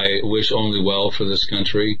 I wish only well for this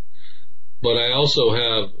country. But I also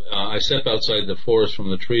have, I step outside the forest from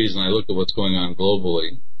the trees and I look at what's going on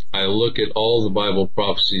globally. I look at all the Bible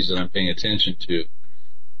prophecies that I'm paying attention to.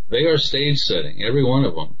 They are stage setting, every one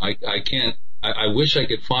of them. I wish I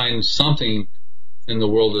could find something in the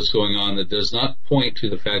world that's going on that does not point to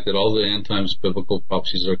the fact that all the end times biblical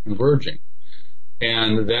prophecies are converging.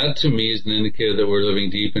 And that to me is an indicator that we're living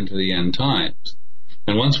deep into the end times.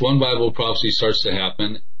 And once one Bible prophecy starts to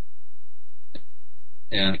happen,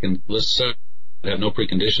 and I can list have no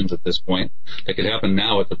preconditions at this point, that could happen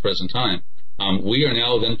now at the present time, we are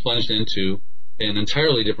now then plunged into an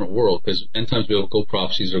entirely different world because end times biblical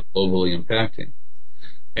prophecies are globally impacting.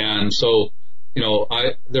 And so,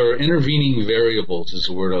 there are intervening variables is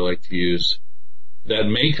the word I like to use that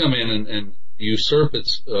may come in and usurp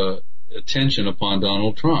its attention upon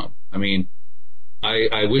Donald Trump. I mean,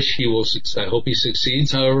 I wish he will succeed. I hope he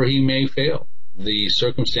succeeds. However, he may fail. The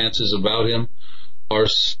circumstances about him are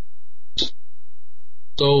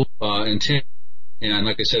so intense. And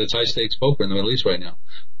like I said, it's high-stakes poker in the Middle East right now.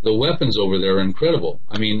 The weapons over there are incredible.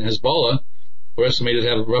 I mean, Hezbollah, we're estimated to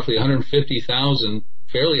have roughly 150,000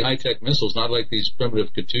 fairly high-tech missiles, not like these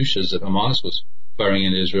primitive Katyushas that Hamas was firing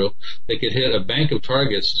in Israel. They could hit a bank of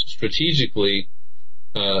targets strategically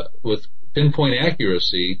with pinpoint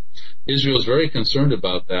accuracy. Israel is very concerned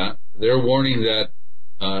about that. They're warning that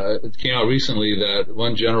it came out recently that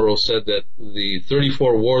one general said that the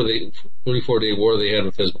 34-day war they had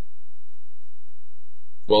with Hezbollah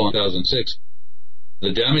in 2006,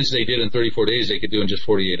 the damage they did in 34 days they could do in just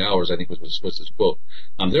 48 hours, I think was his quote.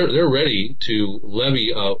 They're ready to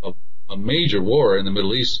levy a major war in the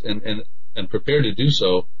Middle East and prepared to do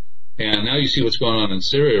so. And now you see what's going on in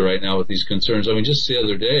Syria right now with these concerns. I mean, just the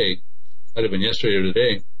other day, might have been yesterday or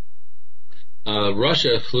today,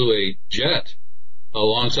 Russia flew a jet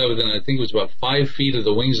alongside with, I think it was about 5 feet of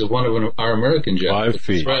the wings of one of our American jets. 5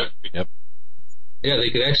 feet. Right. Yep. Yeah, they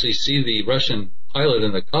could actually see the Russian pilot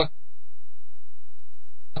in the cockpit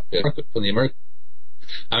from the American.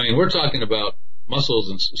 I mean, we're talking about muscles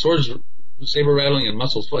and swords, saber rattling and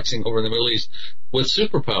muscles flexing over in the Middle East with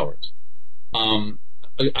superpowers.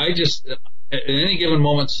 I just, at any given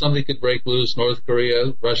moment, something could break loose. North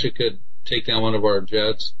Korea, Russia could take down one of our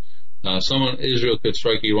jets. Israel could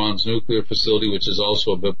strike Iran's nuclear facility, which is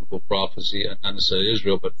also a biblical prophecy, not necessarily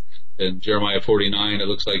Israel, but in Jeremiah 49, it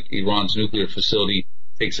looks like Iran's nuclear facility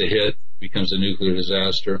takes a hit, becomes a nuclear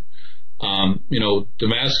disaster.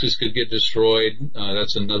 Damascus could get destroyed.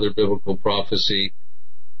 That's another biblical prophecy.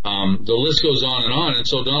 The list goes on. And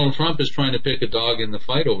so Donald Trump is trying to pick a dog in the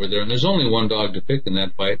fight over there. And there's only one dog to pick in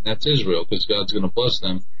that fight, and that's Israel, because God's going to bless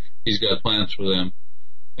them. He's got plans for them.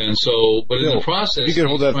 And so, but in the process... You can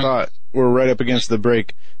hold that thought. We're right up against the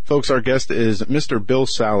break. Folks, our guest is Mr. Bill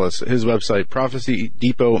Salus. His website,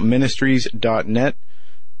 prophecydepotministries.net.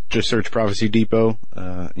 Just search Prophecy Depot.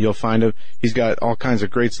 You'll find him. He's got all kinds of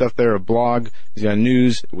great stuff there, a blog. He's got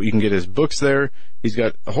news. You can get his books there. He's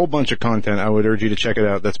got a whole bunch of content. I would urge you to check it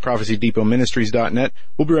out. That's prophecydepotministries.net.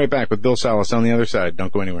 We'll be right back with Bill Salus on the other side.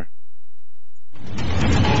 Don't go anywhere.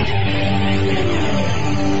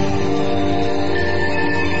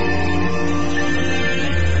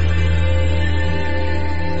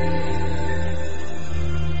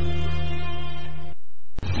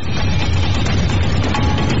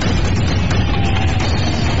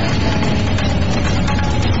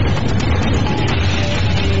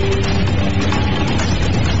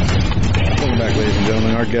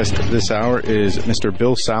 Our guest this hour is Mr.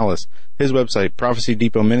 Bill Salus. His website,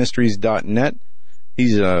 prophecydepotministries.net.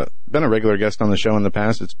 He's been a regular guest on the show in the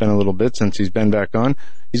past. It's been a little bit since he's been back on.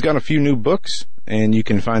 He's got a few new books, and you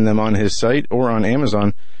can find them on his site or on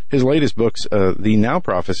Amazon. His latest books, The Now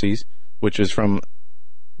Prophecies, which is from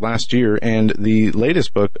last year, and the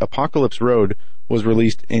latest book, Apocalypse Road, was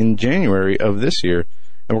released in January of this year.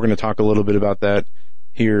 And we're going to talk a little bit about that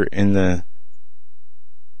here in the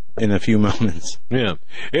in a few moments. Yeah.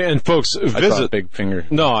 And folks, visit big finger.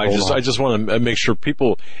 No, I just want to make sure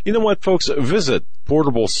people, you know what, folks, visit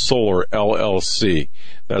Portable Solar LLC.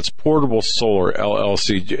 That's Portable Solar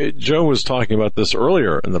LLC. Joe was talking about this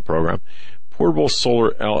earlier in the program. Portable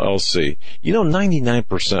Solar LLC. You know,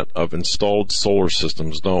 99% of installed solar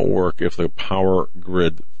systems don't work if the power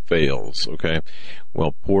grid fails, okay?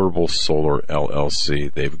 Well, Portable Solar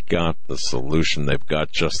LLC, they've got the solution. They've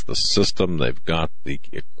got just the system. They've got the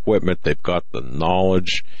equipment. They've got the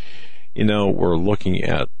knowledge. You know, we're looking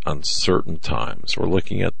at uncertain times. We're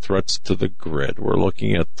looking at threats to the grid. We're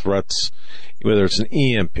looking at threats, whether it's an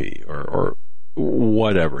EMP or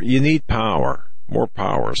whatever. You need power. More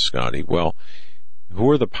power, Scotty. Well,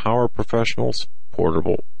 who are the power professionals?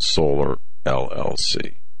 Portable Solar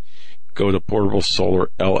LLC. Go to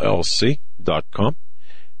portablesolarllc.com.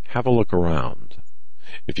 Have a look around.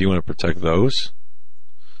 If you want to protect those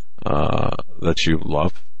that you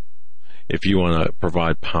love, if you want to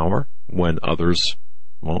provide power when others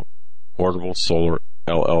won't, Portable Solar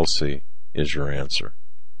LLC is your answer.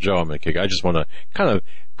 Joe McKick, I just want to kind of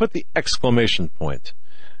put the exclamation point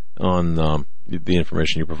on the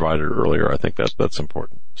information you provided earlier. I think that's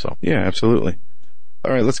important. So yeah, absolutely.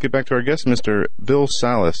 All right, let's get back to our guest, Mr. Bill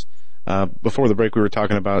Salus. Before the break, we were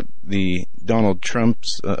talking about the Donald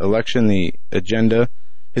Trump's election, the agenda,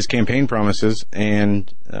 his campaign promises,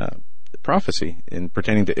 and prophecy in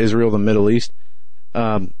pertaining to Israel, the Middle East.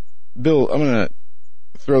 Bill, I'm going to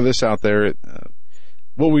throw this out there.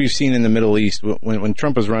 What we've seen in the Middle East, when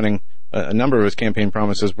Trump was running, a number of his campaign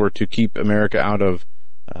promises were to keep America out of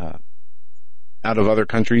other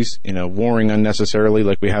countries, you know, warring unnecessarily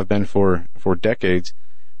like we have been for decades,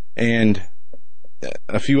 and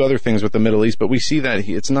a few other things with the Middle East. But we see that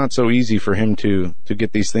it's not so easy for him to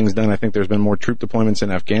get these things done. I think there's been more troop deployments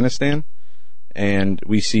in Afghanistan, and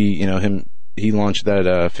we see, you know, he launched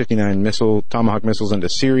that 59 Tomahawk missiles into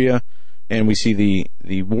Syria, and we see the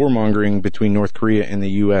warmongering between North Korea and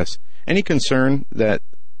the U.S. Any concern that,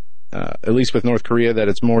 at least with North Korea, that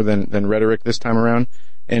it's more than rhetoric this time around?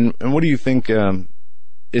 And what do you think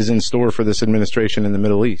is in store for this administration in the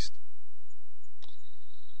Middle East?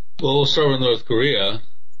 Well, we'll start with North Korea.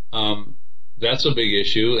 That's a big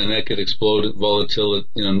issue, and that could explode volatility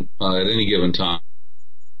at any given time.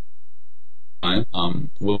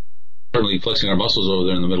 We're certainly flexing our muscles over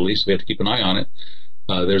there in the Middle East. We have to keep an eye on it.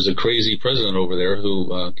 There's a crazy president over there,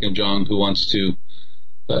 Kim Jong, who wants to,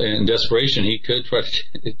 in desperation, he could try to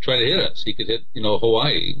hit us. He could hit,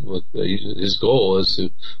 Hawaii. With his goal is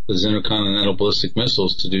to, with his intercontinental ballistic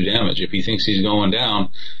missiles, to do damage. If he thinks he's going down,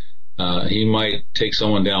 he might take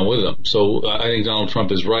someone down with him. So I think Donald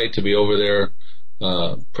Trump is right to be over there,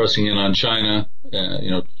 pressing in on China,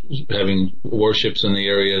 having warships in the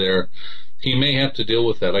area there. He may have to deal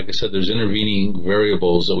with that. Like I said, there's intervening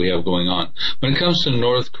variables that we have going on. When it comes to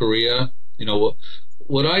North Korea,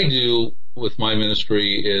 what I do with my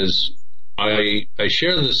ministry is I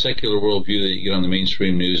share the secular worldview that you get on the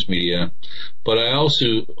mainstream news media, but I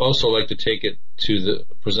also like to take it to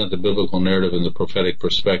present the biblical narrative and the prophetic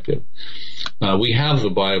perspective. We have the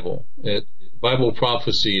Bible. Bible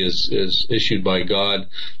prophecy is issued by God,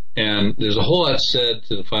 and there's a whole lot said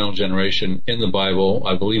to the final generation in the Bible.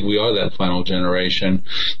 I believe we are that final generation.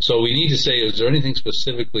 So we need to say, is there anything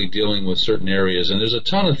specifically dealing with certain areas? And there's a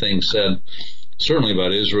ton of things said, certainly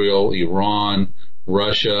about Israel, Iran,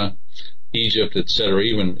 Russia, Egypt, etc.,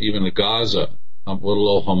 even the Gaza, little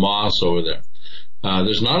old Hamas over there.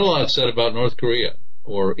 There's not a lot said about North Korea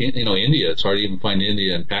or India. It's hard to even find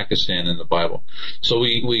India and Pakistan in the Bible. So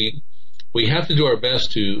we have to do our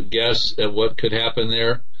best to guess at what could happen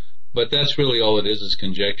there, but that's really all it is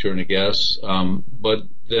conjecture and a guess. But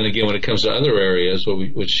then again, when it comes to other areas,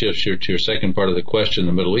 which shifts to your second part of the question,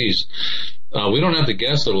 the Middle East, we don't have to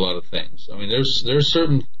guess at a lot of things. I mean, there's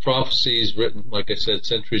certain prophecies written, like I said,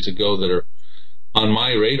 centuries ago that are on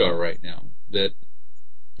my radar right now that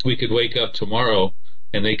we could wake up tomorrow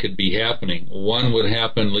and they could be happening. One would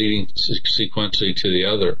happen leading sequentially to the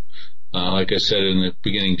other. Like I said in the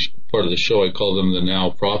beginning part of the show, I call them the now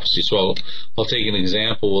prophecy. So I'll take an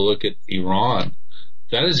example. We'll look at Iran.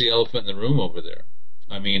 That is the elephant in the room over there.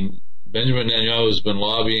 I mean, Benjamin Netanyahu has been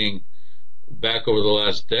lobbying back over the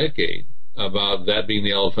last decade about that being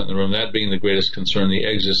the elephant in the room, that being the greatest concern, the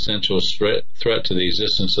existential threat to the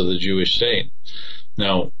existence of the Jewish state.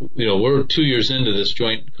 Now, we're 2 years into this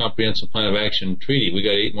Joint Comprehensive Plan of Action treaty. We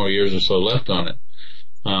got 8 more years or so left on it.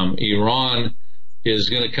 Iran is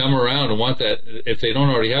going to come around and want that. If they don't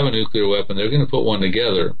already have a nuclear weapon, they're going to put one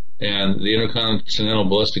together. And the intercontinental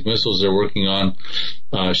ballistic missiles they're working on,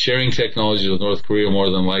 sharing technologies with North Korea more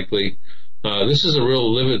than likely. This is a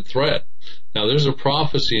real livid threat. Now, there's a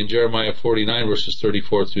prophecy in Jeremiah 49, verses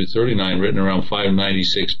 34 through 39, written around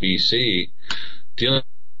 596 BC, dealing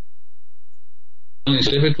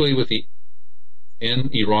specifically with in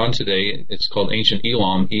Iran today. It's called ancient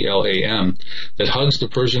Elam, E-L-A-M, that hugs the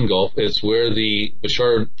Persian Gulf. It's where the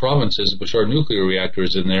Bashar province is, the Bashar nuclear reactor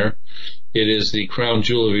is in there. It is the crown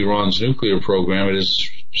jewel of Iran's nuclear program. It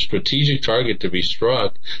is a strategic target to be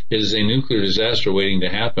struck. It is a nuclear disaster waiting to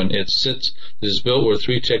happen. It is built where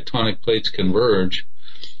three tectonic plates converge.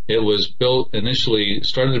 It was built initially,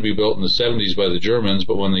 started to be built in the 70s by the Germans,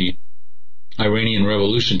 but when the Iranian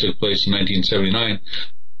Revolution took place in 1979,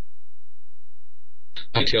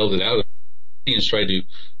 I tailed it out. The Iranians tried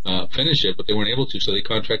to finish it, but they weren't able to, so they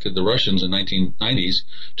contracted the Russians in the 1990s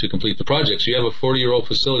to complete the project. So you have a 40-year-old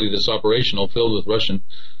facility that's operational, filled with Russian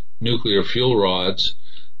nuclear fuel rods,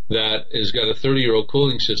 that has got a 30-year-old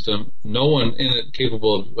cooling system, no one in it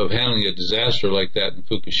capable of handling a disaster like that in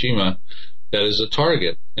Fukushima. That is a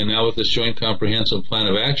target. And now with this joint comprehensive plan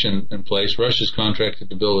of action in place, Russia's contracted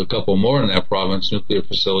to build a couple more in that province, nuclear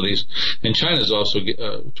facilities, and China's also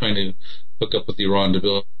trying to hook up with Iran to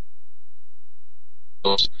build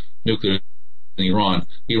nuclear in Iran.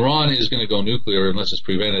 Iran is going to go nuclear unless it's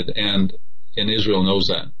prevented, and Israel knows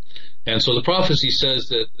that. And so the prophecy says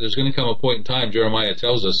that there's going to come a point in time, Jeremiah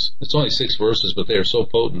tells us, it's only 6 verses, but they are so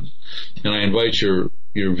potent. And I invite your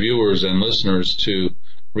viewers and listeners to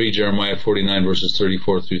read Jeremiah 49 verses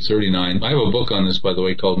 34 through 39. I have a book on this, by the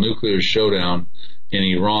way, called Nuclear Showdown in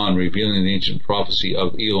Iran, Revealing the Ancient Prophecy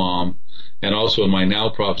of Elam. And also in my Now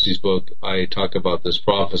Prophecies book, I talk about this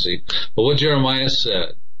prophecy. But what Jeremiah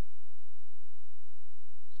said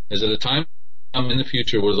is at a time in the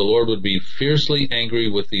future where the Lord would be fiercely angry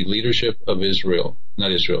with the leadership of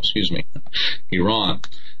Iran.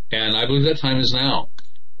 And I believe that time is now.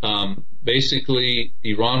 Basically,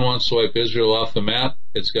 Iran wants to wipe Israel off the map.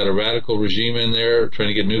 It's got a radical regime in there trying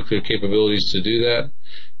to get nuclear capabilities to do that.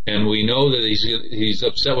 And we know that he's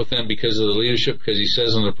upset with them because of the leadership, because he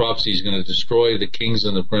says in the prophecy he's going to destroy the kings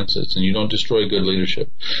and the princes, and you don't destroy good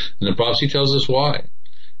leadership. And the prophecy tells us why.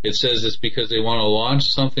 It says it's because they want to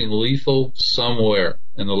launch something lethal somewhere,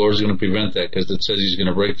 and the Lord's going to prevent that because it says he's going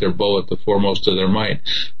to break their bow at the foremost of their might.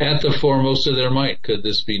 At the foremost of their might, could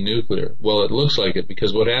this be nuclear? Well, it looks like it,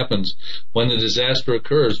 because what happens when the disaster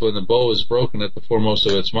occurs, when the bow is broken at the foremost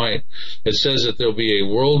of its might, it says that there'll be a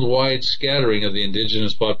worldwide scattering of the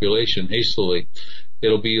indigenous population hastily.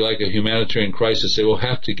 It'll be like a humanitarian crisis. They will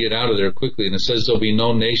have to get out of there quickly, and it says there'll be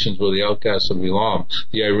no nations where the outcasts of Elam,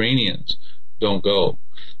 the Iranians, don't go.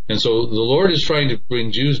 And so the Lord is trying to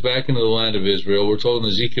bring Jews back into the land of Israel. We're told in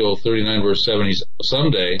Ezekiel 39 verse 7, he's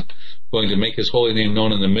someday going to make his holy name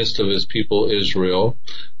known in the midst of his people Israel,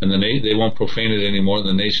 and they won't profane it anymore, and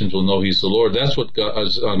the nations will know he's the Lord. That's what God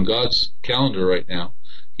is on God's calendar right now.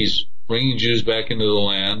 He's bringing Jews back into the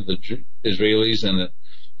land, the Israelis, and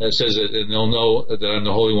that says that and they'll know that I'm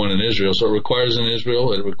the Holy One in Israel. So it requires in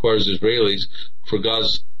Israel, it requires Israelis for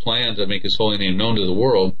God's plan to make his holy name known to the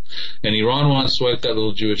world. And Iran wants to wipe that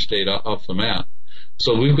little Jewish state off the map.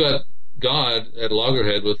 So we've got God at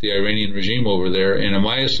loggerhead with the Iranian regime over there. And in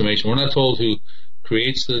my estimation, we're not told who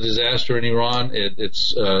creates the disaster in Iran. It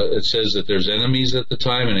says that there's enemies at the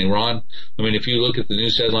time in Iran. I mean, if you look at the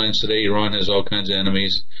news headlines today, Iran has all kinds of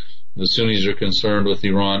enemies. The Sunnis are concerned with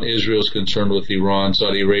Iran. Israel's concerned with Iran.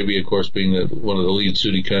 Saudi Arabia, of course, being one of the lead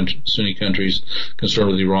Sunni countries concerned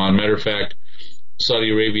with Iran. Matter of fact,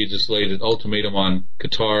 Saudi Arabia just laid an ultimatum on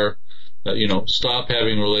Qatar, stop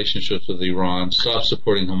having relationships with Iran, stop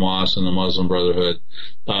supporting Hamas and the Muslim Brotherhood.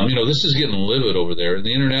 This is getting livid over there. And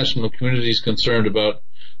the international community is concerned about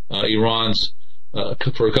Iran's,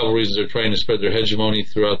 for a couple of reasons. They're trying to spread their hegemony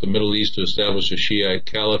throughout the Middle East to establish a Shiite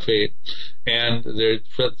caliphate. And they're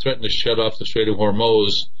threatening to shut off the Strait of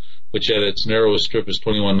Hormuz, which at its narrowest strip is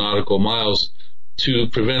 21 nautical miles, to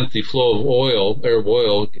prevent the flow of Arab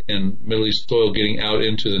oil and Middle East oil getting out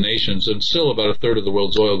into the nations. And still about a third of the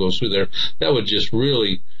world's oil goes through there. That would just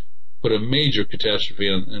really put a major catastrophe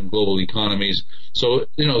in global economies. So,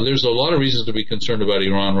 there's a lot of reasons to be concerned about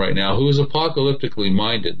Iran right now, who is apocalyptically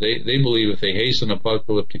minded. They believe if they hasten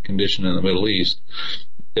apocalyptic condition in the Middle East,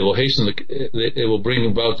 it will bring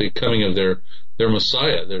about the coming of their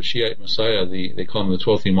Messiah, their Shiite Messiah. They call him the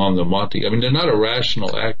 12th Imam, the Mahdi. I mean, they're not a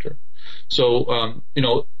rational actor. So,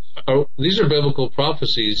 these are biblical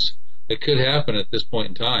prophecies that could happen at this point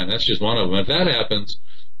in time. That's just one of them. If that happens,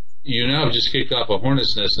 you now have just kicked off a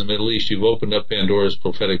hornet's nest in the Middle East. You've opened up Pandora's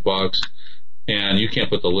prophetic box, and you can't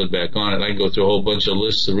put the lid back on it. I can go through a whole bunch of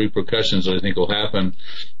lists of repercussions that I think will happen.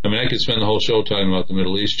 I mean, I could spend the whole show talking about the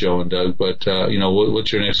Middle East, Joe and Doug, but,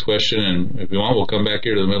 what's your next question? And if you want, we'll come back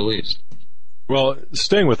here to the Middle East. Well,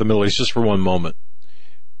 staying with the Middle East just for one moment.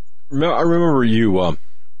 I remember you,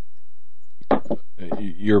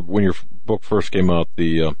 when your book first came out,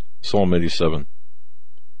 the Psalm 87.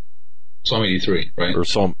 Psalm 83, right? Or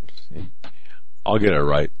Psalm, I'll get it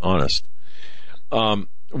right, honest.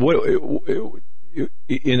 What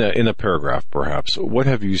in a paragraph, perhaps, what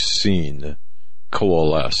have you seen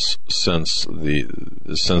coalesce since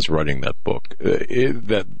writing that book?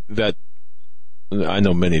 That I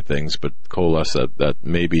know many things, but coalesce that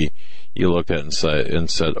maybe you looked at and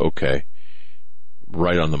said, okay,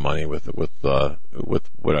 right on the money with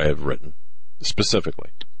what I have written specifically.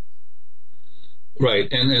 Right,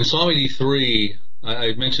 and Psalm 83,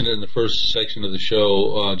 I mentioned it in the first section of the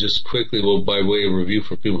show, just quickly, by way of review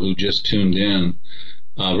for people who just tuned in,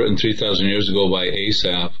 written 3,000 years ago by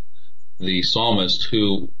Asaph, the psalmist,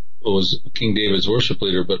 who was King David's worship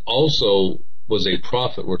leader, but also was a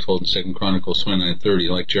prophet, we're told in 2 Chronicles 29:30,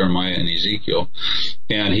 like Jeremiah and Ezekiel.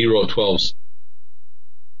 And he wrote 12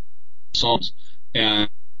 psalms. And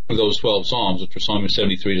those 12 psalms, which were Psalm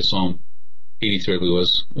 73 to Psalm 83, I believe it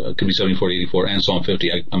was, could be 74 to 84, and Psalm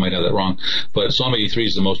 50, I might have that wrong, but Psalm 83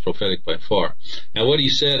 is the most prophetic by far. And what he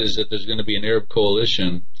said is that there's going to be an Arab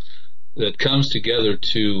coalition that comes together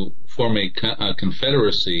to form a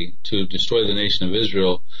confederacy to destroy the nation of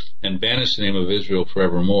Israel and banish the name of Israel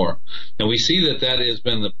forevermore. And we see that has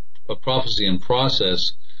been a prophecy in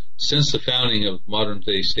process since the founding of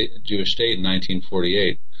modern-day Jewish state in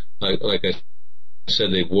 1948. Like I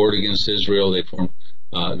said, they've warred against Israel. They've formed,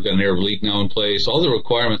 we've got an Arab League now in place. All the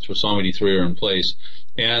requirements for Psalm 83 are in place.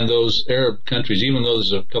 And those Arab countries, even though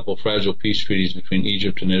there's a couple of fragile peace treaties between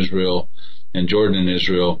Egypt and Israel and Jordan and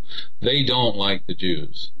Israel, they don't like the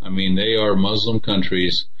Jews. I mean, they are Muslim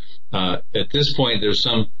countries. At this point, there's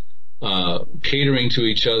some catering to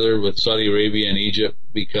each other with Saudi Arabia and Egypt,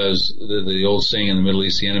 because the old saying in the Middle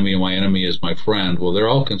East, the enemy of my enemy is my friend. Well, they're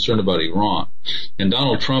all concerned about Iran. And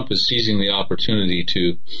Donald Trump is seizing the opportunity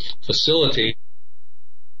to facilitate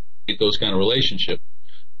those kind of relationships.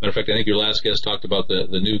 Matter of fact, I think your last guest talked about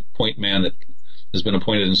the new point man that has been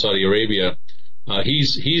appointed in Saudi Arabia.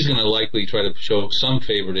 He's going to likely try to show some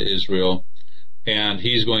favor to Israel, and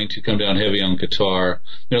he's going to come down heavy on Qatar.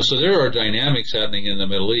 So there are dynamics happening in the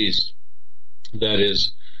Middle East that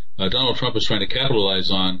is Donald Trump is trying to capitalize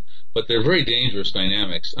on, but they're very dangerous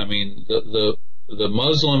dynamics. I mean, the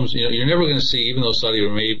Muslims, you're never going to see, even though Saudi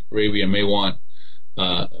Arabia may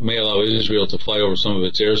allow Israel to fly over some of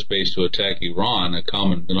its airspace to attack Iran. A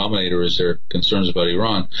common denominator is their concerns about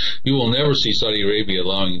Iran. You will never see Saudi Arabia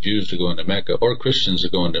allowing Jews to go into Mecca or Christians to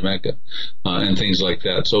go into Mecca, and things like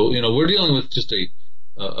that. So, we're dealing with just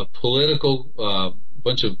a political,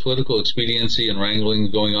 bunch of political expediency and wrangling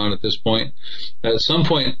going on at this point. At some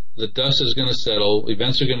point, the dust is going to settle.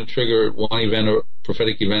 Events are going to trigger one event or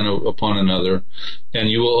prophetic event upon another, and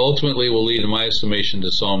you will ultimately lead, in my estimation,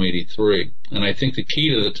 to Psalm 83. And I think the key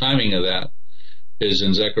to the timing of that is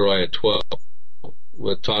in Zechariah 12,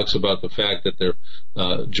 what talks about the fact that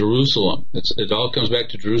Jerusalem. It all comes back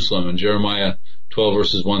to Jerusalem. In Jeremiah 12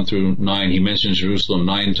 verses 1 through 9, he mentions Jerusalem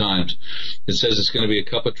 9 times. It says it's going to be a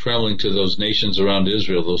cup of trembling to those nations around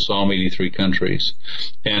Israel, those Psalm 83 countries.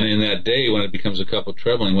 And in that day, when it becomes a cup of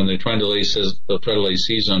trembling, when they'll try to lay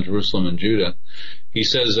siege on Jerusalem and Judah, he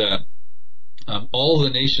says that all the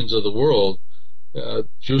nations of the world,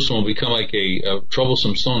 Jerusalem will become like a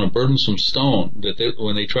troublesome stone, a burdensome stone, that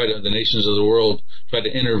the nations of the world try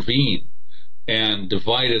to intervene and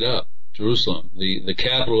divide it up, Jerusalem, the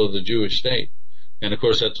capital of the Jewish state. And of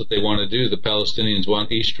course, that's what they want to do. The Palestinians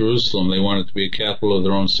want East Jerusalem. They want it to be a capital of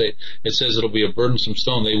their own state. It says it'll be a burdensome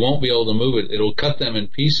stone. They won't be able to move it. It'll cut them in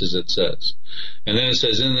pieces, it says. And then it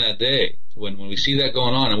says, in that day, when we see that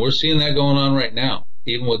going on, and we're seeing that going on right now,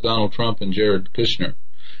 even with Donald Trump and Jared Kushner,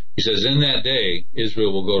 he says, in that day,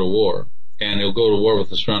 Israel will go to war, and it'll go to war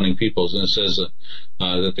with the surrounding peoples. And it says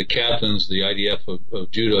that the captains, the IDF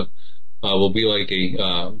of Judah, will be like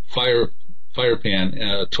a fire pan,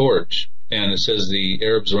 a torch. And it says the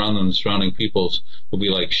Arabs around them, the surrounding peoples, will be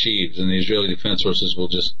like sheaves, and the Israeli defense forces will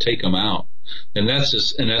just take them out. And that's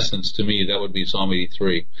just, in essence, to me, that would be Psalm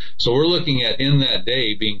 83. So we're looking at in that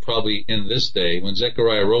day being probably in this day. When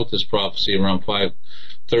Zechariah wrote this prophecy around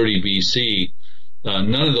 530 BC,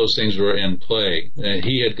 none of those things were in play.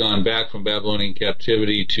 He had gone back from Babylonian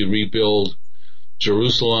captivity to rebuild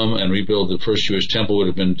Jerusalem and rebuild the first Jewish temple, would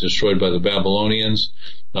have been destroyed by the Babylonians.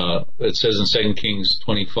 It says in 2 Kings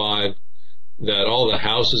 25 that all the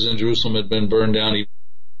houses in Jerusalem had been burned down,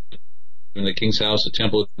 in the king's house, the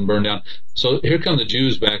temple had been burned down. So here come the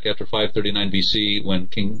Jews back after 539 BC when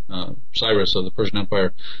King Cyrus of the Persian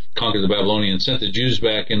Empire conquered the Babylonians, sent the Jews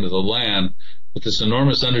back into the land with this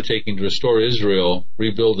enormous undertaking to restore Israel,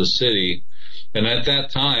 rebuild the city. And at that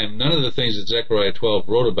time, none of the things that Zechariah 12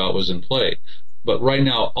 wrote about was in play. But right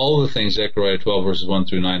now, all the things Zechariah 12 verses 1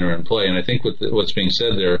 through 9 are in play. And I think what's being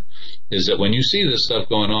said there is that when you see this stuff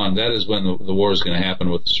going on, that is when the war is going to happen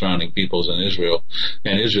with the surrounding peoples in Israel,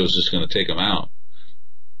 and Israel's just going to take them out.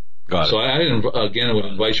 Got it. So I would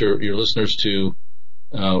invite your listeners to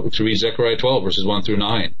read Zechariah 12 verses 1 through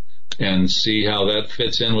 9 and see how that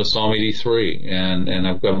fits in with Psalm 83. And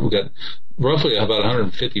we've got roughly about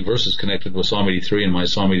 150 verses connected with Psalm 83 in my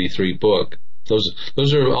Psalm 83 book.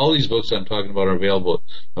 Those are all these books I'm talking about are available at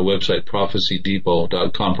my website,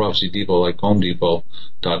 prophecydepot.com, Prophecy Depot, like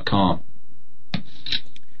HomeDepot.com.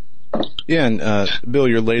 Yeah, and Bill,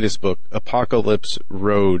 your latest book, Apocalypse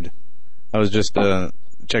Road. I was just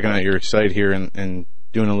checking out your site here and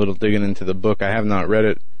doing a little digging into the book. I have not read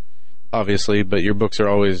it, obviously, but your books are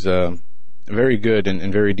always very good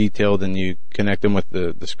and very detailed, and you connect them with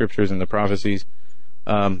the scriptures and the prophecies.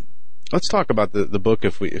 Let's talk about the book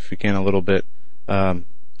if we can a little bit.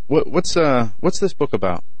 What's this book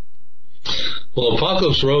about? Well,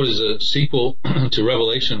 Apocalypse Road is a sequel to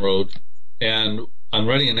Revelation Road, and I'm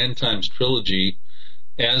writing an End Times trilogy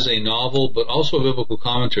as a novel, but also a biblical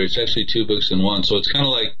commentary. It's actually two books in one. So it's kind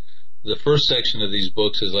of like the first section of these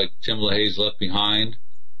books is like Tim LaHaye's Left Behind.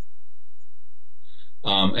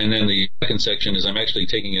 And then the second section is I'm actually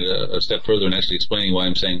taking it a step further and actually explaining why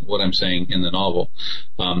I'm saying what I'm saying in the novel.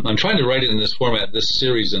 I'm trying to write it in this format, this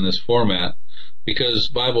series in this format, because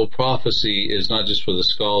Bible prophecy is not just for the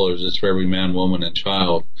scholars, it's for every man, woman, and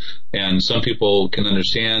child. And some people can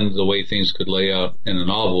understand the way things could lay out in a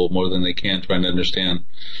novel more than they can trying to understand,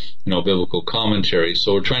 biblical commentary.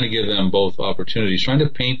 So we're trying to give them both opportunities, trying to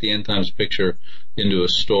paint the end times picture into a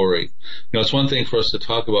story. It's one thing for us to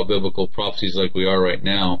talk about biblical prophecies like we are right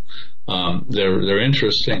now. They're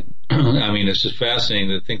interesting. I mean, it's just fascinating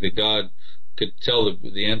to think that God could tell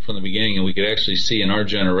the end from the beginning, and we could actually see in our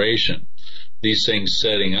generation these things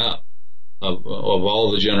setting up of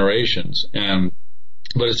all the generations.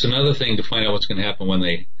 But it's another thing to find out what's going to happen when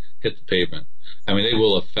they hit the pavement. I mean, they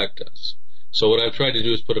will affect us. So what I've tried to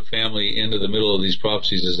do is put a family into the middle of these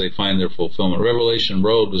prophecies as they find their fulfillment. Revelation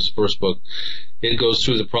Road was the first book. It goes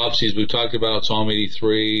through the prophecies we've talked about, Psalm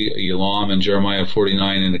 83, Elam, and Jeremiah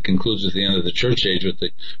 49, and it concludes at the end of the church age with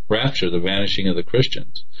the rapture, the vanishing of the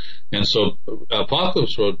Christians. And so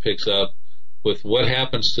Apocalypse Road picks up with what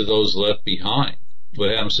happens to those left behind. What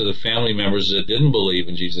happens to the family members that didn't believe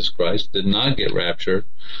in Jesus Christ, did not get raptured,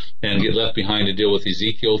 and get left behind to deal with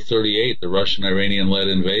Ezekiel 38, the Russian-Iranian-led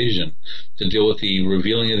invasion, to deal with the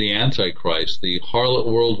revealing of the Antichrist, the harlot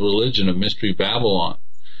world religion of Mystery Babylon.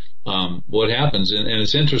 What happens, and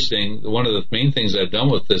it's interesting, one of the main things I've done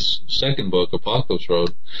with this second book, Apocalypse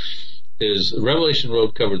Road, is Revelation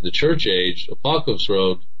Road covered the church age, Apocalypse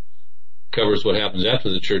Road covers what happens after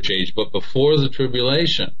the church age, but before the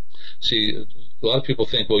tribulation. See, a lot of people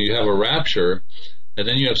think, well, you have a rapture, and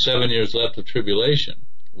then you have 7 years left of tribulation,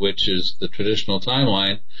 which is the traditional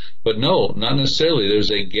timeline. But no, not necessarily. There's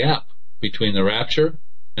a gap between the rapture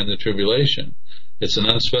and the tribulation. It's an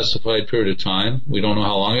unspecified period of time. We don't know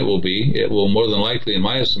how long it will be. It will more than likely, in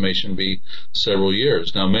my estimation, be several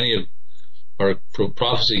years. Now, many of our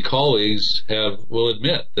prophecy colleagues will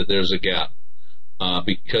admit that there's a gap,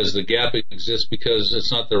 because the gap exists because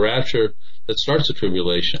it's not the rapture that starts the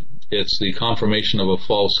tribulation. It's the confirmation of a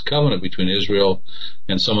false covenant between Israel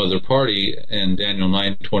and some other party in Daniel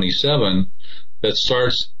 9:27 that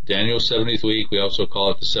starts Daniel's 70th week. We also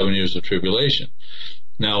call it the 7 years of tribulation.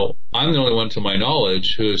 Now, I'm the only one to my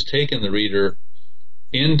knowledge who has taken the reader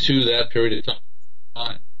into that period of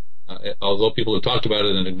time. Although people have talked about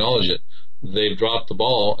it and acknowledged it, they've dropped the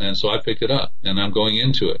ball, and so I picked it up, and I'm going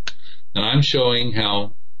into it. And I'm showing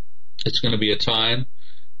how it's going to be a time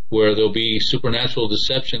where there'll be supernatural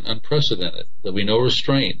deception unprecedented. There'll be no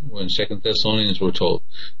restraint, when 2 Thessalonians we're told.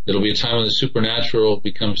 It'll be a time when the supernatural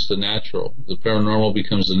becomes the natural. The paranormal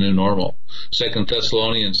becomes the new normal. 2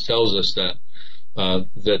 Thessalonians tells us that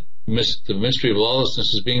the mystery of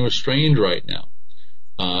lawlessness is being restrained right now.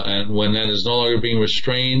 And when that is no longer being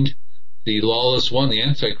restrained, the lawless one, the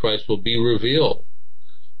Antichrist, will be revealed.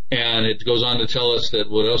 And it goes on to tell us that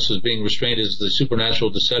what else is being restrained is the supernatural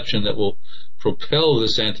deception that will propel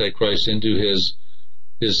this Antichrist into his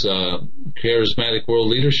charismatic world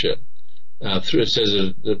leadership. It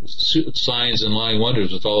says signs and lying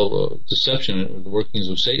wonders with all deception and the workings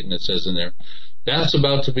of Satan, it says in there.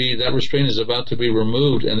 That restraint is about to be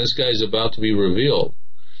removed, and this guy is about to be revealed.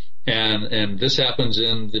 And this happens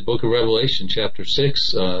in the book of Revelation, chapter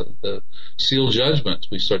 6, the seal judgments.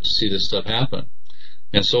 We start to see this stuff happen.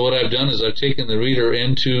 And so what I've done is I've taken the reader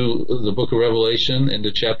into the book of Revelation,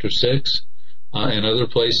 into chapter 6, and other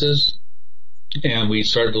places, and we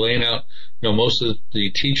started laying out, most of the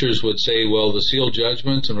teachers would say, well, the seal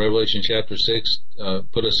judgments in Revelation chapter 6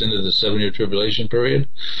 put us into the 7-year tribulation period.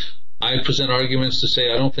 I present arguments to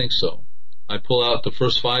say I don't think so. I pull out the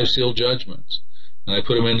first 5 seal judgments, and I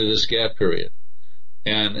put them into this gap period.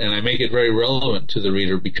 And I make it very relevant to the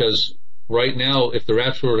reader, because right now, if the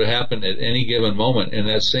rapture were to happen at any given moment, in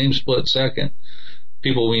that same split second,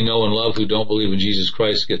 people we know and love who don't believe in Jesus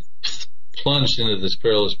Christ get plunged into this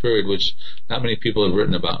perilous period, which not many people have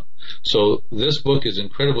written about. So this book is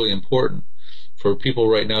incredibly important for people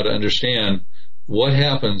right now to understand what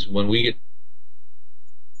happens when we get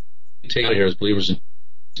taken out of here as believers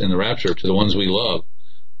in the rapture to the ones we love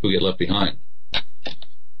who get left behind.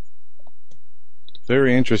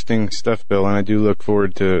 Very interesting stuff, Bill, and I do look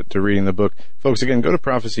forward to reading the book. Folks, again, go to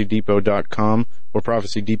prophecydepot.com or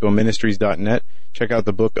prophecydepotministries.net. Check out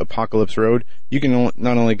the book Apocalypse Road. You can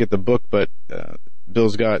not only get the book, but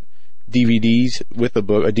Bill's got DVDs with the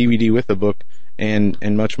book, a DVD with the book, and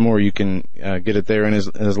much more. You can get it there in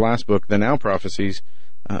his last book, The Now Prophecies.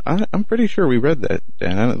 I'm pretty sure we read that,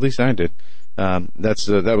 Dan. At least I did.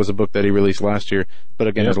 That was a book that he released last year. But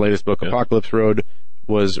again, his latest book, Apocalypse Road,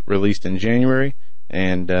 was released in January,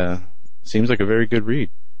 and seems like a very good read.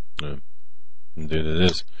 Yeah. Indeed it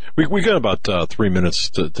is. We got about 3 minutes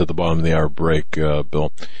to the bottom of the hour break,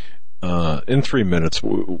 Bill. In 3 minutes,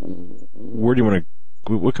 where do you want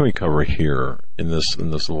to? What can we cover here in this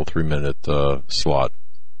little 3-minute slot?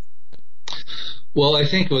 Well, I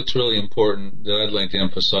think what's really important that I'd like to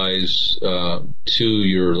emphasize to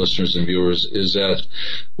your listeners and viewers is that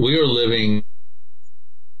we are living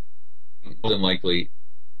more than likely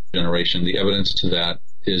generation. The evidence to that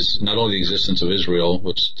is not only the existence of Israel,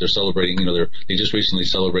 which they're celebrating. They just recently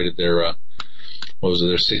celebrated their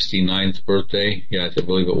their 69th birthday? Yeah, I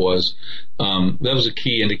believe it was. That was a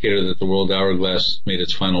key indicator that the world hourglass made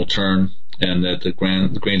its final turn, and that the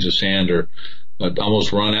grains of sand are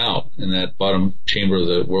almost run out in that bottom chamber of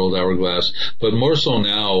the world hourglass. But more so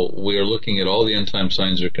now, we are looking at all the end time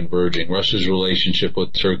signs are converging. Russia's relationship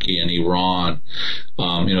with Turkey and Iran,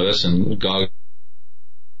 that's in Gog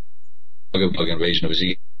invasion of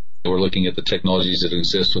Ezekiel. We're looking at the technologies that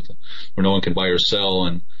exist where no one can buy or sell,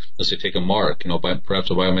 and unless they take a mark,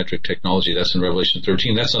 perhaps a biometric technology. That's in Revelation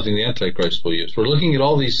 13. That's something the Antichrist will use. We're looking at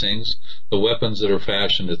all these things, the weapons that are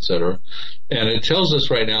fashioned, etc. And it tells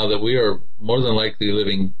us right now that we are more than likely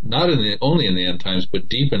living not only in the end times, but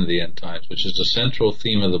deep into the end times, which is the central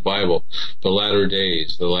theme of the Bible, the latter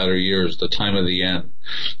days, the latter years, the time of the end.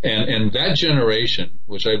 And that generation,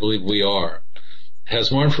 which I believe we are,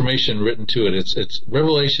 has more information written to it. It's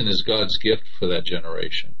Revelation is God's gift for that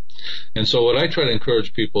generation. And so what I try to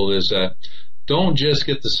encourage people is that don't just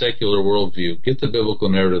get the secular worldview, get the biblical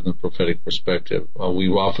narrative and prophetic perspective. We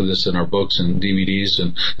offer this in our books and DVDs,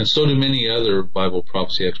 and so do many other Bible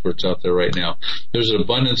prophecy experts out there right now. There's an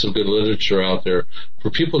abundance of good literature out there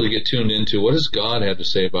for people to get tuned into. What does God have to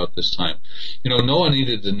say about this time? Noah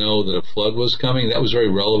needed to know that a flood was coming. That was very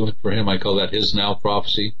relevant for him. I call that his now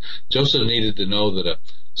prophecy. Joseph needed to know that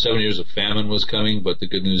 7 years of famine was coming, but the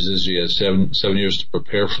good news is he has seven years to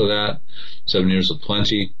prepare for that, 7 years of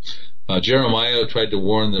plenty. Jeremiah tried to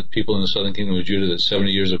warn the people in the southern kingdom of Judah that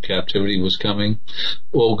 70 years of captivity was coming.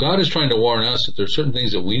 Well, God is trying to warn us that there are certain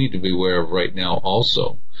things that we need to be aware of right now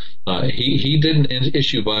also. He didn't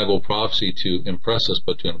issue Bible prophecy to impress us,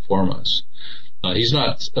 but to inform us. He's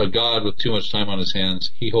not a God with too much time on his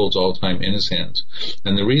hands. He holds all time in his hands.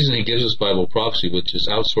 And the reason he gives us Bible prophecy, which is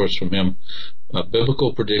outsourced from him,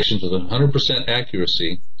 biblical predictions with 100%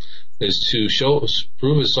 accuracy, is to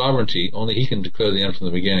prove his sovereignty. Only he can declare the end from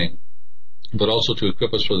the beginning, but also to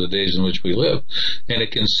equip us for the days in which we live. And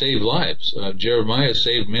it can save lives. Jeremiah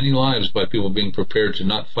saved many lives by people being prepared to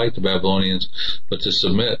not fight the Babylonians, but to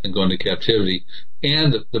submit and go into captivity.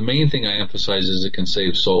 And the main thing I emphasize is it can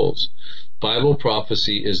save souls. Bible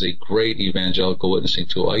prophecy is a great evangelical witnessing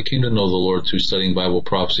tool. I came to know the Lord through studying Bible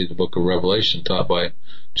prophecy, the book of Revelation, taught by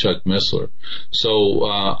Chuck Missler. So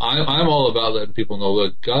I'm all about letting people know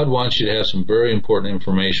that God wants you to have some very important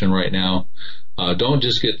information right now. Don't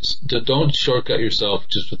shortcut yourself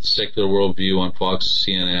just with the secular worldview on Fox,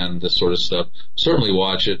 CNN, this sort of stuff. Certainly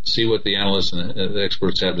watch it, see what the analysts and the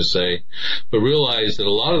experts have to say, but realize that a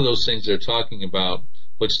lot of those things they're talking about,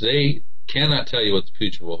 which they cannot tell you what the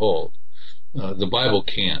future will hold, the Bible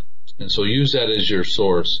can. And so use that as your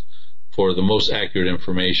source for the most accurate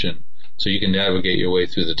information, so you can navigate your way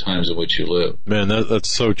through the times in which you live. Man,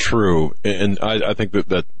 that's so true. And I think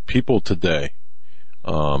that people today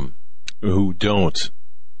who don't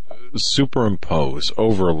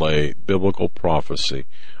overlay biblical prophecy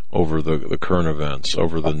over the current events,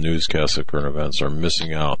 over the newscasts of current events, are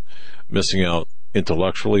missing out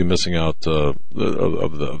intellectually, missing out of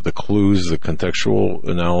the clues, the contextual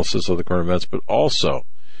analysis of the current events, but also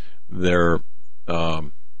they're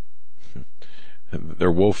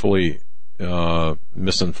woefully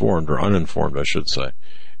misinformed or uninformed, I should say.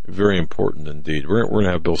 Very important indeed. We're going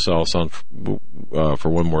to have Bill Salus on for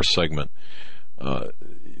one more segment.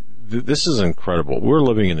 This is incredible. We're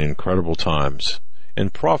living in incredible times,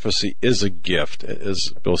 and prophecy is a gift,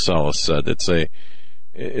 as Bill Salus said. It's a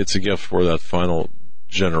gift for that final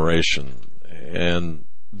generation, and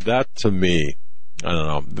that to me, I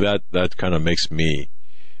don't know, that kind of makes me.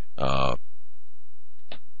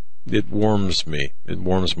 It warms me. It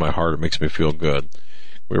warms my heart. It makes me feel good.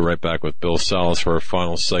 We're right back with Bill Salus for our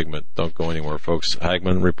final segment. Don't go anywhere, folks.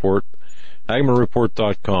 Hagmann Report,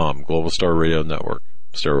 HagmannReport.com, Global Star Radio Network.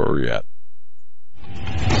 Stay where you're at.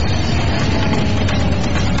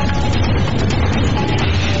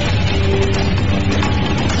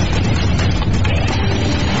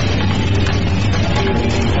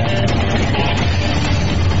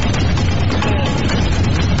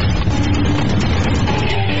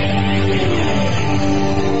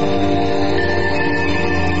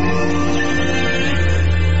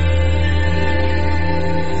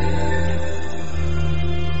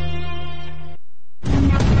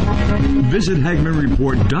 Visit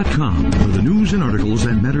HagmannReport.com for the news and articles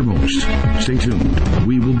that matter most. Stay tuned.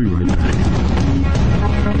 We will be right back.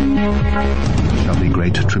 Shall be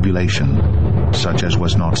great tribulation, such as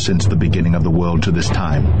was not since the beginning of the world to this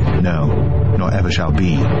time, no, nor ever shall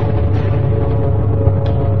be.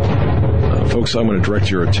 Folks, I'm going to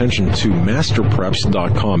direct your attention to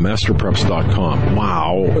masterpreps.com, masterpreps.com.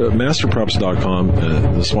 Wow. Masterpreps.com,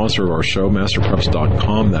 the sponsor of our show,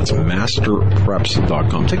 masterpreps.com. That's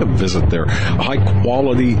masterpreps.com. Take a visit there. High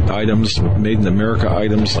quality items, made in America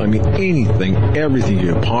items. I mean, everything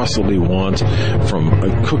you could possibly want, from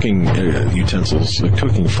cooking utensils,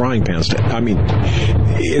 cooking frying pans to, I mean,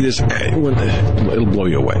 it'll blow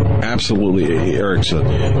you away. Absolutely. Eric said,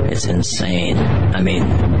 it's insane. I mean,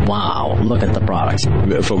 wow. Look at the products.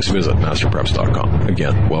 Folks, visit masterpreps.com.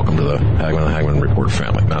 Again, welcome to the Hagmann Report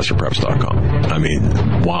family. Masterpreps.com. I mean,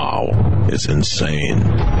 wow. It's insane.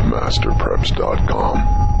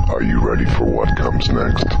 Masterpreps.com. Are you ready for what comes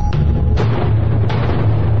next?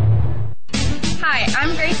 Hi,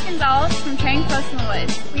 I'm Grace Gonzalez from Train Close in the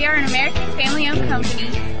Woods. We are an American family-owned company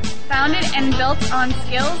founded and built on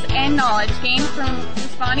skills and knowledge gained from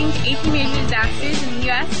responding to 18 major disasters in the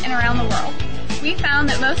U.S. and around the world. We found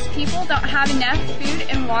that most people don't have enough food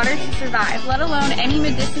and water to survive, let alone any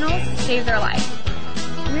medicinals to save their life.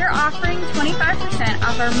 We're offering 25%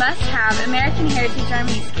 off our must-have American Heritage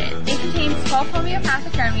Remedies kit. It contains 12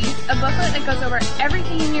 homeopathic remedies, a booklet that goes over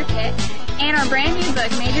everything in your kit, and our brand new book,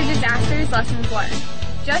 Major Disasters Lessons Learned.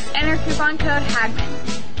 Just enter coupon code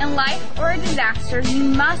HAGMANN. In life or a disaster, you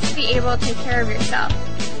must be able to take care of yourself.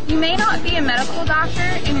 You may not be a medical doctor,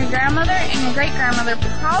 and your grandmother and your great-grandmother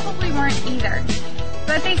probably weren't either,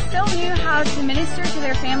 but they still knew how to minister to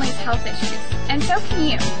their family's health issues, and so can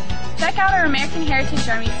you. Check out our American Heritage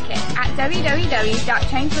Remedies kit at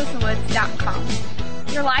www.traincloseinthewoods.com.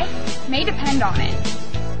 Your life may depend on it.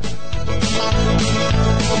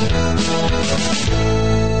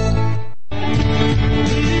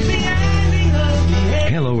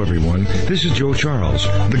 Hello, everyone. This is Joe Charles,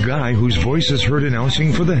 the guy whose voice is heard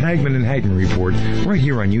announcing for the Hagmann and Hagmann Report right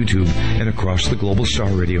here on YouTube and across the Global Star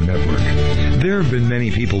Radio Network. There have been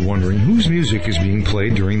many people wondering whose music is being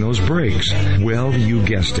played during those breaks. Well, you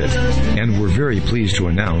guessed it. And we're very pleased to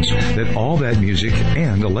announce that all that music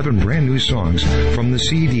and 11 brand new songs from the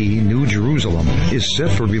CD New Jerusalem is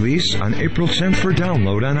set for release on April 10th for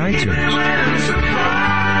download on iTunes.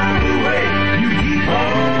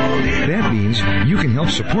 That means you can help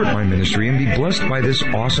support my ministry and be blessed by this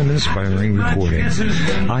awesome, inspiring recording.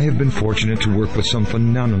 I have been fortunate to work with some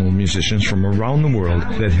phenomenal musicians from around the world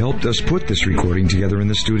that helped us put this recording together in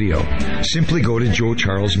the studio. Simply go to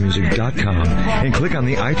joecharlesmusic.com and click on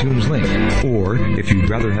the iTunes link. Or, if you'd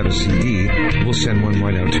rather have a CD, we'll send one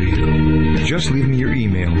right out to you. Just leave me your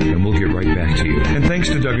email and we'll get right back to you. And thanks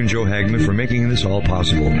to Doug and Joe Hagmann for making this all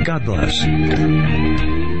possible. God bless.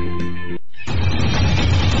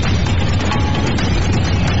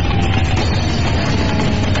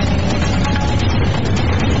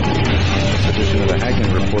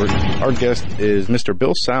 Our guest is Mr.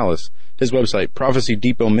 Bill Salus. His website,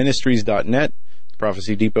 prophecydepotministries.net.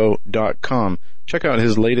 prophecydepot.com. Check out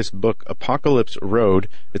his latest book, Apocalypse Road.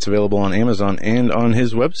 It's available on Amazon and on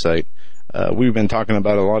his website. We've been talking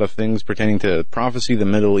about a lot of things pertaining to prophecy, the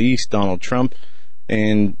Middle East, Donald Trump,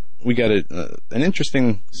 and we got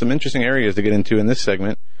some interesting areas to get into in this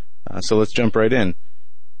segment. So let's jump right in.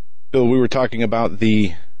 Bill, we were talking about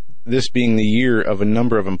this being the year of a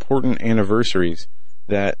number of important anniversaries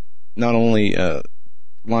that not only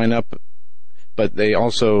line up, but they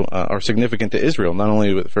also are significant to Israel, not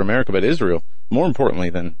only for America, but Israel, more importantly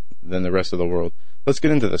than the rest of the world. Let's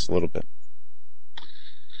get into this a little bit.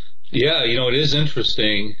 Yeah, it is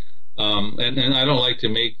interesting, and I don't like to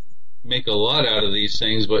make a lot out of these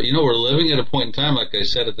things, but we're living at a point in time, like I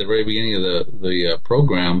said at the very beginning of the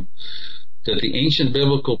program, that the ancient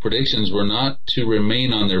biblical predictions were not to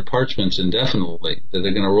remain on their parchments indefinitely, that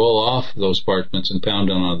they're going to roll off those parchments and pound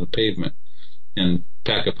down on the pavement and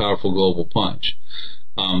pack a powerful global punch.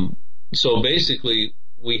 So basically,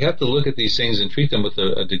 we have to look at these things and treat them with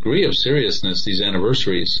a degree of seriousness, these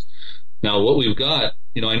anniversaries. Now, what we've got,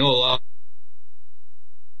 I know a lot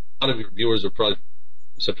of your viewers are probably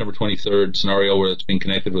September 23rd scenario where it's being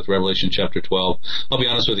connected with Revelation chapter 12. I'll be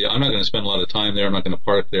honest with you, I'm not going to spend a lot of time there. I'm not going to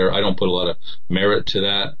park there. I don't put a lot of merit to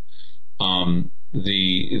that.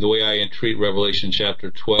 The way I entreat Revelation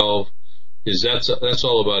chapter 12 is that's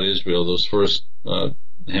all about Israel. Those first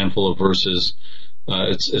handful of verses,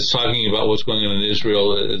 it's talking about what's going on in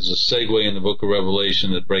Israel. It's a segue in the book of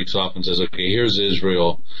Revelation that breaks off and says, okay, here's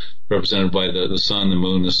Israel, represented by the sun, the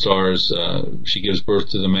moon, the stars. She gives birth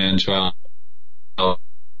to the man-child.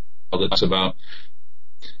 That's about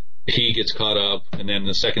he gets caught up, and then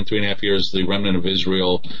the second 3.5 years, the remnant of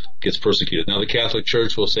Israel gets persecuted. Now, the Catholic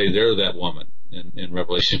Church will say they're that woman in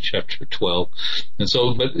Revelation chapter 12, and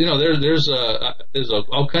so, but there's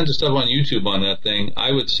all kinds of stuff on YouTube on that thing.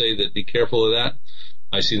 I would say that be careful of that.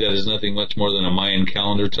 I see that as nothing much more than a Mayan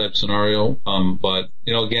calendar type scenario. But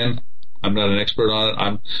again, I'm not an expert on it.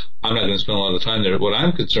 I'm not going to spend a lot of time there. What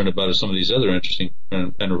I'm concerned about is some of these other interesting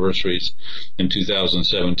anniversaries in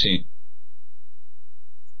 2017.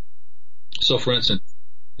 So, for instance,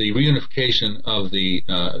 the reunification of the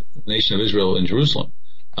nation of Israel in Jerusalem,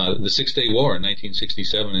 the Six-Day War in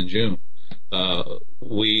 1967 in June.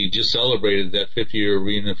 We just celebrated that 50-year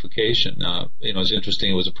reunification. It's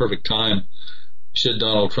interesting. It was a perfect time. Should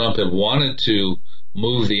Donald Trump have wanted to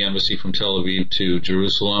move the embassy from Tel Aviv to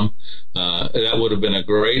Jerusalem, that would have been a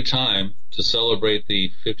great time to celebrate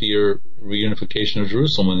the 50-year reunification of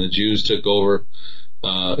Jerusalem when the Jews took over,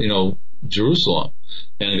 Jerusalem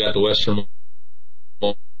and got the Western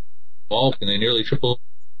Wall, and they nearly tripled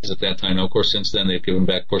at that time. Now, of course, since then they've given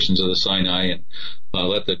back portions of the Sinai and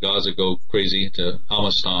let the Gaza go crazy to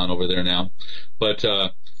Hamastan over there now. But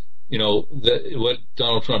what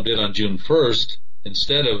Donald Trump did on June 1st,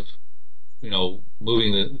 instead of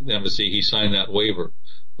moving the embassy, he signed that waiver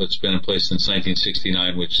that's been in place since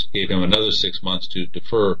 1969, which gave him another 6 months to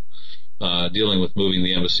defer dealing with moving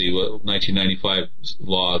the embassy. 1995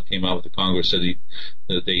 law came out with the Congress said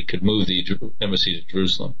that they could move the embassy to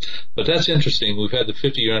Jerusalem. But that's interesting. We've had the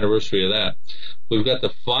 50-year anniversary of that. We've got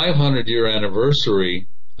the 500-year anniversary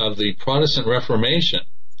of the Protestant Reformation,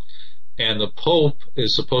 and the Pope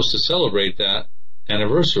is supposed to celebrate that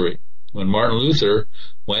anniversary. When Martin Luther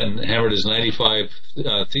went and hammered his 95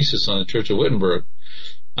 thesis on the Church of Wittenberg,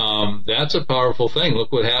 that's a powerful thing.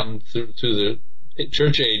 Look what happened through the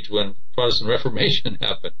Church age when Protestant Reformation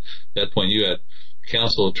happened. At that point, you had the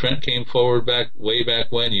Council of Trent came forward way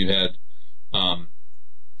back when. You had,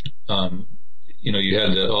 you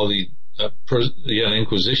had all the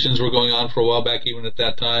inquisitions were going on for a while back, even at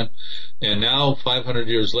that time. And now, 500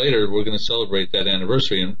 years later, we're going to celebrate that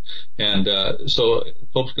anniversary, and so the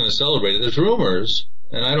Pope's going to celebrate it. There's rumors,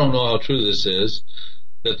 and I don't know how true this is,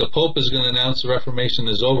 that the Pope is going to announce the Reformation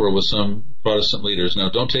is over with some Protestant leaders. Now,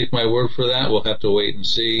 don't take my word for that. We'll have to wait and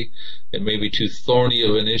see. It may be too thorny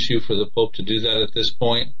of an issue for the Pope to do that at this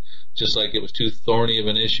point, just like it was too thorny of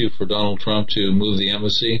an issue for Donald Trump to move the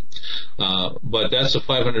embassy. But that's the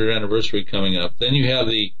 500th anniversary coming up. Then you have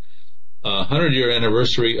the 100-year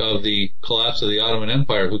anniversary of the collapse of the Ottoman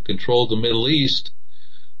Empire, who controlled the Middle East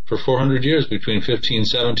for 400 years between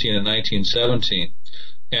 1517 and 1917.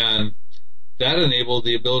 And that enabled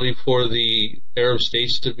the ability for the Arab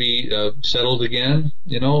states to be settled again.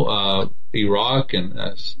 Iraq, and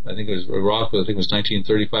I think it was Iraq, I think it was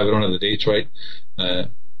 1935. I don't have the dates right.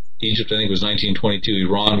 Egypt, I think it was 1922.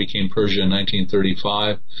 Iran became Persia in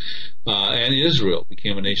 1935. And Israel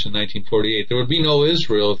became a nation in 1948. There would be no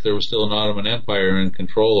Israel if there was still an Ottoman Empire in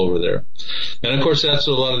control over there. And of course, that's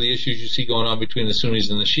a lot of the issues you see going on between the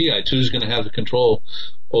Sunnis and the Shiites. Who's going to have the control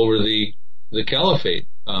over the the caliphate,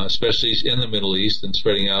 especially in the Middle East and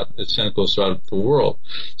spreading out its tentacles throughout the world.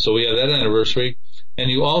 So we have that anniversary. And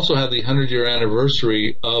you also have the 100-year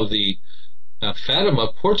anniversary of the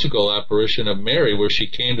Fatima, Portugal apparition of Mary, where she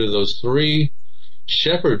came to those 3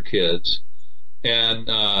 shepherd kids and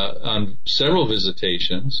on several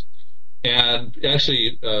visitations, and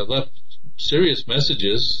actually left serious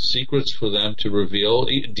messages, secrets for them to reveal,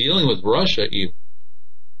 dealing with Russia even.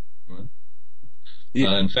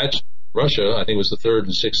 In fact, Russia, I think it was the 3rd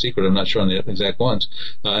and 6th secret, I'm not sure on the exact ones.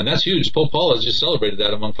 And that's huge. Pope Paul has just celebrated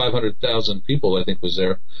that among 500,000 people, I think, was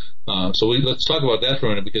there. So let's talk about that for a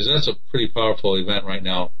minute, because that's a pretty powerful event right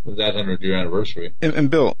now, that 100-year anniversary. And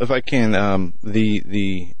Bill, if I can,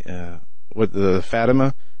 with the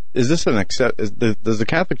Fatima, is this does the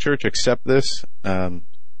Catholic Church accept this,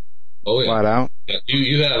 flat out? Yeah,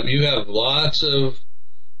 you have lots of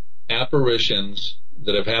apparitions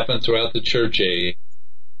that have happened throughout the church age,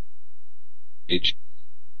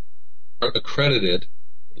 are accredited,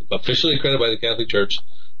 officially accredited by the Catholic Church.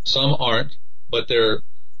 Some aren't, but they're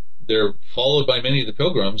followed by many of the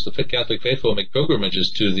pilgrims. The Catholic faithful make pilgrimages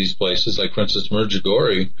to these places, like, for instance,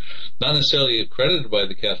 Medjugorje, not necessarily accredited by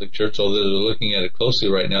the Catholic Church, although they're looking at it closely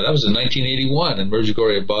right now. That was in 1981 in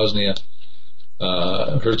Medjugorje, Bosnia,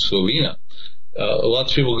 Herzegovina.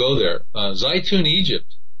 Lots of people go there. Zaytun,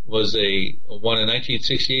 Egypt, was one in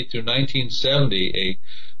 1968 through 1970,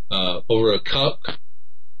 over a Coptic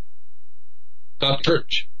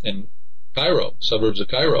church in Cairo, suburbs of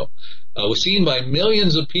Cairo, was seen by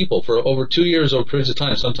millions of people for over 2 years over periods of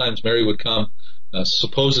time. Sometimes Mary would come.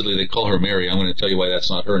 Supposedly they call her Mary. I'm going to tell you why that's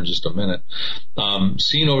not her in just a minute.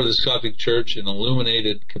 Seen over this Coptic church in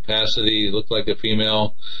illuminated capacity, looked like a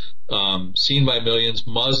female. Seen by millions,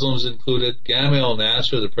 Muslims included. Gamal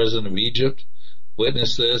al-Nasser, the president of Egypt,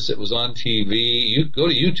 witnessed this. It was on TV. You go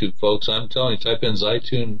to YouTube, folks. I'm telling you, type in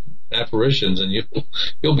Zaytun apparitions, and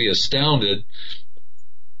you'll be astounded.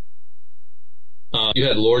 You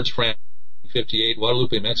had Lourdes, France, in 1958,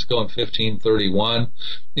 Guadalupe, Mexico, in 1531.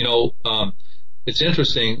 It's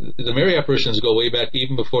interesting. The Mary apparitions go way back,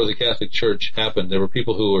 even before the Catholic Church happened. There were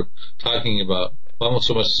people who were talking about, well, not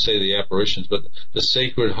so much to say the apparitions, but the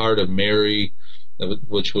Sacred Heart of Mary,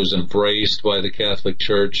 which was embraced by the Catholic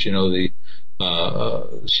Church. She's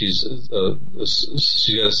got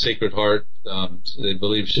a Sacred Heart. They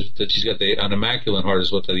believe that she's got an immaculate heart,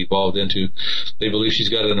 is what that evolved into. They believe she's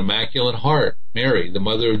got an immaculate heart. Mary, the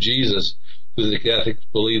mother of Jesus, who the Catholics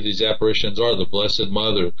believe these apparitions are, the Blessed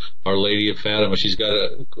Mother, Our Lady of Fatima. She's got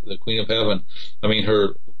the Queen of Heaven. I mean,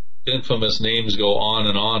 her infamous names go on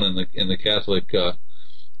and on in the Catholic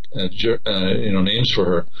names for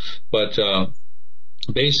her. But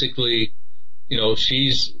basically,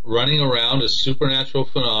 she's running around as supernatural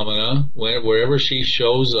phenomena. Wherever she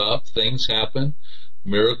shows up, things happen,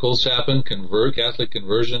 miracles happen, Catholic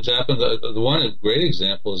conversions happen. The one great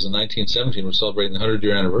example is in 1917. We're celebrating the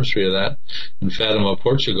 100-year anniversary of that in Fatima,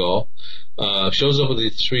 Portugal. Shows up with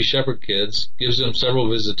these 3 shepherd kids, gives them several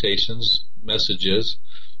visitations, messages,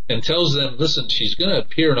 and tells them, listen, she's going to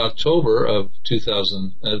appear in October of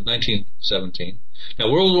 1917. Now,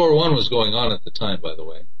 World War I was going on at the time, by the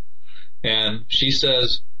way. And she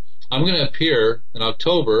says, I'm going to appear in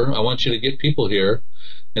October. I want you to get people here.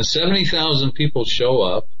 And 70,000 people show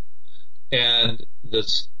up, and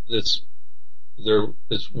it's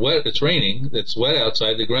wet. It's raining. It's wet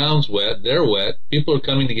outside. The ground's wet. They're wet. People are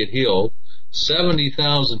coming to get healed.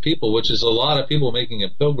 70,000 people, which is a lot of people making a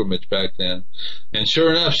pilgrimage back then. And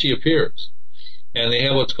sure enough, she appears. And they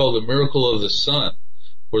have what's called the miracle of the sun,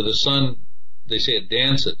 where the sun, they say it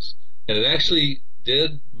dances. And it actually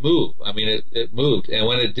did move. I mean, it moved. And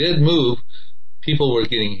when it did move, people were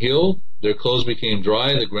getting healed. Their clothes became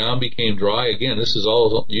dry. The ground became dry. Again, this is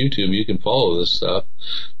all on YouTube. You can follow this stuff.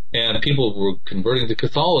 And people were converting to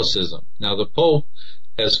Catholicism. Now, the Pope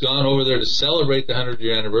has gone over there to celebrate the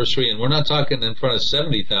 100-year anniversary, and we're not talking in front of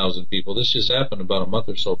 70,000 people. This just happened about a month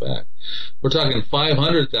or so back. We're talking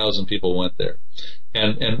 500,000 people went there.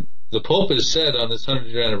 And the Pope has said on this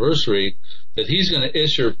 100-year anniversary that he's going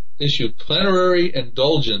to issue plenary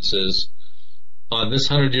indulgences on this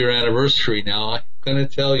 100-year anniversary. Now, I'm going to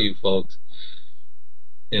tell you, folks,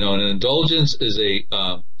 an indulgence is a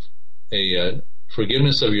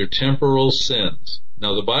forgiveness of your temporal sins.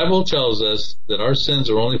 Now, the Bible tells us that our sins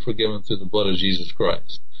are only forgiven through the blood of Jesus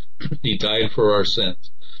Christ. He died for our sins,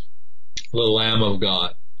 the Lamb of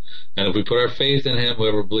God. And if we put our faith in Him,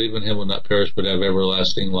 whoever believes in Him will not perish but have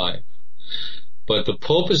everlasting life. But the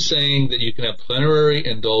Pope is saying that you can have plenary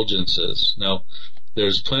indulgences. Now,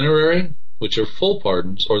 there's plenary, which are full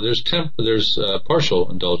pardons, or there's partial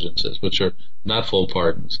indulgences, which are not full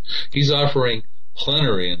pardons. He's offering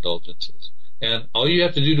plenary indulgences. And all you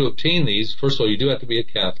have to do to obtain these, first of all, you do have to be a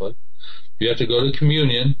Catholic. You have to go to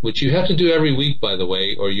communion, which you have to do every week, by the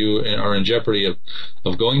way, or you are in jeopardy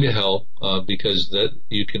of going to hell, because that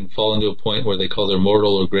you can fall into a point where they call their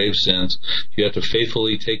mortal or grave sins. You have to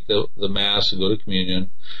faithfully take the Mass and go to communion.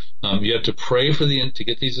 You have to pray to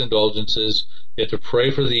get these indulgences. You have to pray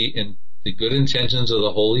for the good intentions of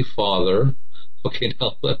the Holy Father. Okay,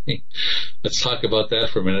 now let's talk about that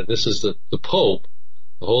for a minute. This is the Pope,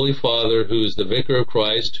 the Holy Father, who is the Vicar of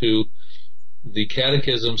Christ, who the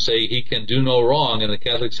catechisms say he can do no wrong, and the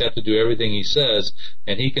Catholics have to do everything he says,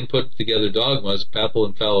 and he can put together dogmas, papal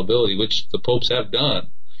infallibility, which the popes have done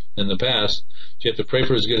in the past. You have to pray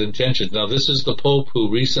for his good intentions. Now, this is the Pope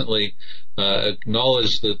who recently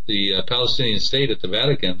acknowledged that the Palestinian state at the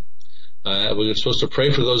Vatican, we're supposed to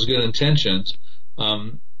pray for those good intentions,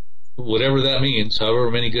 whatever that means,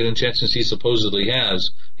 however many good intentions he supposedly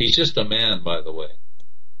has. He's just a man, by the way.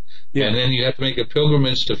 Yeah. And then you have to make a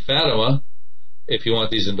pilgrimage to Fatima if you want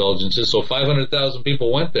these indulgences. So 500,000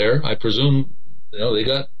 people went there. I presume, they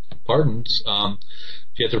got pardons.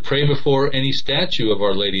 You have to pray before any statue of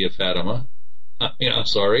Our Lady of Fatima. I'm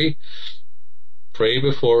sorry. Pray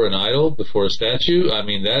before an idol, before a statue. I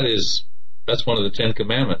mean, that's one of the 10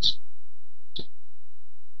 Commandments.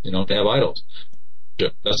 To have idols.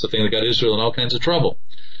 That's the thing that got Israel in all kinds of trouble.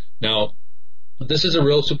 Now, this is a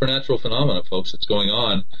real supernatural phenomenon, folks, that's going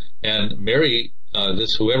on. And Mary,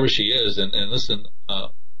 whoever she is, and listen,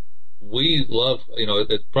 we love,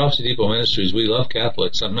 at Prophecy Depot Ministries, we love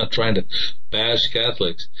Catholics. I'm not trying to bash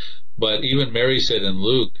Catholics. But even Mary said in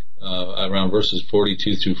Luke, around verses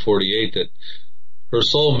 42 through 48, that her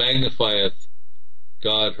soul magnifieth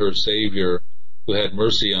God, her Savior, who had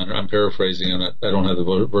mercy on her. I'm paraphrasing, I don't have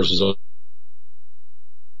the verses open.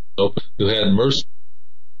 Who had mercy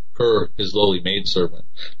her, his lowly maidservant.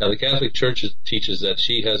 Now, the Catholic Church teaches that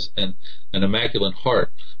she has an immaculate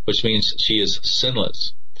heart, which means she is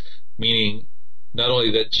sinless. Meaning, not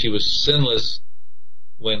only that she was sinless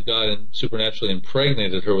when God supernaturally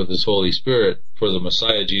impregnated her with his Holy Spirit for the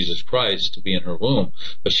Messiah, Jesus Christ, to be in her womb,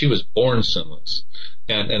 but she was born sinless.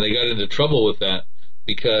 And they got into trouble with that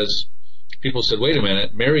because people said, wait a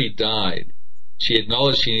minute, Mary died. She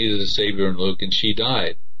acknowledged she needed a Savior in Luke, and she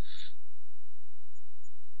died.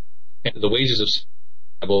 And the wages of sin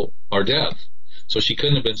are death. So she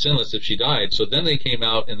couldn't have been sinless if she died. So then they came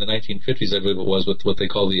out in the 1950s, I believe it was, with what they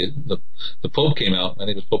call the Pope came out. I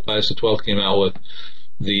think it was Pope Pius XII came out with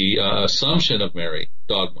the Assumption of Mary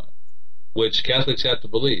dogma, which Catholics have to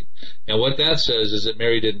believe. And what that says is that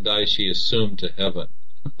Mary didn't die; she assumed to heaven.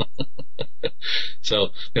 So,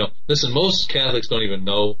 listen, most Catholics don't even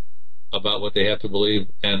know about what they have to believe,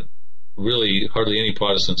 and really hardly any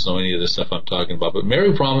Protestants know any of this stuff I'm talking about. But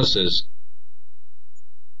Mary promises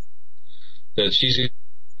that she's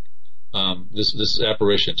this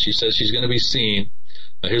apparition. She says she's going to be seen.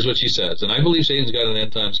 Here's what she says. And I believe Satan's got an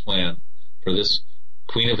end times plan for this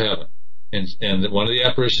Queen of Heaven. And one of the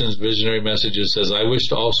apparition's visionary messages says, I wish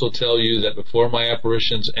to also tell you that before my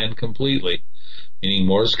apparitions end completely, meaning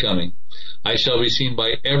more is coming, I shall be seen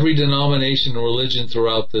by every denomination and religion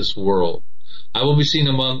throughout this world. I will be seen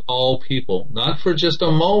among all people, not for just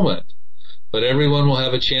a moment, but everyone will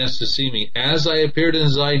have a chance to see me. As I appeared in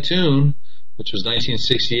Zaytun, which was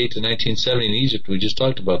 1968 to 1970 in Egypt, we just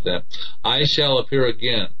talked about that, I shall appear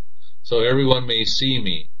again, so everyone may see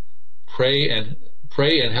me. Pray and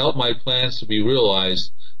help my plans to be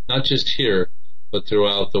realized, not just here, but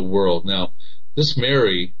throughout the world. Now, this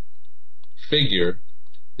Mary figure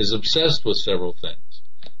is obsessed with several things.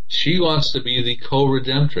 She wants to be the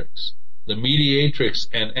co-redemptrix, the mediatrix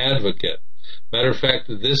and advocate. Matter of fact,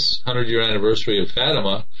 this 100-year anniversary of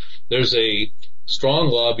Fatima, there's a strong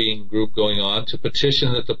lobbying group going on to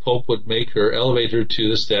petition that the Pope would elevate her to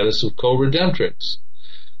the status of co-redemptrix,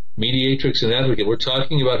 mediatrix and advocate. We're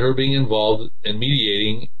talking about her being involved in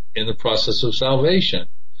mediating in the process of salvation.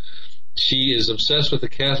 She is obsessed with the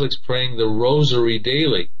Catholics praying the rosary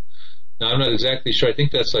daily. Now, I'm not exactly sure. I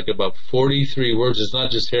think that's like about 43 words. It's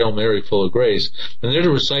not just Hail Mary, full of grace. And they're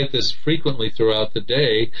to recite this frequently throughout the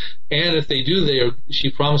day. And if they do,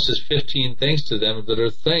 she promises 15 things to them that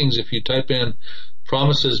are things. If you type in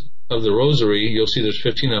promises of the rosary, you'll see there's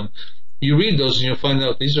 15 of them. You read those and you'll find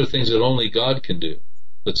out these are things that only God can do.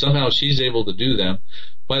 But somehow she's able to do them.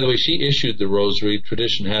 By the way, she issued the rosary.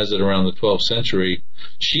 Tradition has it around the 12th century.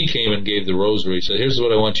 She came and gave the rosary. So here's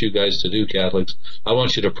what I want you guys to do, Catholics. I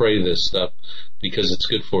want you to pray this stuff because it's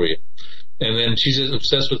good for you. And then she's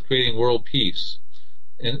obsessed with creating world peace.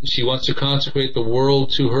 And she wants to consecrate the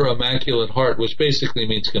world to her immaculate heart, which basically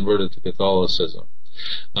means converted to Catholicism.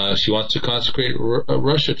 She wants to consecrate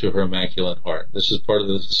Russia to her immaculate heart. This is part of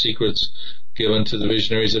the secrets given to the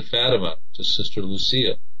visionaries at Fatima, to Sister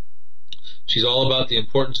Lucia. She's all about the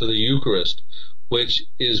importance of the Eucharist, which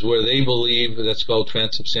is where they believe that's called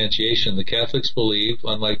transubstantiation. The Catholics believe,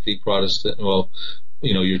 unlike the Protestant,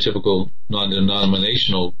 your typical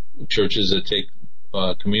non-denominational churches that take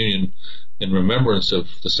communion in remembrance of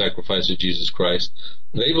the sacrifice of Jesus Christ,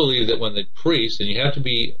 they believe that when the priest, and you have to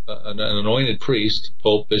be an anointed priest,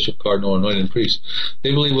 Pope, Bishop, Cardinal, anointed priest,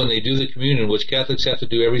 they believe when they do the communion, which Catholics have to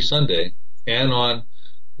do every Sunday, and on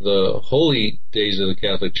the holy days of the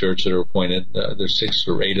Catholic Church that are appointed, there's 6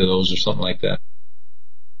 or 8 of those or something like that.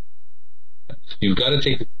 You've got to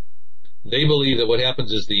take they believe that what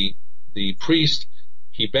happens is the priest,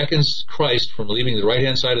 he beckons Christ from leaving the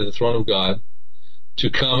right-hand side of the throne of God to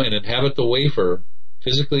come and inhabit the wafer,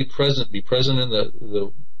 physically present, be present in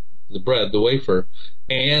the bread, the wafer,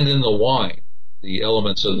 and in the wine, the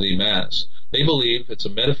elements of the Mass. They believe it's a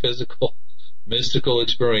metaphysical, mystical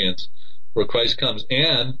experience where Christ comes,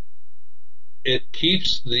 and it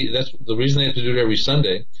keeps that's the reason they have to do it every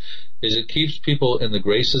Sunday, is it keeps people in the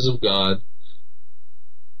graces of God,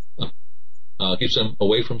 keeps them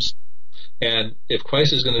away from sin. And if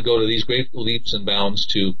Christ is going to go to these great leaps and bounds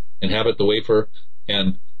to inhabit the wafer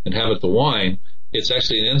and inhabit the wine, it's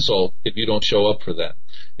actually an insult if you don't show up for that.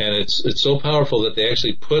 And it's so powerful that they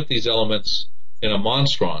actually put these elements in a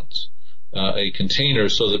monstrance, a container,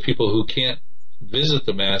 so that people who can't visit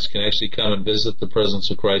the Mass can actually come and visit the presence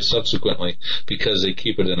of Christ subsequently, because they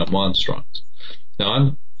keep it in a monstrance.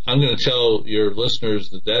 Now, I'm going to tell your listeners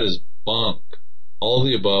that is bunk. All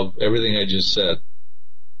the above, everything I just said.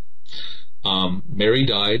 Mary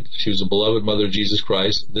died. She was a beloved mother of Jesus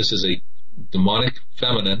Christ. This is a demonic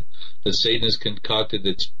feminine that Satan has concocted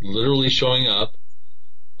that's literally showing up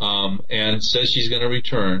and says she's going to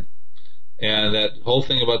return. And that whole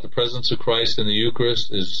thing about the presence of Christ in the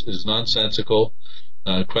Eucharist is nonsensical.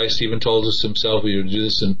 Christ even told us himself, we would do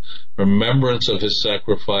this in remembrance of his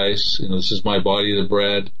sacrifice. This is my body, the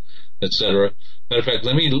bread, etc. Matter of fact,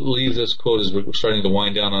 let me leave this quote as we're starting to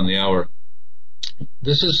wind down on the hour.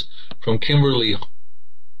 This is from Kimberly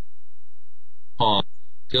Hahn,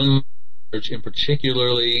 dealing with church, and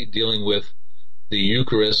particularly dealing with the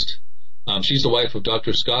Eucharist. She's the wife of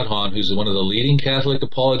Dr. Scott Hahn, who's one of the leading Catholic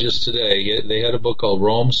apologists today. They had a book called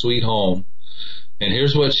Rome, Sweet Home. And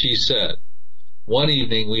here's what she said. One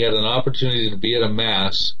evening, we had an opportunity to be at a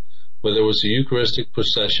Mass where there was a Eucharistic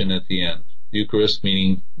procession at the end. Eucharist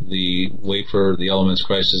meaning the wafer, the elements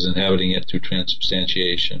Christ is inhabiting it through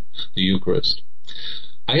transubstantiation, the Eucharist.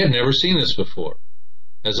 I had never seen this before.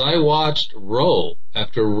 As I watched row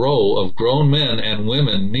after row of grown men and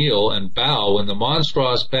women kneel and bow when the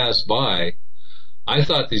monstrance passed by, I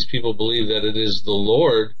thought these people believe that it is the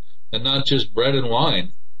Lord and not just bread and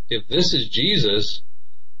wine. If this is Jesus,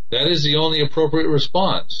 that is the only appropriate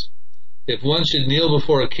response. If one should kneel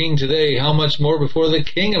before a king today, how much more before the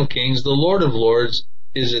King of Kings, the Lord of Lords?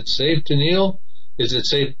 Is it safe to kneel? Is it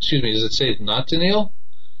safe not to kneel?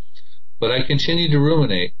 But I continued to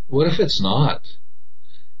ruminate. What if it's not?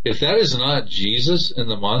 If that is not Jesus in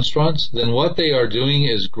the monstrance, then what they are doing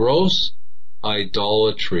is gross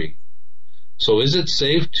idolatry. So is it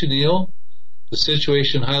safe to kneel? The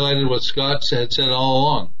situation highlighted what Scott had said all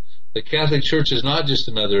along. The Catholic Church is not just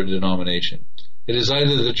another denomination. It is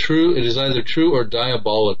either true or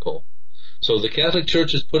diabolical. So the Catholic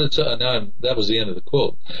Church has put itself, that was the end of the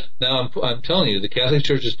quote. Now I'm telling you, the Catholic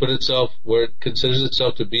Church has put itself where it considers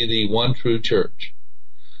itself to be the one true church.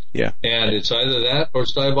 Yeah. And it's either that or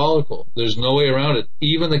it's diabolical. There's no way around it.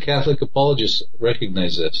 Even the Catholic apologists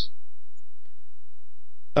recognize this.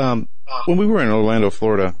 When we were in Orlando,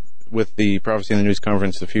 Florida, with the Prophecy in the News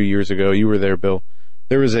conference a few years ago, you were there, Bill.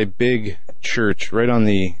 There was a big church right on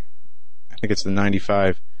I think it's the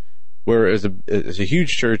 95, where it's a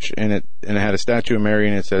huge church, and it had a statue of Mary,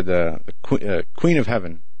 and it said Queen of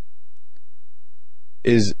Heaven.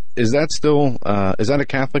 Is that still is that a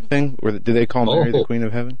Catholic thing? Or do they call Mary the Queen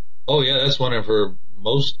of Heaven? Oh yeah, that's one of her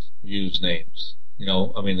most used names.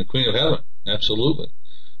 The Queen of Heaven, absolutely.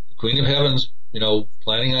 The Queen of Heaven's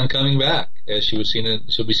planning on coming back, as she was seen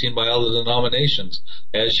she'll be seen by all the denominations,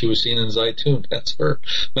 as she was seen in Zaytun. That's her.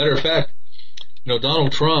 Matter of fact,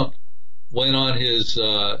 Donald Trump went on his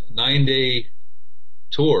 9-day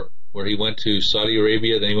tour, where he went to Saudi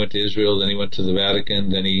Arabia, then he went to Israel, then he went to the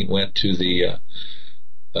Vatican, then he went to the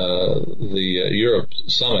Europe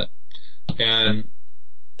summit. And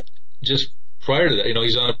just prior to that,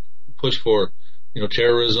 he's on a push for,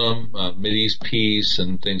 terrorism, Mideast peace,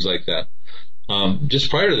 and things like that. Just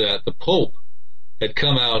prior to that, the Pope had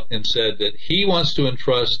come out and said that he wants to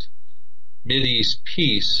entrust Mideast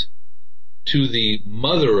peace to the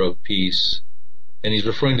Mother of Peace, and he's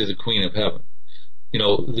referring to the Queen of Heaven.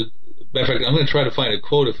 Matter of fact, I'm going to try to find a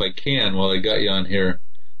quote if I can while I got you on here.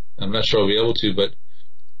 I'm not sure I'll be able to, but,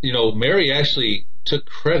 Mary actually took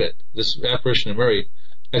credit, this apparition of Mary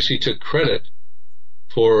actually took credit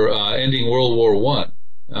for ending World War I.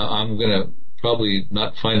 I'm going to probably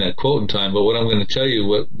not find that quote in time, but what I'm going to tell you,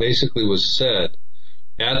 what basically was said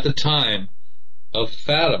at the time of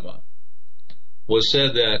Fatima was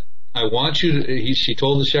said that I want you to, she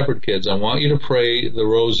told the shepherd kids, I want you to pray the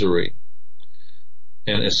rosary.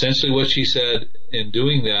 And essentially what she said, in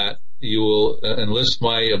doing that, you will enlist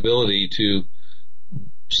my ability to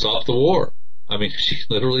stop the war. I mean, she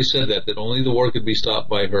literally said that only the war could be stopped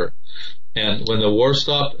by her. And when the war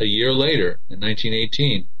stopped a year later, in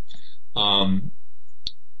 1918,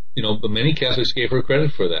 but many Catholics gave her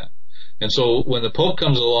credit for that. And so when the Pope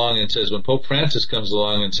comes along and says, when Pope Francis comes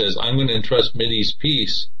along and says, I'm going to entrust Mideast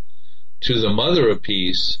peace to the Mother of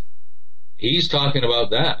Peace, he's talking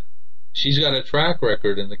about that. She's got a track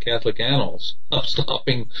record in the Catholic annals of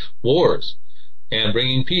stopping wars and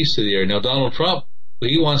bringing peace to the area. Now, Donald Trump,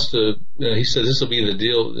 he wants to, he says this will be the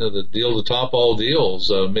deal to top all deals,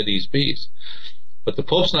 Mideast peace. But the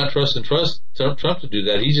Pope's not trusting Trump to do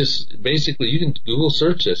that. He just, basically, you can Google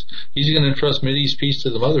search this. He's going to entrust Mideast peace to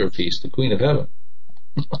the Mother of Peace, the Queen of Heaven.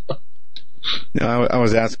 No, I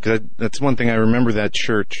was asked, because that's one thing I remember, that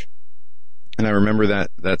church, and I remember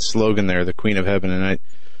that slogan there, the Queen of Heaven, and I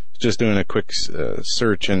was just doing a quick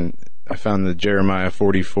search, and I found the Jeremiah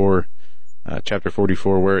 44, chapter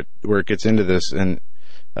 44, where it gets into this, and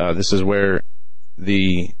this is where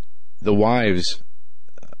the wives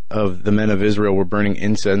of the men of Israel were burning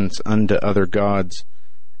incense unto other gods,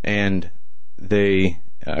 and they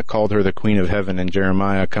called her the Queen of Heaven, and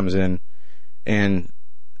Jeremiah comes in and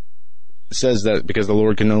says that because the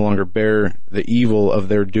Lord can no longer bear the evil of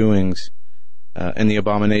their doings and the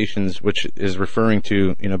abominations, which is referring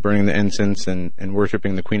to, burning the incense and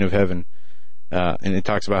worshiping the Queen of Heaven. And it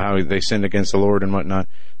talks about how they sinned against the Lord and whatnot.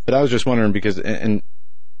 But I was just wondering, because, and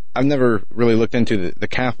I've never really looked into the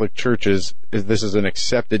Catholic churches. This is an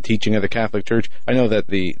accepted teaching of the Catholic Church. I know that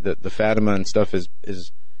the Fatima and stuff is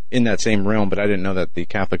in that same realm, but I didn't know that the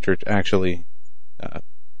Catholic Church actually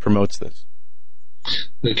promotes this.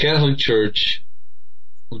 The Catholic Church,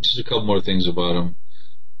 just a couple more things about them.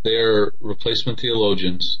 They're replacement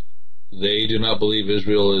theologians. They do not believe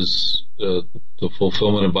Israel is the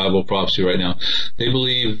fulfillment of Bible prophecy right now. They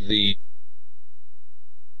believe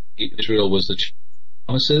Israel was the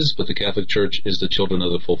promises, but the Catholic Church is the children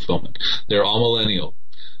of the fulfillment. They're all millennial.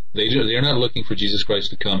 They're not looking for Jesus Christ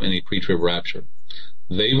to come in a pre-trib rapture.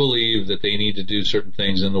 They believe that they need to do certain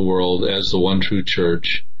things in the world as the one true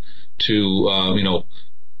church to,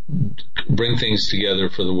 bring things together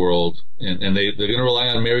for the world, and they're going to rely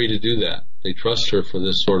on Mary to do that. They trust her for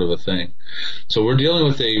this sort of a thing. So we're dealing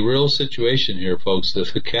with a real situation here, folks. The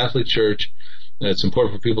Catholic Church, it's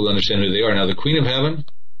important for people to understand who they are. Now, the Queen of Heaven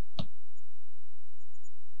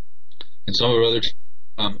and some of her other,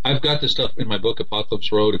 I've got this stuff in my book,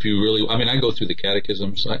 Apocalypse Road. If you really, I go through the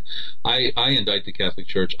catechisms. I indict the Catholic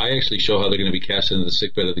Church. I actually show how they're going to be cast into the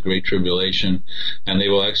sickbed of the Great Tribulation, and they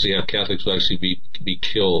will actually have Catholics will actually be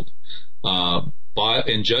killed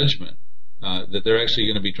in judgment. That they're actually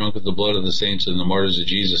going to be drunk with the blood of the saints and the martyrs of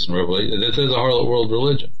Jesus in Revelation. That they're the harlot world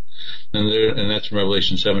religion, and that's from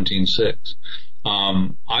Revelation 17:6.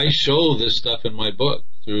 I show this stuff in my book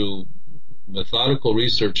through methodical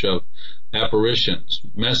research of apparitions,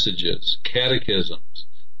 messages, catechisms,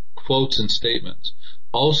 quotes and statements.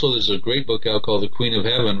 Also, there's a great book out called The Queen of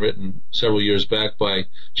Heaven, written several years back by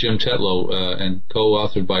Jim Tetlow and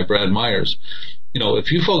co-authored by Brad Myers.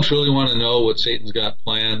 If you folks really want to know what Satan's got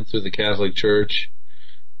planned through the Catholic Church,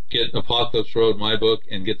 get Apocalypse Road, my book,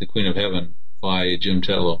 and get The Queen of Heaven by Jim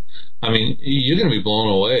Tetlow. You're going to be blown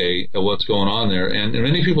away at what's going on there. And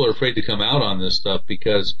many people are afraid to come out on this stuff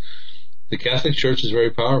because the Catholic Church is very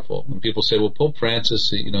powerful. And people say, well, Pope Francis,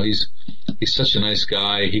 he's such a nice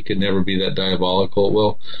guy. He could never be that diabolical.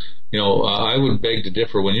 Well, I would beg to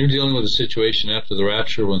differ. When you're dealing with a situation after the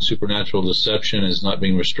rapture, when supernatural deception is not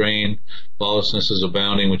being restrained, lawlessness is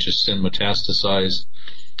abounding, which is sin metastasized,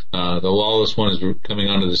 the lawless one is coming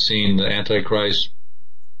onto the scene, the Antichrist,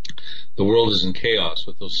 the world is in chaos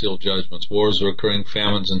with those sealed judgments. Wars are occurring,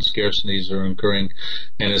 famines and scarcities are occurring,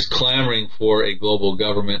 and is clamoring for a global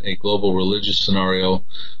government, a global religious scenario,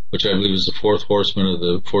 which I believe is the fourth horseman of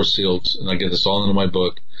the four seals, and I get this all into my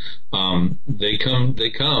book. They come,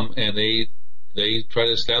 and they try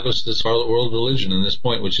to establish this harlot world religion in this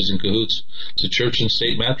point, which is in cahoots to church and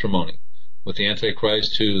state matrimony. With the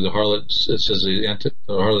Antichrist, who the harlot, it says the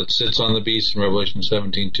harlot sits on the beast in Revelation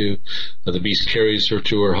 17:2. The beast carries her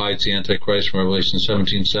to her, hides the Antichrist from Revelation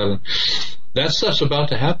 17:7. That stuff's about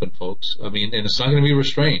to happen, folks. I mean, and it's not going to be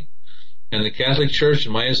restrained. And the Catholic Church,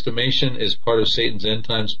 in my estimation, is part of Satan's end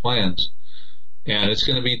times plans, and it's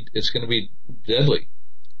going to be deadly.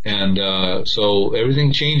 And so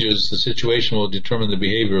everything changes. The situation will determine the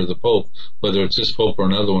behavior of the Pope, whether it's this Pope or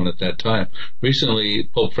another one at that time. Recently,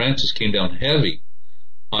 Pope Francis came down heavy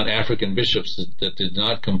on African bishops that did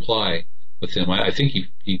not comply with him. I think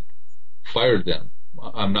he fired them.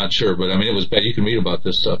 I'm not sure, but I mean, it was bad. You can read about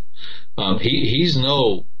this stuff. He's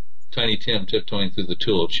no Tiny Tim tiptoeing through the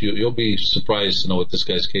tulips. You'll be surprised to know what this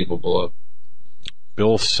guy's capable of.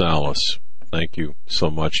 Bill Salus, thank you so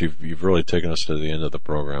much. You've really taken us to the end of the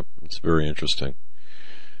program. It's very interesting.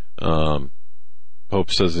 Pope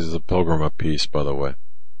says he's a pilgrim of peace, by the way.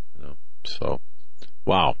 So,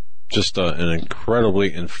 wow, just an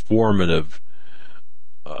incredibly informative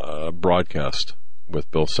broadcast with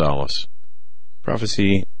Bill Salus.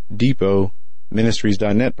 Prophecy Depot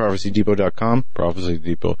Ministries.net, ProphecyDepot.com. Prophecy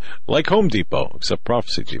Depot. Like Home Depot, except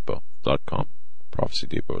ProphecyDepot.com.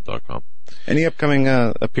 ProphecyDepot.com. Any upcoming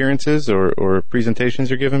appearances or presentations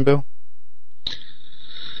you're giving, Bill?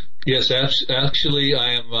 Yes, actually,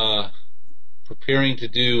 I am preparing to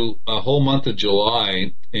do a whole month of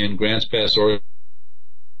July in Grants Pass, Oregon,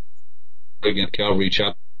 Calvary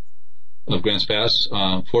Chapel of Grants Pass,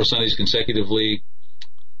 4 Sundays consecutively.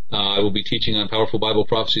 I will be teaching on powerful Bible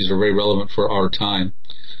prophecies that are very relevant for our time.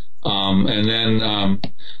 And then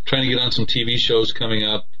trying to get on some TV shows coming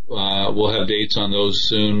up. We'll have dates on those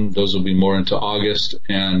soon. Those will be more into August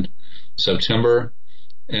and September.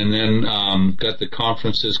 And then got the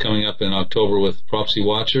conferences coming up in October with Prophecy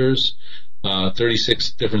Watchers.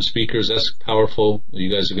 36 different speakers. That's powerful.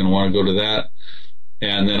 You guys are going to want to go to that.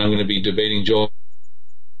 And then I'm going to be debating Joel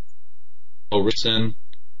Richardson,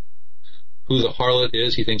 who the harlot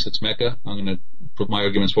is. He thinks it's Mecca. I'm going to put my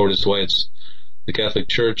arguments forward as to why it's the Catholic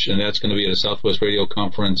Church, and that's going to be at a Southwest Radio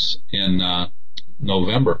Conference in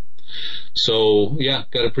November. So, yeah,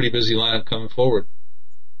 got a pretty busy lineup coming forward.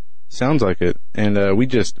 Sounds like it. And we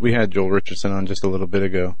had Joel Richardson on just a little bit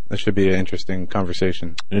ago. That should be an interesting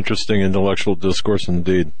conversation. Interesting intellectual discourse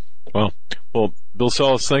indeed. Well, Bill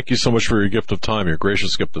Salus, thank you so much for your gift of time, your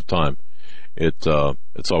gracious gift of time. It's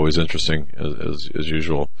always interesting as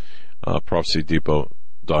usual.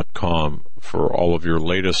 ProphecyDepot.com for all of your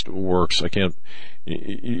latest works.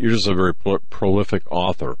 You're just a very prolific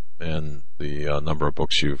author, and the number of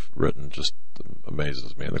books you've written just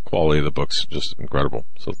amazes me, and the quality of the books just incredible.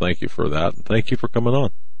 So thank you for that, and thank you for coming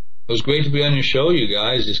on. It was great to be on your show, you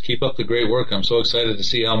guys. Just keep up the great work. I'm so excited to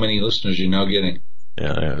see how many listeners you're now getting.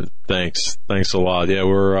 Yeah, thanks a lot. Yeah,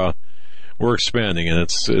 we're expanding, and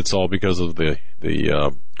it's all because of the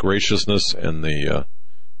graciousness and the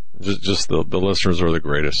just the listeners are the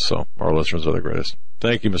greatest. So our listeners are the greatest.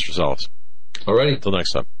 Thank you, Mr. Salus. Alrighty. Until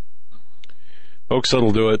next time, folks.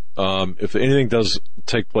 That'll do it. If anything does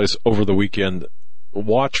take place over the weekend,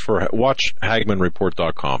 watch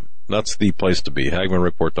HagmannReport.com. That's the place to be.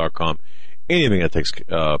 HagmannReport.com. Anything that takes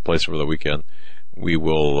place over the weekend, we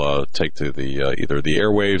will take to the either the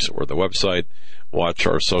airwaves or the website. Watch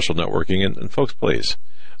our social networking, and folks, please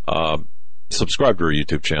subscribe to our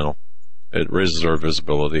YouTube channel. It raises our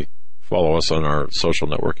visibility. Follow us on our social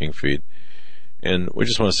networking feed. And we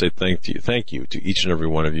just want to say thank you to each and every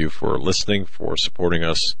one of you for listening, for supporting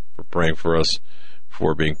us, for praying for us,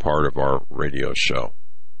 for being part of our radio show.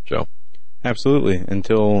 Joe? Absolutely.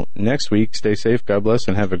 Until next week, stay safe, God bless,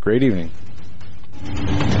 and have a great evening.